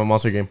Kupp is going to have a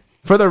monster game.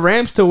 For the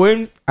Rams to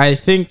win, I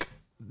think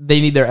they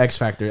need their X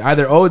factor.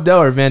 Either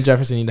Odell or Van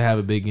Jefferson need to have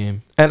a big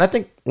game. And I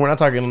think we're not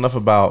talking enough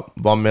about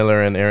Von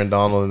Miller and Aaron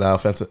Donald and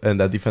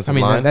that defensive I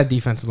mean, line. that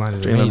defensive line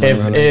is Jalen amazing.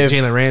 Ramsey.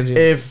 Jalen Ramsey.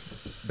 If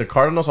the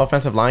Cardinals'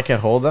 offensive line can't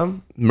hold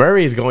them,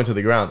 Murray is going to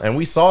the ground, and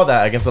we saw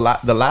that against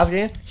the last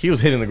game. He was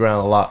hitting the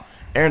ground a lot.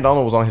 Aaron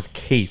Donald was on his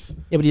case.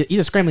 Yeah, but he's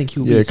a scrambling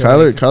QB. Yeah, so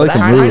Kyler like-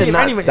 can I move.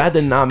 didn't even- That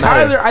did not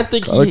matter. Kyler, I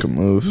think Kyler can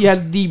move. he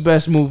has the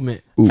best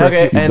movement.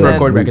 Okay, for and a then,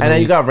 quarterback in the and then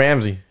you league. got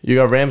Ramsey. You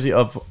got Ramsey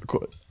up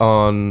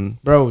on.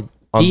 Bro,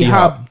 on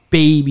D-Hop D-Hop.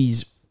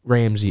 babies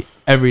Ramsey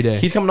every day.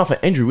 He's coming off an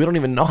injury. We don't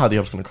even know how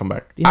D-Hop's going to come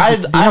back.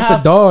 D-Hop's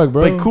a dog,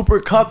 bro. But Cooper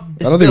Kupp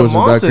is I don't think it was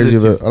still a that monster crazy.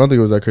 this I season. don't think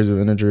it was that crazy of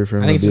an injury for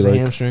him. I think to it's be just a like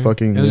hamstring.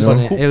 fucking. It was You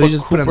just know? an- it was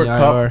just put on the Cooper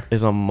IR. Kupp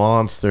is a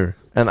monster.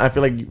 And I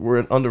feel like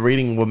we're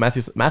underrating what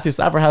Matthew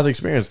Stafford has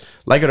experience.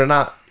 Like it or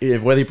not,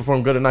 whether he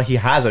performed good or not, he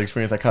has that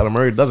experience that Kyler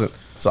Murray doesn't.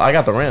 So I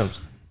got the Rams.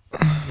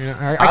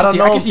 Yeah, I don't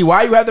know. I can see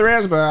why you have the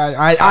Rams, but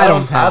I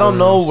don't have I don't the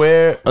know Rams.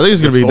 where. I think it's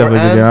gonna the be score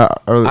definitely good.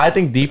 ends. Yeah, I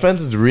think defense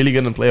is really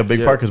going to play a big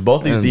Yeah. part because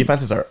both these And-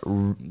 defenses are.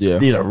 Yeah.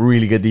 These are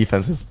really good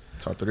defenses.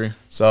 top 3.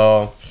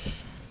 So,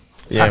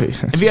 yeah.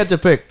 If you had to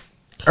pick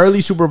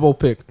early Super Bowl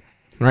pick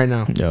right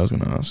now, Yeah, I was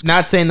gonna ask.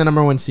 not saying the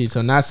number 1 seed,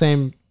 so not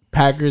saying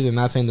Packers and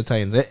not saying the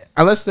Titans,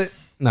 unless they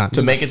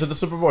To make it to the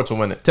Super Bowl or to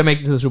win it? to make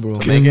it to the Super Bowl.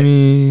 make it.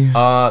 me,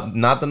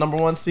 Not the number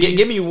 1 seed.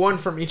 Give me one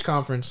from each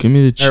conference. give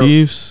me the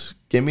Chiefs.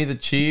 Give me the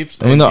Chiefs.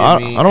 I mean, and I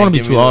give me- don't want to and be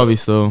give too me the-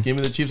 obvious though. Give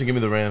me the Chiefs and give me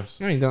the Rams.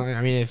 I mean,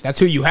 if that's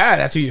who you have,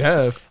 that's who you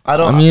have. I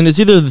don't. I mean, it's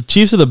either the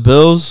Chiefs or the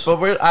Bills.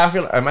 but I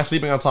feel. Am I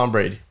sleeping on Tom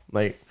Brady?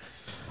 Like,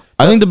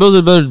 I think the Bills are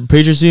a better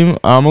Patriots team.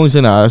 I'm only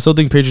saying that. I still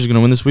think Patriots are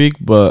gonna win this week,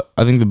 but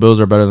I think the Bills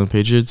are better than the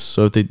Patriots.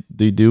 So if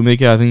they do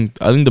make it, I think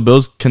the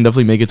Bills can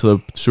definitely make it to the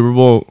Super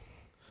Bowl.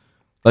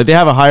 Like they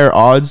have a higher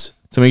odds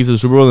to make it to the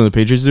Super Bowl than the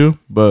Patriots do,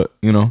 but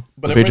the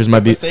Patriots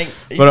might be.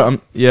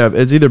 But yeah,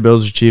 it's either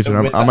Bills or Chiefs, and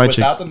I might check.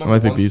 Without the number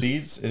one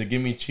seeds, it'll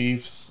give me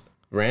Chiefs,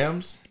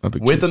 Rams.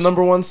 With the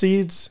number one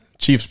seeds,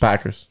 Chiefs,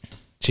 Packers.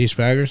 Chiefs,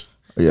 Packers.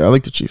 Yeah, I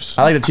like the Chiefs.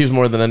 I like the Chiefs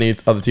more than any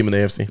other team in the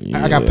AFC.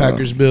 I got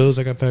Packers, Bills.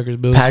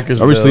 Packers.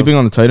 Are we sleeping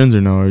on the Titans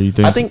or no? Or you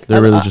think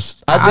they're really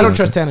just? I don't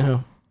trust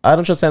Tannehill. I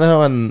don't trust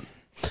Tannehill,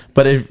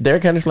 but if they're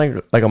kind of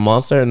like a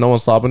monster and no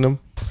one's stopping them.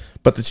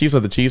 But the Chiefs are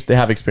the Chiefs. They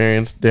have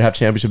experience. They have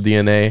championship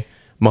DNA.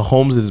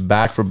 Mahomes is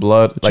back for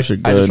blood. Chiefs are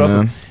good, I just trust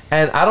man. them.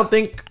 And I don't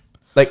think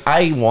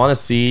I want to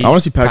see.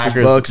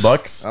 Packers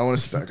Bucks. I want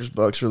to see Packers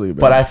Bucks really bad.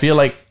 But I feel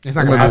like it's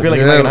not gonna. I feel like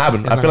it's not gonna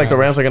happen. I feel like the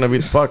Rams are gonna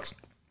beat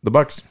the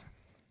Bucks.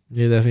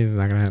 Yeah, definitely it's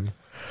not gonna happen.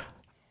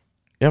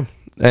 Yeah,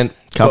 and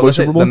Cowboys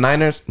Super Bowl? The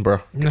Niners, bro.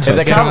 Let's say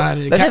the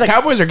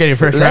Cowboys are getting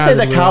first Let's round.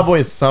 say the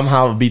Cowboys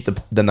somehow beat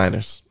the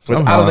Niners. Which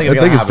I don't think I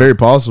think it's very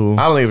possible.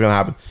 I don't think it's gonna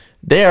happen.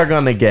 They are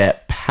gonna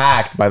get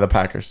packed by the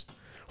Packers.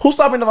 Who's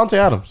stopping Devontae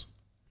Adams?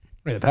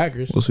 Wait, the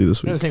Packers. We'll see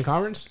this They're in week. the same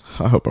conference.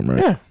 I hope I'm right.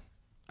 Yeah,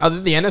 Oh,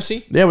 the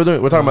NFC. yeah. We're talking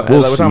about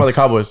We'll we're talking about the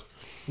Cowboys.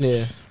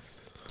 Yeah.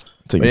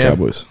 Taking Yeah.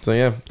 Cowboys. So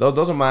yeah,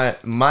 those are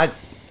my.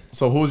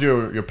 So who's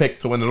your pick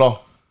to win it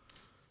all?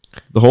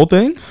 The whole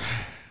thing,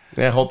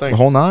 Yeah, whole thing. the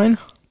whole 9.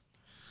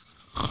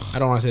 I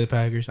don't want to say the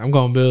Packers. I'm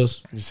going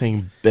Bills. You're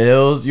saying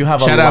Bills. You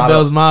have Shout a out lot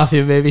Bills of,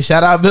 Mafia, baby.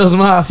 Shout out Bills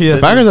Mafia.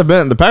 The Packers have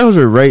been. The Packers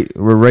were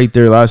right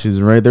there last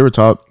season, right? They were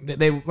top.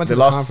 They went to They the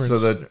lost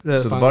conference. to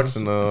the Bucks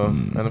in the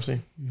NFC.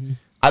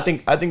 I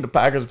think the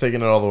Packers are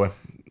taking it all the way.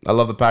 I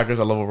love the Packers.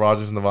 I love what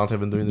Rodgers and Devontae have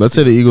been doing. Let's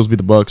say the Eagles beat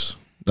the Bucks.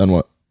 Then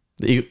what?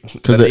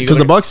 Because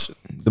the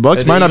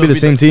Bucks might not be the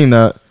same team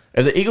that.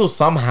 If the Eagles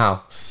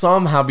somehow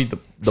beat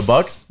the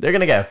Bucks, they're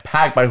gonna get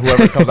packed by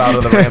whoever comes out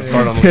of the Rams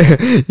card on the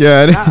game.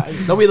 Yeah,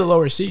 They'll be the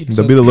lower seed.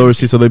 they'll be the lower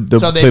seed, so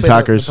they'll play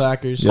Packers. The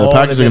Packers. Yeah, the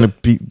Packers are gonna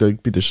beat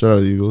the shit out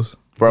of the Eagles.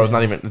 Bro, it's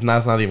not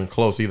even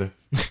close either.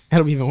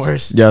 That'll be even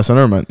worse. Yeah, so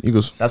never mind.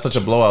 Eagles. That's such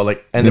a blowout.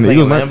 Like, and And they're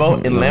the playing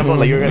Eagles in Lambeau,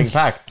 like you're getting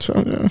packed. So,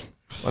 yeah.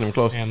 Not even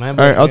close. Yeah, All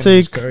right, I'll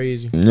take.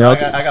 Crazy. Yeah, I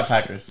got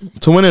Packers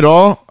to win it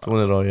all. to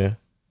win it all. Yeah,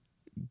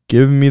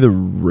 Give me the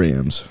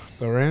Rams.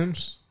 The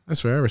Rams.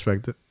 That's fair. I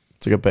respect it.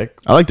 it's a good pick.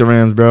 I like the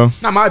Rams, bro.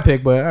 Not my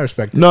pick, but I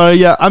respect it. No,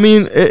 yeah. I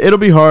mean, it'll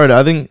be hard.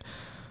 I think.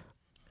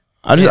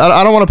 I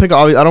don't want to pick.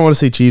 I don't want to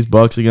say Chiefs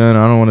Bucks again.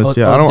 I don't want to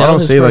say. I don't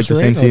say like the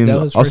same team.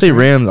 I'll say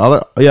Rams. I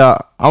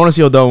want to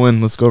see Odell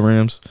win. Let's go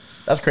Rams.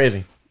 That's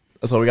crazy.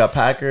 So we got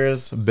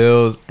Packers,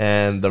 Bills,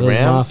 and the Bills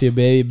Rams. Mafia,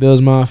 baby.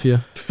 Bills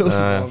Mafia.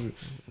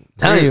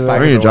 Telling you,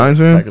 Are you a Giants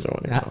fan? Packers are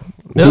winning.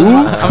 Bills,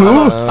 I'm a Who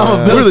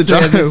are the Bills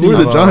fan. Giants? Who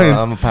are the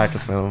Giants? I'm a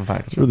Packers fan. Who are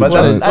the But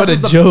Giants? that's What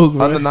a just joke,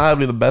 bro.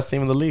 undeniably the best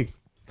team in the league.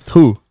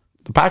 Who?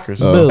 The Packers.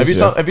 Bills, If you yeah.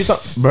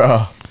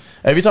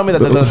 tell me that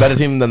there's a better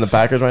team than the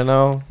Packers right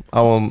now,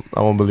 I won't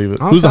believe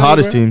it. I'm Who's the telling you,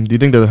 hottest bro. team? Do you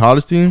think they're the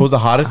hottest team? Who's the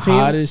hottest team?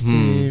 Hottest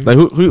team. Like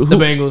who? The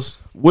Bengals.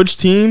 Which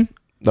team?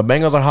 The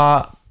Bengals are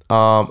hot.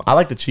 I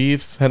like the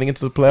Chiefs heading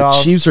into the The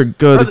playoffs. Chiefs are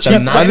good. The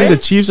Chiefs. I think the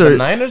Chiefs The are.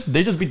 Niners.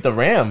 They just beat the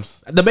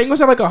Rams. The Bengals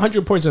have like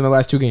 100 points in the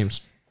last 2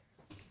 games.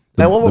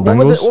 And what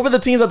Bengals? were the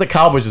teams that the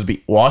Cowboys just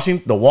beat? The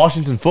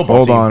Washington football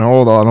Hold team. on.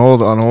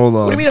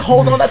 What do you mean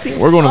hold on? That team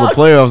We're going to the sucks.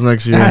 playoffs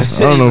next year. I That's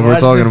don't know if it, we're watch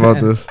talking the about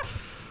fan. this.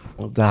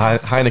 The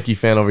Heineke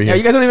fan over Yeah, here.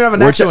 you guys don't even have an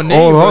We're actual name.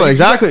 hold bro. on,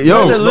 exactly.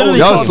 Yo, guys are literally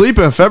y'all called-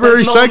 sleeping.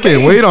 February There's no 2nd.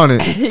 name. Wait on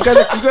it. You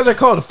guys are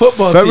called a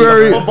football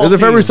February. team. Football Is it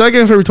February team.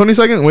 2nd? February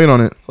 22nd? Wait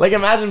on it. Like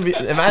imagine We're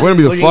gonna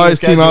be the looking at your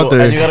flyest team out schedule there.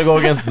 And you gotta go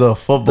against the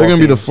football. They're gonna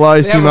be the team.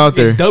 flyest They have team a out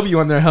there. W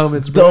on their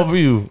helmets, bro.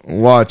 W.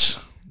 Watch.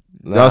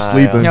 Nah, Y'all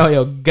sleeping.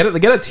 Yo, get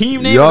a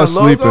team name Y'all and a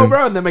logo, sleeping.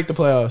 bro, and then make the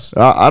playoffs.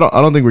 I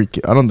don't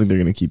think they're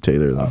gonna keep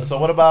Taylor though. So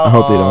what about? I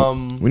hope they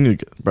don't. We need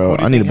to get, bro. Who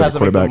do you I need a think better has to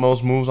make the quarterback.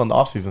 most moves on the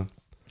offseason?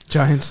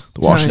 Giants.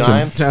 The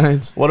Washington.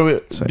 Giants. What do we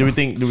Same. do?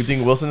 We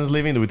think Wilson is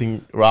leaving? Do we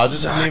think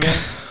Rodgers is leaving?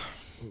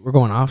 We're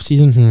going off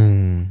season.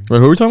 Wait,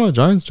 who are we talking about?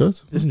 Giants,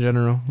 Jets? Just in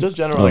general. Just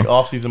general like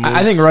offseason moves.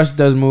 I think Russ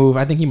does move.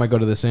 I think he might go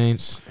to the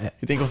Saints.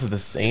 You think it goes to the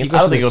Saints? He goes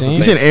I don't to think it the goes to You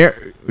the Saints. saying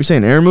Saints. air? We're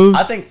saying air moves.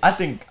 I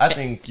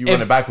think you If-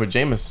 run it back with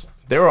Jameis.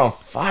 They were on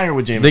fire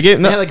with Jameis. They gave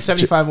They had like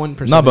 75 win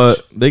percentage. no,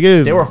 but they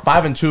gave They were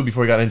 5-2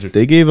 before he got injured.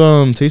 they gave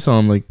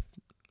Taysom like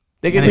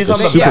They can And take it's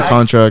some a super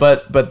contract.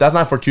 but that's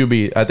not for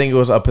QB. I think it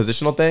was a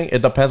positional thing.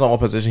 It depends on what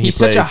position he's he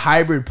plays. such a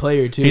hybrid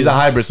player too. He's a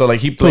hybrid, so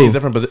like he plays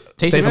different positions.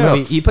 Taysom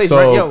Hill, he plays so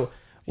right. Yo,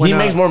 he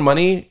makes more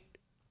money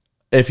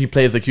if he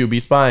plays the QB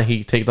spot and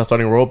he takes that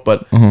starting role.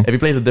 But if he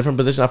plays a different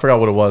position, I forgot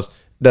what it was.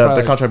 The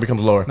Probably contract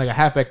becomes lower. like a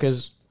halfback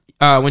because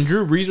when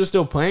Drew Brees was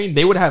still playing,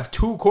 they would have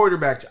 2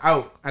 quarterbacks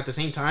out at the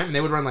same time, and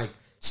they would run like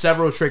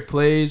several trick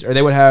plays, or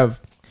they would have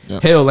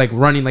Hill like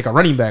running like a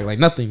running back, like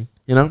nothing.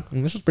 You know,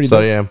 and this was pretty. So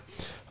dope.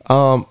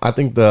 yeah, I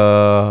think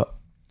I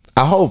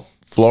hope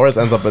Flores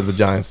ends up at the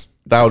Giants.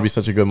 That would be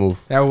such a good move.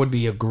 That would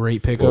be a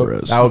great pickup.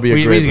 Flores. That would be a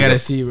We great just gotta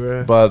pickup. see,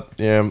 bro. But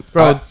yeah,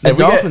 Bro, the if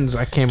we get- Dolphins,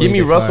 I can't give believe me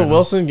they Russell fired him.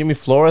 Wilson, give me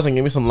Flores, and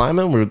give me some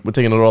linemen. We're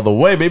taking it all the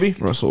way, baby.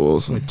 Russell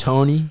Wilson. With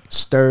Tony,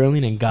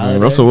 Sterling, and Man,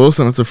 Golladay. Russell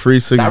Wilson, that's a free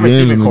 6 That games.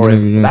 receiving core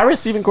is Yeah. that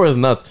receiving core is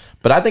nuts.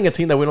 But I think a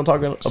team that we don't talk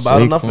about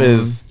Saquon. enough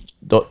is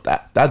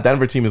that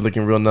Denver team is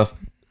looking real nuts.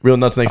 Real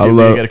nuts next I year.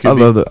 love, They get a I QB.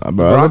 love the,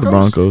 bro, I love the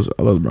Broncos? Broncos.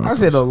 I love the I Broncos.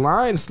 say the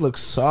Lions look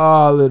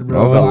solid,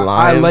 bro. The I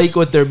Lions- like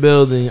what they're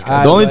building.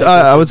 The only,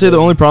 I would say the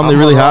only problem they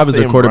really have is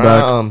their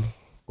quarterback.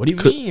 What do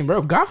you mean,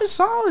 bro? Goff is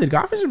solid.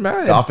 Goff isn't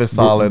bad. Goff is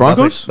solid.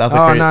 Broncos? That's a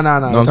Oh crazy. no. No,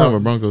 I'm talking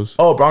about Broncos.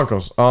 Oh,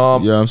 Broncos.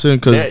 Yeah, I'm saying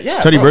because Yeah,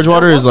 Teddy bro,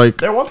 Bridgewater they're is one- like,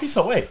 they're one piece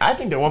away. I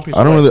think they're one piece.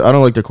 I don't away. really, I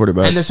don't like their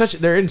quarterback. And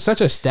they're in such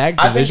a stacked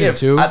I think division if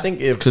too. I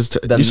think if Because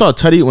the- you saw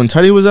Teddy when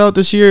Teddy was out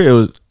this year,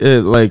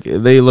 like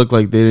they looked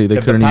like they if the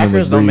couldn't even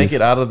Packers like, don't breathe. make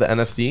it out of the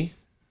NFC,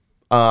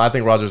 I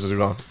think Rodgers is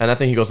gone, and I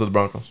think he goes to the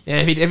Broncos. Yeah,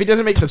 if he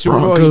doesn't make the Super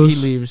Bowl, he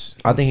Broncos. leaves.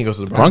 I think he goes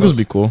to the Broncos Broncos. would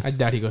be cool. I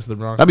doubt he goes to the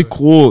Broncos. That'd be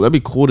cool. That'd be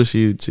cool to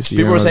see.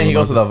 People were Aaron saying he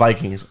goes to Rodgers. the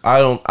Vikings.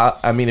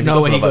 I mean, if No he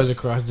goes way to he the goes Vikings,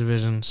 across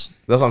divisions.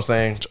 that's what I'm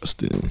saying.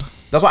 Justin.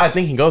 That's why I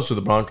think he goes to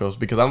the Broncos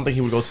because I don't think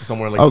he would go to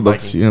somewhere like I would the love to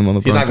Vikings. see him on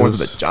the He's not going to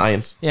Broncos. the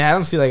Giants. Yeah, I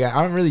don't see like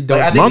I really don't.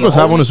 Like, I see think Broncos the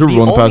have won a Super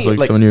Bowl in the past, only-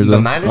 like, 7 years, The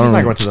though. Niners, I he's don't not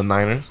know. going to the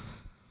Niners.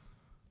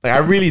 Like I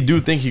really do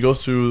think he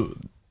goes to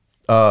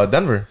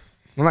Denver.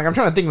 I'm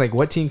trying to think like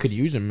what team could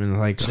use him and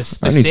like the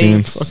Any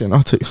team. Saints, Fucking,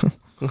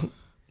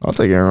 I'll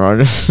take Aaron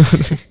Rodgers.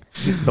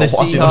 the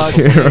Washington-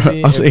 Seahawks.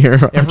 maybe. I'll take Aaron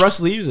Rodgers. If Russ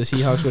leaves, the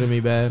Seahawks wouldn't be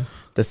bad.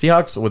 The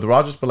Seahawks with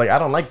Rodgers, but like I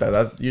don't like that.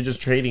 That's you're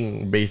just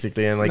trading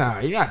basically, and like Nah,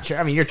 you're not.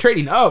 I mean, you're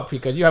trading up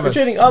because you have you're a.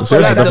 trading up. The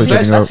But Seahawks are that's definitely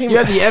that trading team. You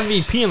have the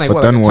MVP in like But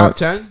what, then like the top what?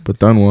 10. But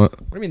then what?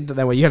 What do you mean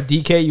that way? You have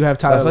DK, you have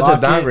Tyler That's such Lockett.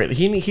 a downgrade.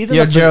 He's in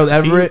Yeah, the- Gerald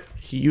Everett.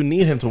 You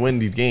need him to win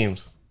these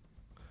games.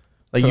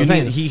 Like So you I'm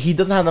saying- need. He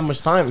doesn't have that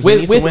much time. He With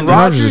needs to win.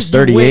 Rodgers Rodgers, is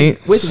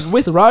 38.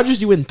 with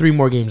Rodgers, you win 3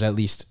 more games at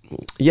least.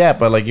 Yeah,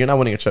 but like you're not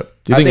winning a chip.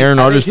 Do you think Aaron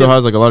Rodgers still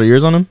has like a lot of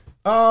years on him?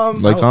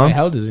 Like How Tom?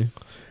 old is he?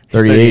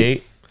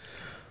 38.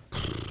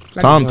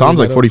 Tom's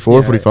like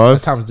 44,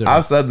 45. Tom's different.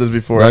 I've said this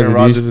before. Like, Aaron do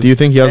you- Rodgers. do you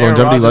think he has Aaron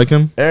longevity Rodgers-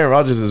 like him? Aaron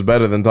Rodgers is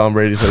better than Tom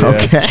Brady. So yeah.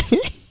 Okay.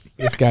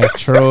 This guy's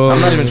troll. I'm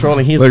not even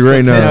trolling. He's Like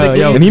right now. statistically-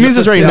 Yo, And he means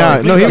this right now.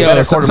 He's No, a he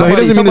better so he quarterback.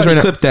 doesn't mean this right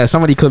now. Clip that.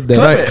 Somebody clip that.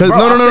 Clip Right, it, because bro.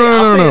 no, I'll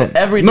say no, it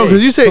every no, day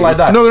because you say till I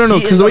die. no, He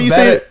because is the a way you say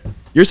better- it,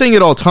 you're saying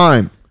it all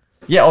time.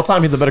 Yeah, all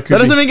time he's a better QB. That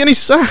doesn't make any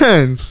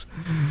sense.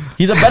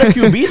 He's a better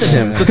QB than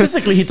him.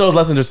 Statistically, he throws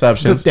less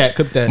interceptions.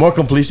 Clip that. More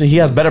completion. He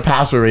has better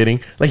passer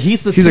rating. Like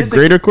he's He's a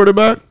greater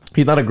quarterback.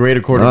 He's not a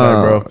greater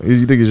quarterback, bro.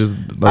 You think he's just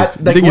like,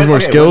 you like, think he's when- more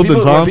okay, skilled when than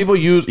people- when Tom? people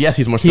use yes,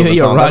 he's more skilled Yeah, than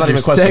yo, Tom. That's not Rodgers even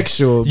a question.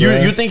 sexual,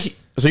 bro. You think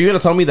so? You're gonna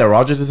tell me that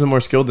Rodgers isn't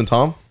more skilled than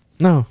Tom?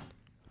 No.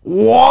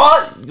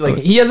 What? Like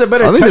He has a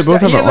better I think they touchdown.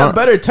 both have He has a a arm.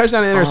 better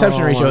touchdown to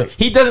interception Oh, ratio. my-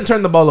 He doesn't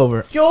turn the ball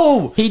over.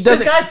 yo, He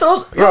doesn't- This guy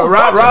throws. Yo,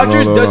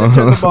 Rodgers No, no, doesn't no.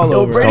 turn the ball Yo,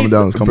 over. Brady,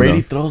 calm down.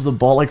 Brady throws the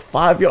ball like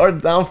 5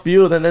 yards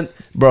downfield, and then,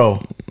 bro, I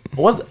think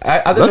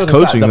That's there was a stat,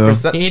 coaching, the though.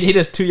 percent He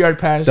does 2-yard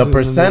passes. The and then they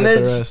get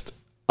percentage- the rest.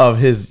 of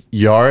his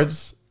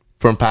yards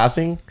from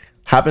passing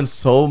happens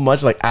so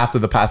much like after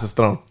the pass is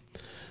thrown.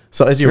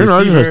 So as your Aaron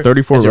Rodgers receiver, has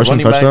 34 as your rushing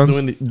running backs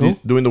touchdowns.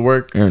 doing the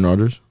work. Aaron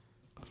Rodgers.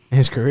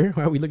 His career?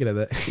 Why are we looking at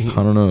that?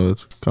 I don't know.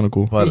 It's kind of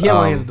cool. But He had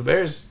one against the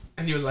Bears,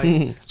 and he was like,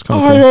 It's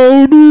kind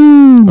of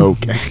cool.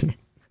 Okay.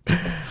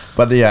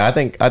 but yeah, I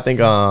think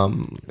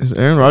Is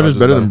Aaron Rodgers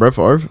better than Brett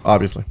Favre?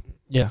 obviously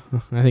 "Yeah,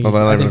 I think." Well,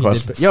 not I even think a he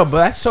did. question. Yo, but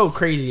that's so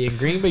crazy. In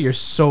Green Bay, you're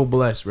so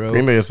blessed, bro.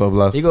 Green Bay is so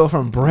blessed You go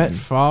from Brett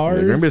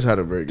Favre Bay's had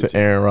a very to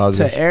Aaron Rodgers.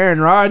 to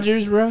Aaron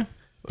Rodgers, bro,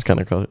 That's kind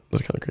of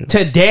crazy.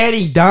 to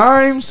Danny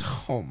Dimes.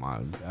 Oh my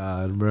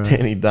god, bro!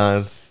 Danny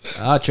Dimes.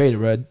 I'll trade it,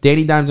 bro.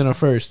 Danny Dimes in a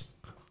first.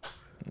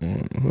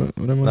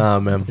 What am I? Nah,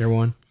 man. You're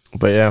one.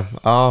 But yeah,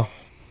 that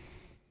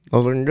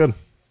was looking good.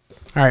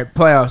 All right,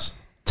 playoffs.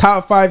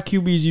 Top 5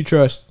 QBs you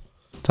trust.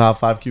 Top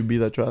 5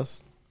 QBs I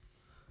trust.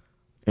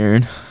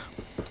 Aaron.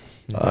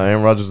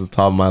 Aaron Rodgers is the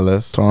top of my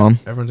list. Tom.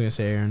 Everyone's gonna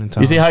say Aaron and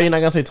Tom. You see how you're not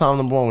gonna say Tom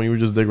number 1 when you were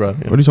just dig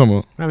riding? What are you talking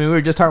about? I mean, we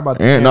were just talking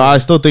about Aaron. No, I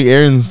still think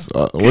Aaron's.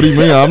 What do you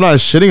mean? I'm not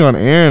shitting on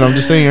Aaron. I'm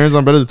just saying Aaron's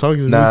not better than Tom.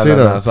 Nah, say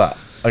nah, that. nah.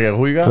 Okay,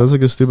 who you got? That's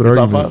like a stupid Your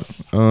top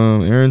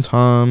argument. Aaron,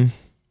 Tom.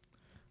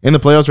 In the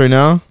playoffs right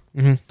now,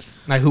 Mhm.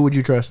 Like, who would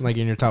you trust? Like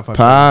in your top 5?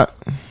 Pat.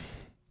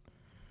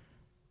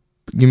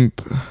 Give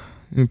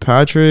me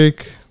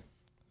Patrick.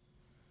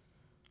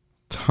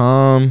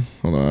 Tom.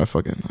 Hold on,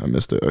 I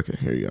missed it. Okay,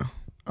 here you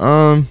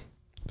go.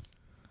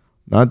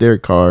 Not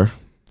Derek Carr.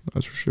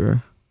 That's for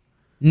sure.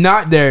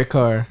 Not Derek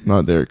Carr.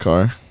 Not Derek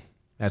Carr.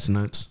 That's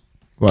nuts.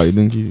 Wow, you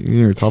think you're in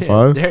your top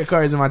 5? Derek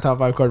Carr is in my top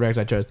 5 quarterbacks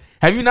I trust.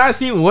 Have you not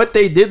seen what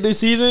they did this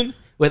season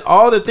with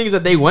all the things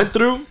that they went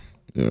through?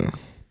 Yeah.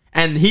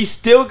 And he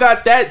still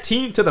got that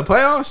team to the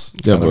playoffs?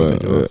 Yeah, kinda but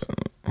ridiculous.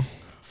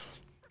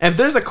 If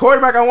there's a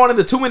quarterback I want in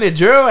the 2-minute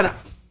drill, and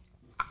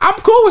I'm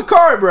cool with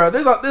Carr, bro.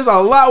 There's a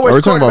lot worse are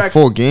we talking about quarterbacks.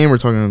 full game? We're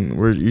talking.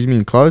 You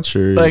mean clutch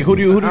or Like who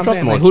do you I'm trust saying,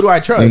 the like, most? who do I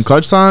trust? in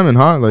clutch time and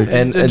hot? Like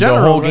And In the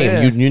general, whole game,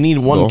 yeah. you need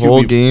one The QB.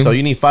 whole game? So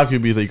you need 5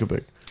 QBs that you could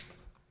pick.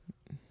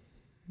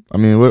 I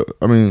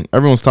mean,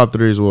 everyone's top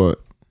 3 is what?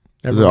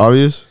 Is it Everyone.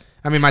 obvious?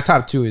 I mean, my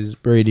top 2 is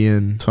Brady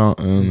and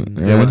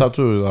Yeah, my top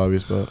 2 is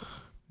obvious, but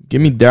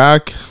give me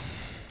Dak,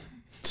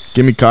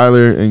 give me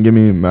Kyler, and give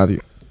me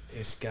Matthew.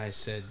 this guy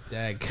said,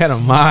 "Dad, get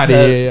him out of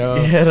here, yo."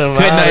 Get him Good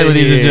night, outta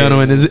ladies and here.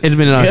 gentlemen. It's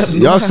been us.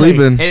 Y'all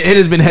sleeping. It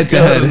has been head to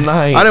Good head.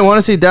 night. I didn't want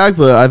to say Dak,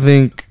 but I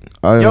think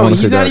I Yo, want to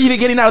say he's not Dak. even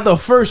getting out of the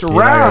first round,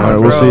 Alright,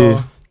 bro. we'll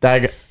see.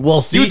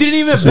 We'll see. You didn't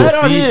even See. bet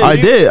on him. I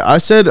did. I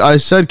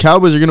said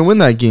Cowboys are gonna win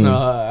that game.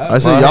 I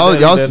said Well,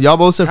 y'all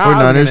both said I was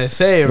gonna 49ers.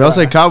 say, Y'all bro.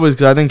 said Cowboys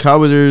because I think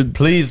Cowboys are.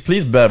 Please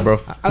bet, bro.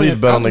 Please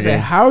bet on the game.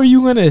 How are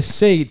you gonna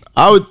say?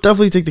 I would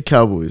definitely take the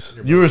Cowboys.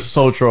 You were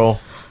so troll.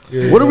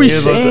 What are we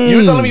saying? You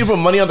were telling me you put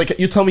money on the.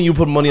 You tell me you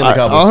put money on the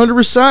Cowboys.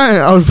 100%.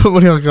 I would put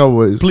money on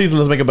Cowboys. Please,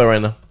 let's make a bet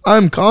right now.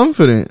 I'm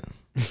confident.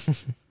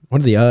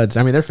 What are the odds?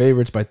 I mean, they're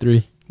favorites by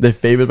 3. They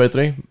favored by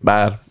 3.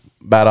 Bad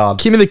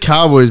odds. Give me the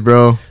Cowboys,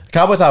 bro.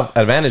 Cowboys have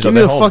advantage. Give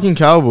me the fucking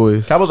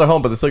Cowboys. Cowboys are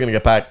home, but they're still gonna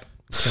get packed.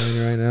 I'm telling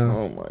you right now,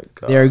 Oh my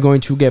god. they are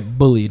going to get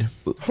bullied.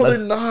 Oh, they're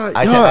not.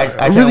 I Y'all can't- I are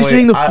can't really wait.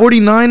 saying the I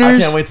 49ers?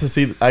 can't wait to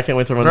see. I can't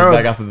wait to run Bro. this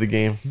back after the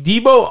game.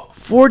 Debo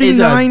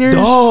 49ers? is a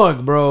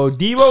dog, bro.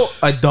 Debo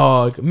a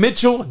dog.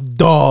 Mitchell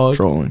dog.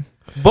 Trolling.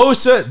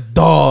 Bosa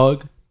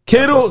dog.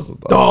 Kittle Bosa's a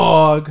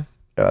dog.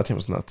 Yeah, that team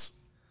was nuts.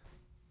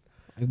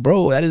 Like,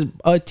 bro, that is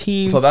a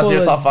team. So that's full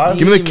your of top 5?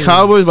 Give me the demons.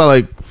 Cowboys by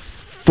like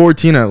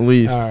 14 at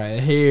least. All right,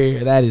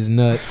 here that is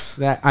nuts.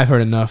 That I've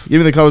heard enough. Give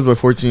me the Cowboys by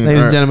 14. Ladies and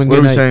All right, gentlemen, what are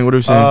good we night. saying? What are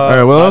we saying? All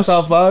right, what my else?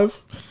 top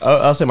 5?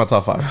 I'll say my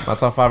top 5. My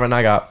top 5 right now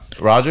I got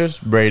Rodgers,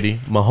 Brady,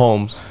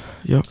 Mahomes.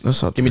 Yep,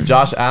 that's not. Give me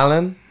Josh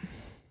Allen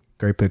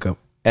Great pickup.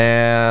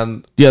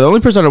 and. Yeah, the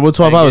only person I would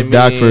swap out was give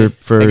Dak me-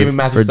 for and give me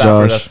Matthew for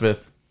Stafford. That's Josh.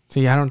 5th.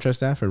 See, I don't trust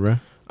Stafford, bro.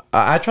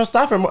 I trust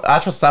Stafford. I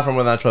trust Stafford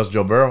more than I trust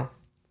Joe Burrow.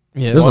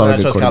 Yeah, There's More not than a I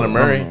good trust Kyler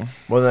quarterback. Murray.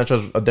 More than I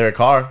trust Derek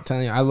Carr. I'm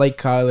telling you, I like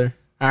Kyler.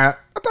 All right,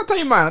 I'll tell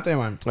you mine. Okay,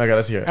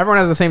 let's hear it. Everyone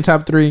has the same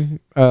top 3.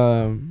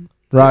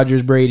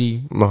 Rodgers, Brady,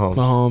 Mahomes.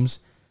 Mahomes.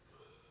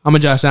 I'm a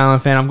Josh Allen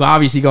fan. I'm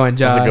obviously going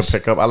Josh. That's a good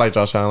pickup. I like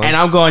Josh Allen. And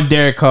I'm going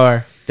Derek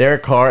Carr.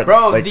 Derek Carr.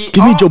 Bro, like,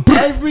 give me Joe Burrow.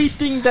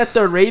 everything that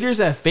the Raiders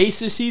have faced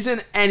this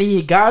season, and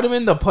he got him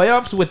in the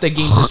playoffs with the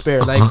game to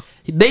spare. Like,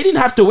 they didn't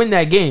have to win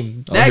that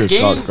game. That here's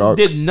game Gok.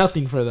 did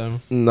nothing for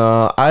them.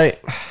 no,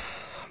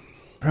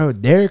 Bro,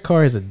 Derek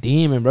Carr is a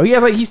demon, bro.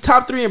 He's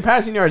top 3 in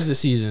passing yards this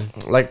season.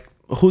 like,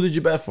 who did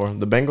you bet for?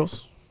 The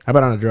Bengals? How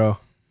about on a draw?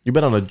 You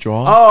bet on a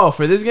draw? Oh,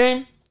 for this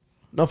game?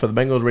 No, for the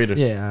Bengals Raiders.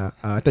 Yeah,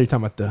 I thought you were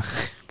talking about the.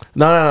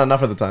 No, not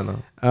for the time.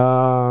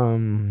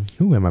 No.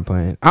 Who am I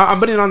playing? I'm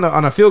putting it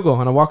on a field goal,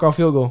 on a walk-off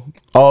field goal.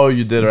 Oh,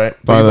 you did right.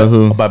 By You the bet-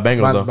 who? By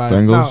Bengals though.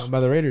 Bengals? No, by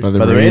the Raiders. By the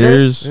By the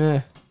Raiders.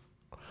 Yeah,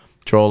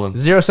 Trolling.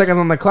 0 seconds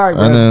on the clock,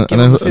 bro. And then Give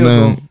him a field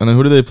goal. and then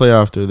who do they play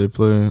after? They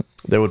play.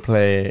 They would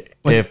play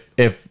What?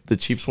 if the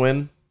Chiefs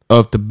win.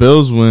 Oh, if the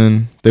Bills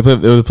win, they play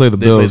the They play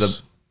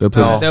Bills. They'll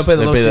play. No. They'll play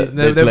the low seed.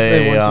 They They'll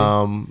play play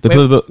one seed. They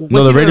play the Wait, No,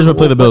 what the seed Raiders are- will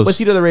play the what- Bills. What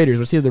seed are the Raiders?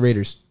 What seed are the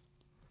Raiders?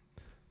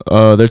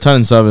 They're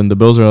 10-7. The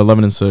Bills are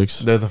 11-6.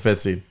 They're the 5th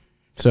seed.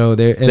 So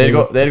they'd They'd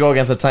go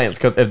against the Titans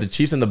because if the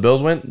Chiefs and the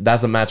Bills win,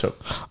 that's a matchup.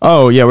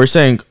 Oh yeah, we're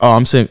saying. Oh,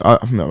 I'm saying.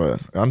 No,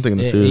 I'm thinking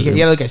the You Steelers.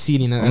 gotta look at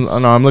seeding.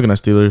 I'm looking at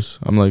Steelers.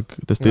 I'm like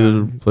the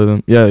Steelers will play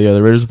them. Yeah,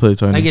 the Raiders will play the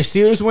Titans. Like if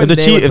Steelers win, if the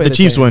they would if play the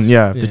Chiefs win, Titans.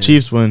 yeah. If the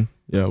Chiefs win,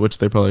 yeah, which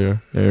they probably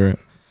are. Yeah, you're right.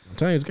 I'm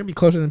telling you, it's gonna be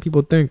closer than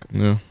people think.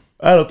 Yeah.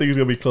 I don't think it's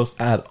gonna be close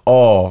at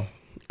all.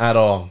 At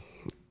all.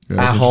 Yeah, At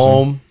that's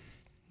home,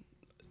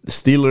 the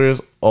Steelers,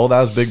 all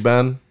that's Big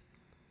Ben,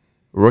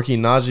 rookie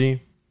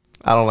Najee.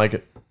 I don't like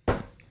it.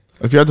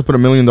 If you had to put $1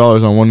 million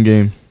on one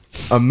game,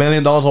 $1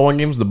 million on one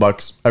game is the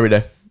Bucks every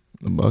day.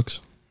 the Bucks.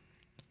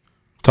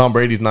 Tom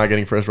Brady's not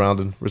getting first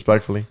rounded,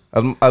 respectfully.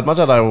 As much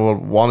as I would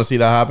want to see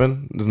that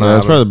happen, it's not. Yeah,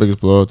 that's happening. probably the biggest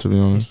blowout to be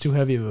He's honest. too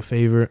heavy of a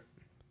favorite.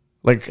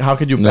 Like, how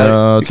could you bet?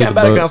 Nah, You take can't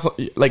the bet Bucks.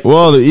 against like.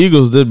 Well, the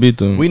Eagles did beat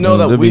them. we know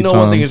They that. We beat know Tom.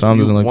 one thing is Tom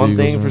doesn't like the one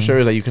Eagles, thing for man. sure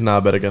is that you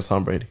cannot bet against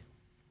Tom Brady.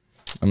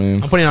 I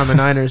mean, I'm putting it on the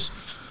Niners.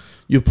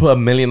 You put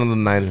 $1 million on the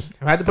Niners.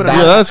 If I had to put That-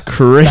 yeah, that's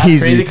crazy.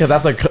 That's crazy because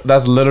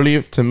that's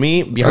literally to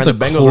me behind That's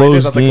the a Bengals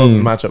Raiders. close That's the closest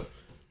game. matchup.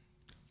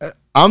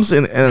 I'm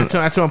saying, and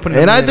that's what I'm putting.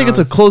 I think it's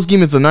a close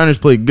game if the Niners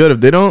play good. If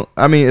they don't,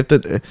 I mean, if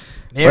the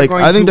like,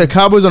 I think the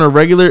Cowboys on a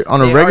regular They are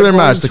regular going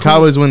match, the to-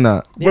 Cowboys win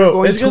that.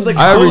 Bro, it's because the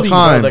Every Cowboys,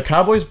 time.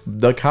 bro,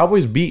 the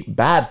Cowboys beat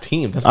bad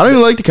teams. That's I don't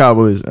even like the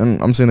Cowboys,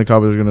 and I'm saying the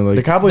Cowboys are gonna like.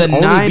 the Cowboys The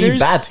only Niners- beat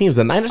bad teams.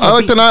 The Niners. I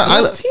like the Niners.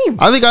 Niners.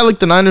 I think I like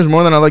the Niners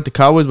more than I like the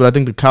Cowboys, but I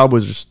think the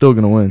Cowboys are still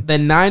gonna win. The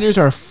Niners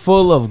are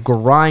full of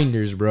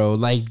grinders, bro.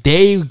 Like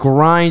they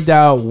grind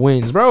out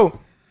wins, bro.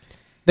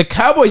 The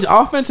Cowboys'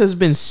 offense has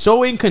been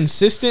so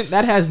inconsistent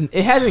that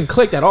hasn't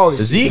clicked at all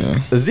this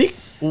season.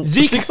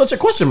 Zeke's such a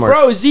question mark.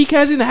 Bro, Zeke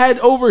hasn't had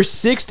over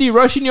 60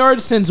 rushing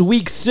yards since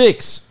week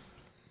 6.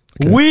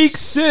 Okay. Week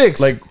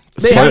 6. Like,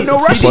 they have no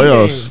it's rushing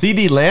playoffs. games.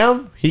 CD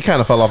Lamb, he kind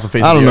of fell off the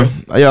face I of don't the know.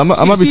 earth. Yeah, I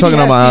might be CD talking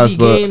on my has ass, CD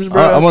but games,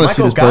 bro. I want to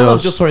see Michael this Gallup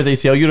playoffs. just tore his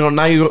ACL. You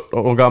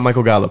don't got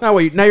Michael Gallup. Now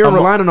wait, now you're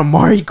relying on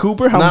Amari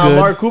Cooper? How Now good?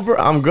 Mark Cooper,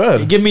 I'm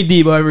good. Give me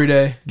Debo every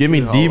day. Give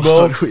me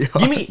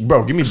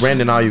Debo. Give me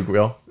Brandon Ayuk,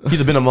 bro.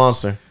 He's been a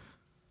monster.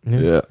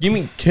 Yeah, Give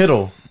me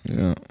Kittle.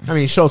 Yeah. I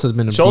mean, Schultz has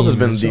been a Schultz has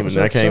demon. been a demon. I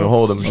Schultz- can't even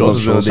hold him. Schultz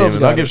has been a Schultz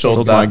demon. I'll give Schultz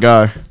Schultz my that.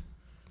 guy.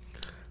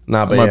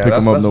 Nah, I but might yeah, pick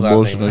him up. that's No what I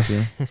bullshit think, next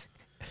year.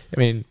 I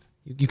mean,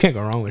 you can't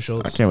go wrong with I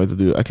Schultz. can't wait to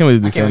do. can't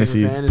wait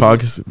fantasy for fantasy.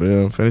 podcasts. But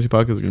yeah, fantasy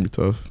podcasts are gonna be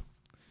tough.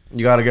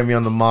 You gotta get me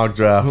on the mock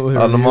draft. Who On the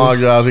reviews? mock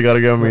draft, you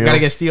gotta get me. We gotta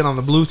get Steven on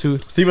the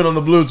Bluetooth. Steven on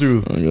the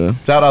Bluetooth. Okay.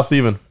 Shout out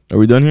Steven. Are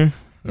we done here?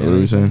 Or what are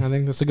we I saying?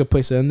 think that's a good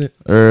place to end it.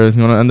 Or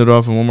you want to end it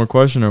off with one more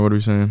question, or what are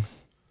we saying?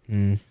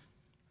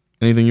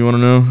 Anything you want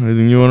to know?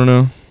 Anything you want to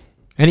know?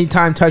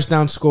 Anytime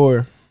touchdown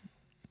score,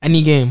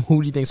 any game.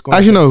 Who do you think scoring?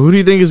 Actually, no. Who do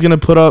you think is gonna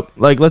put up?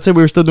 Like, let's say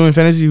we were still doing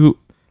fantasy. Who,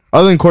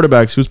 other than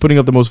quarterbacks, who's putting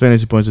up the most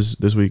fantasy points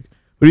this week?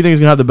 Who do you think is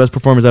gonna have the best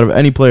performance out of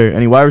any player,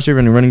 any wide receiver,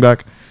 any running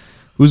back?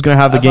 Who's gonna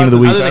have the game of the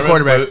week? Other than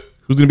quarterback.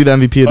 Who's gonna be the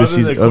MVP of this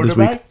season of this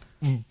week?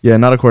 Yeah,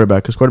 not a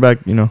quarterback, because quarterback,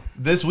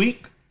 This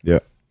week? Yeah.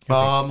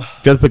 Um,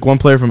 if you have to pick one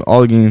player from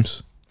all the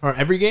games, Or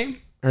every game?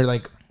 Or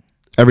like,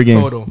 every game.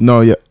 Total.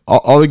 No, yeah,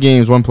 all the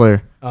games, one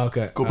player.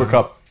 okay. Cooper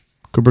Cup.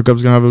 Cooper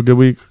Cup's gonna have a good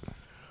week.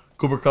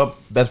 Cooper Cup,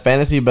 best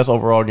fantasy, best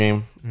overall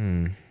game.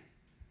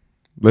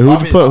 Like,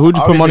 who'd you put money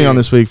Obviously- on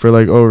this week for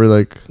over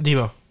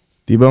Debo.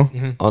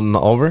 Debo? On the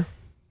over?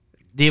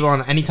 Debo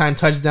on anytime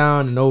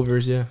touchdown and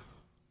overs, yeah.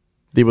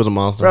 Debo's a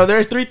monster. Bro,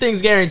 there's 3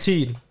 things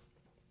guaranteed.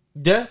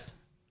 Death,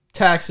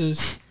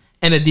 taxes,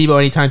 and a Debo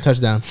anytime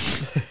touchdown.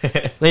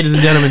 Ladies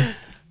and gentlemen,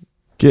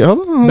 Yeah,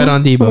 hold on. bet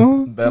on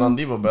Debo. Bet on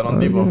Debo. Bet on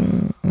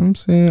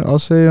Debo. I'll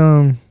say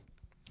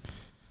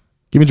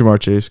give me Jamar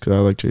Chase because I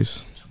like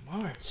Chase.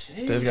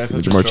 This guy's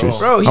such Jamar a troll. Chase.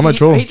 Bro, I'm a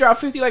troll. he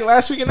dropped 50 like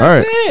last week and All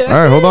that's right, it. all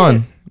right, hold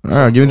on. All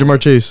right, give me Jamar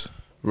Chase.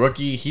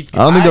 Rookie. He's. I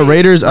don't think the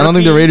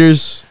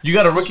Raiders. You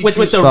got a rookie. With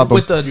the Stop him.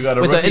 with the You got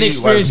a with the rookie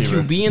inexperienced wide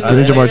receiver. QB in Give Give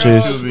me the Jamar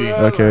Chase.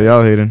 bro. Okay,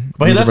 y'all hating.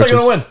 But Give me that's not Jamar gonna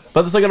Chase. win.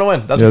 But that's not gonna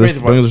win. That's Yeah, the this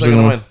crazy part. Bengals That's are not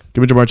gonna gonna win. win.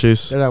 Give me Jamar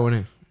Chase. They're not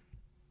winning.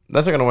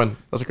 That's not gonna win.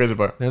 That's the crazy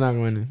part. They're not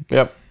winning.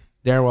 Yep.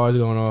 Darren Waller's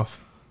going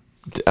off.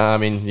 I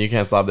mean, you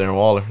can't stop Darren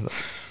Waller.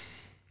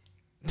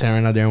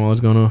 Darren, not Darren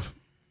Waller's going off.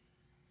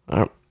 All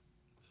right.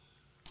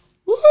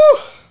 Woo!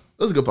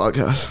 That was a good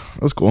podcast.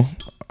 That was cool.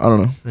 I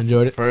don't know.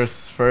 Enjoyed it.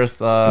 First. very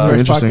First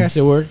interesting. podcast,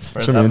 it worked.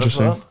 First Should be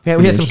interesting. episode. Yeah,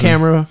 we had some Interesting.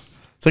 camera.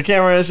 So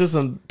camera, it's just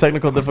some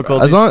technical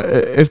difficulties. As long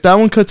if that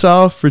one cuts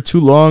off for too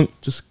long,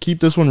 just keep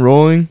this one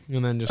rolling,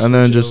 And then just and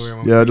then switch it just over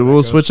and we'll pick it we'll back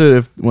up. switch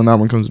it when that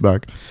one comes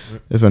back,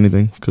 if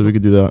anything, because we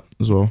could do that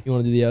as well. You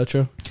want to do the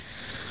outro?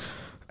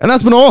 And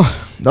that's been all.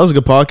 That was a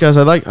good podcast.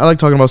 I like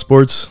talking about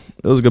sports.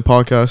 It was a good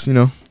podcast.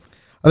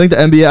 I think the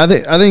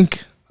NBA.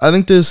 I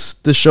think this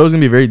show is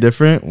gonna be very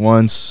different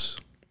once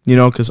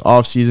because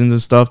off seasons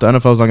and stuff. The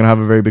NFL is not gonna have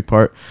a very big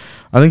part.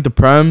 I think the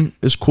Prem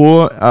is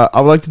cool.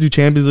 I would like to do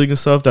Champions League and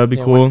stuff. That'd be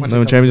Yeah, cool. once Then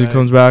it when Champions League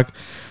comes comes back,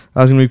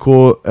 that's gonna be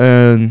cool.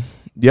 And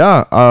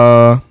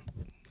yeah,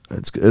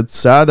 it's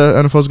sad that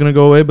NFL's gonna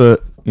go away,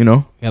 but Yeah,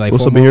 like we'll 4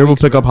 still be more here. We'll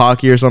weeks, pick bro. up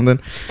hockey or something.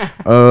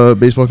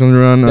 Baseball comes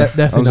around.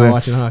 Definitely I'm not saying.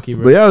 watching hockey,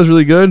 bro. But yeah, it was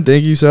really good.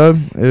 Thank you, Seb.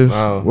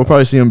 Wow. We'll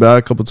probably see him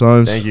back a couple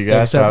times. Thank you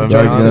guys Thanks, for Seth, having for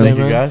me joining on. today, Thank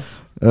you man. guys.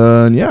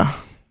 And yeah,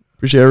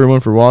 appreciate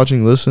everyone for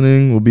watching,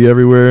 listening. We'll be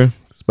everywhere.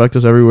 Expect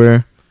us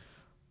everywhere.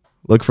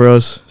 Look for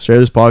us. Share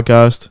this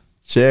podcast.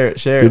 Share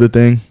it. Do the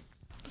thing.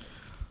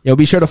 Yo,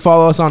 be sure to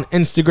follow us on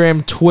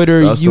Instagram,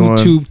 Twitter, That's the one.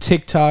 YouTube,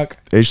 TikTok,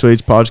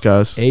 H2H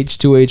podcast.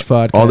 H2H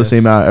Podcast. All the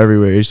same at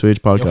everywhere. H2H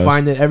podcast. You'll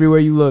find it everywhere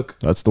you look.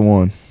 That's the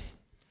one.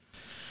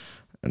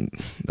 And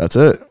that's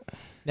it.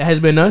 That has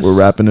been us. We're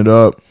wrapping it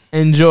up.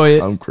 Enjoy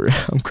it. I'm crying.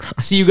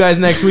 See you guys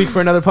next week for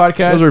another podcast.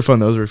 That was very fun.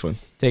 Take care.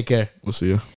 Take care. We'll see you.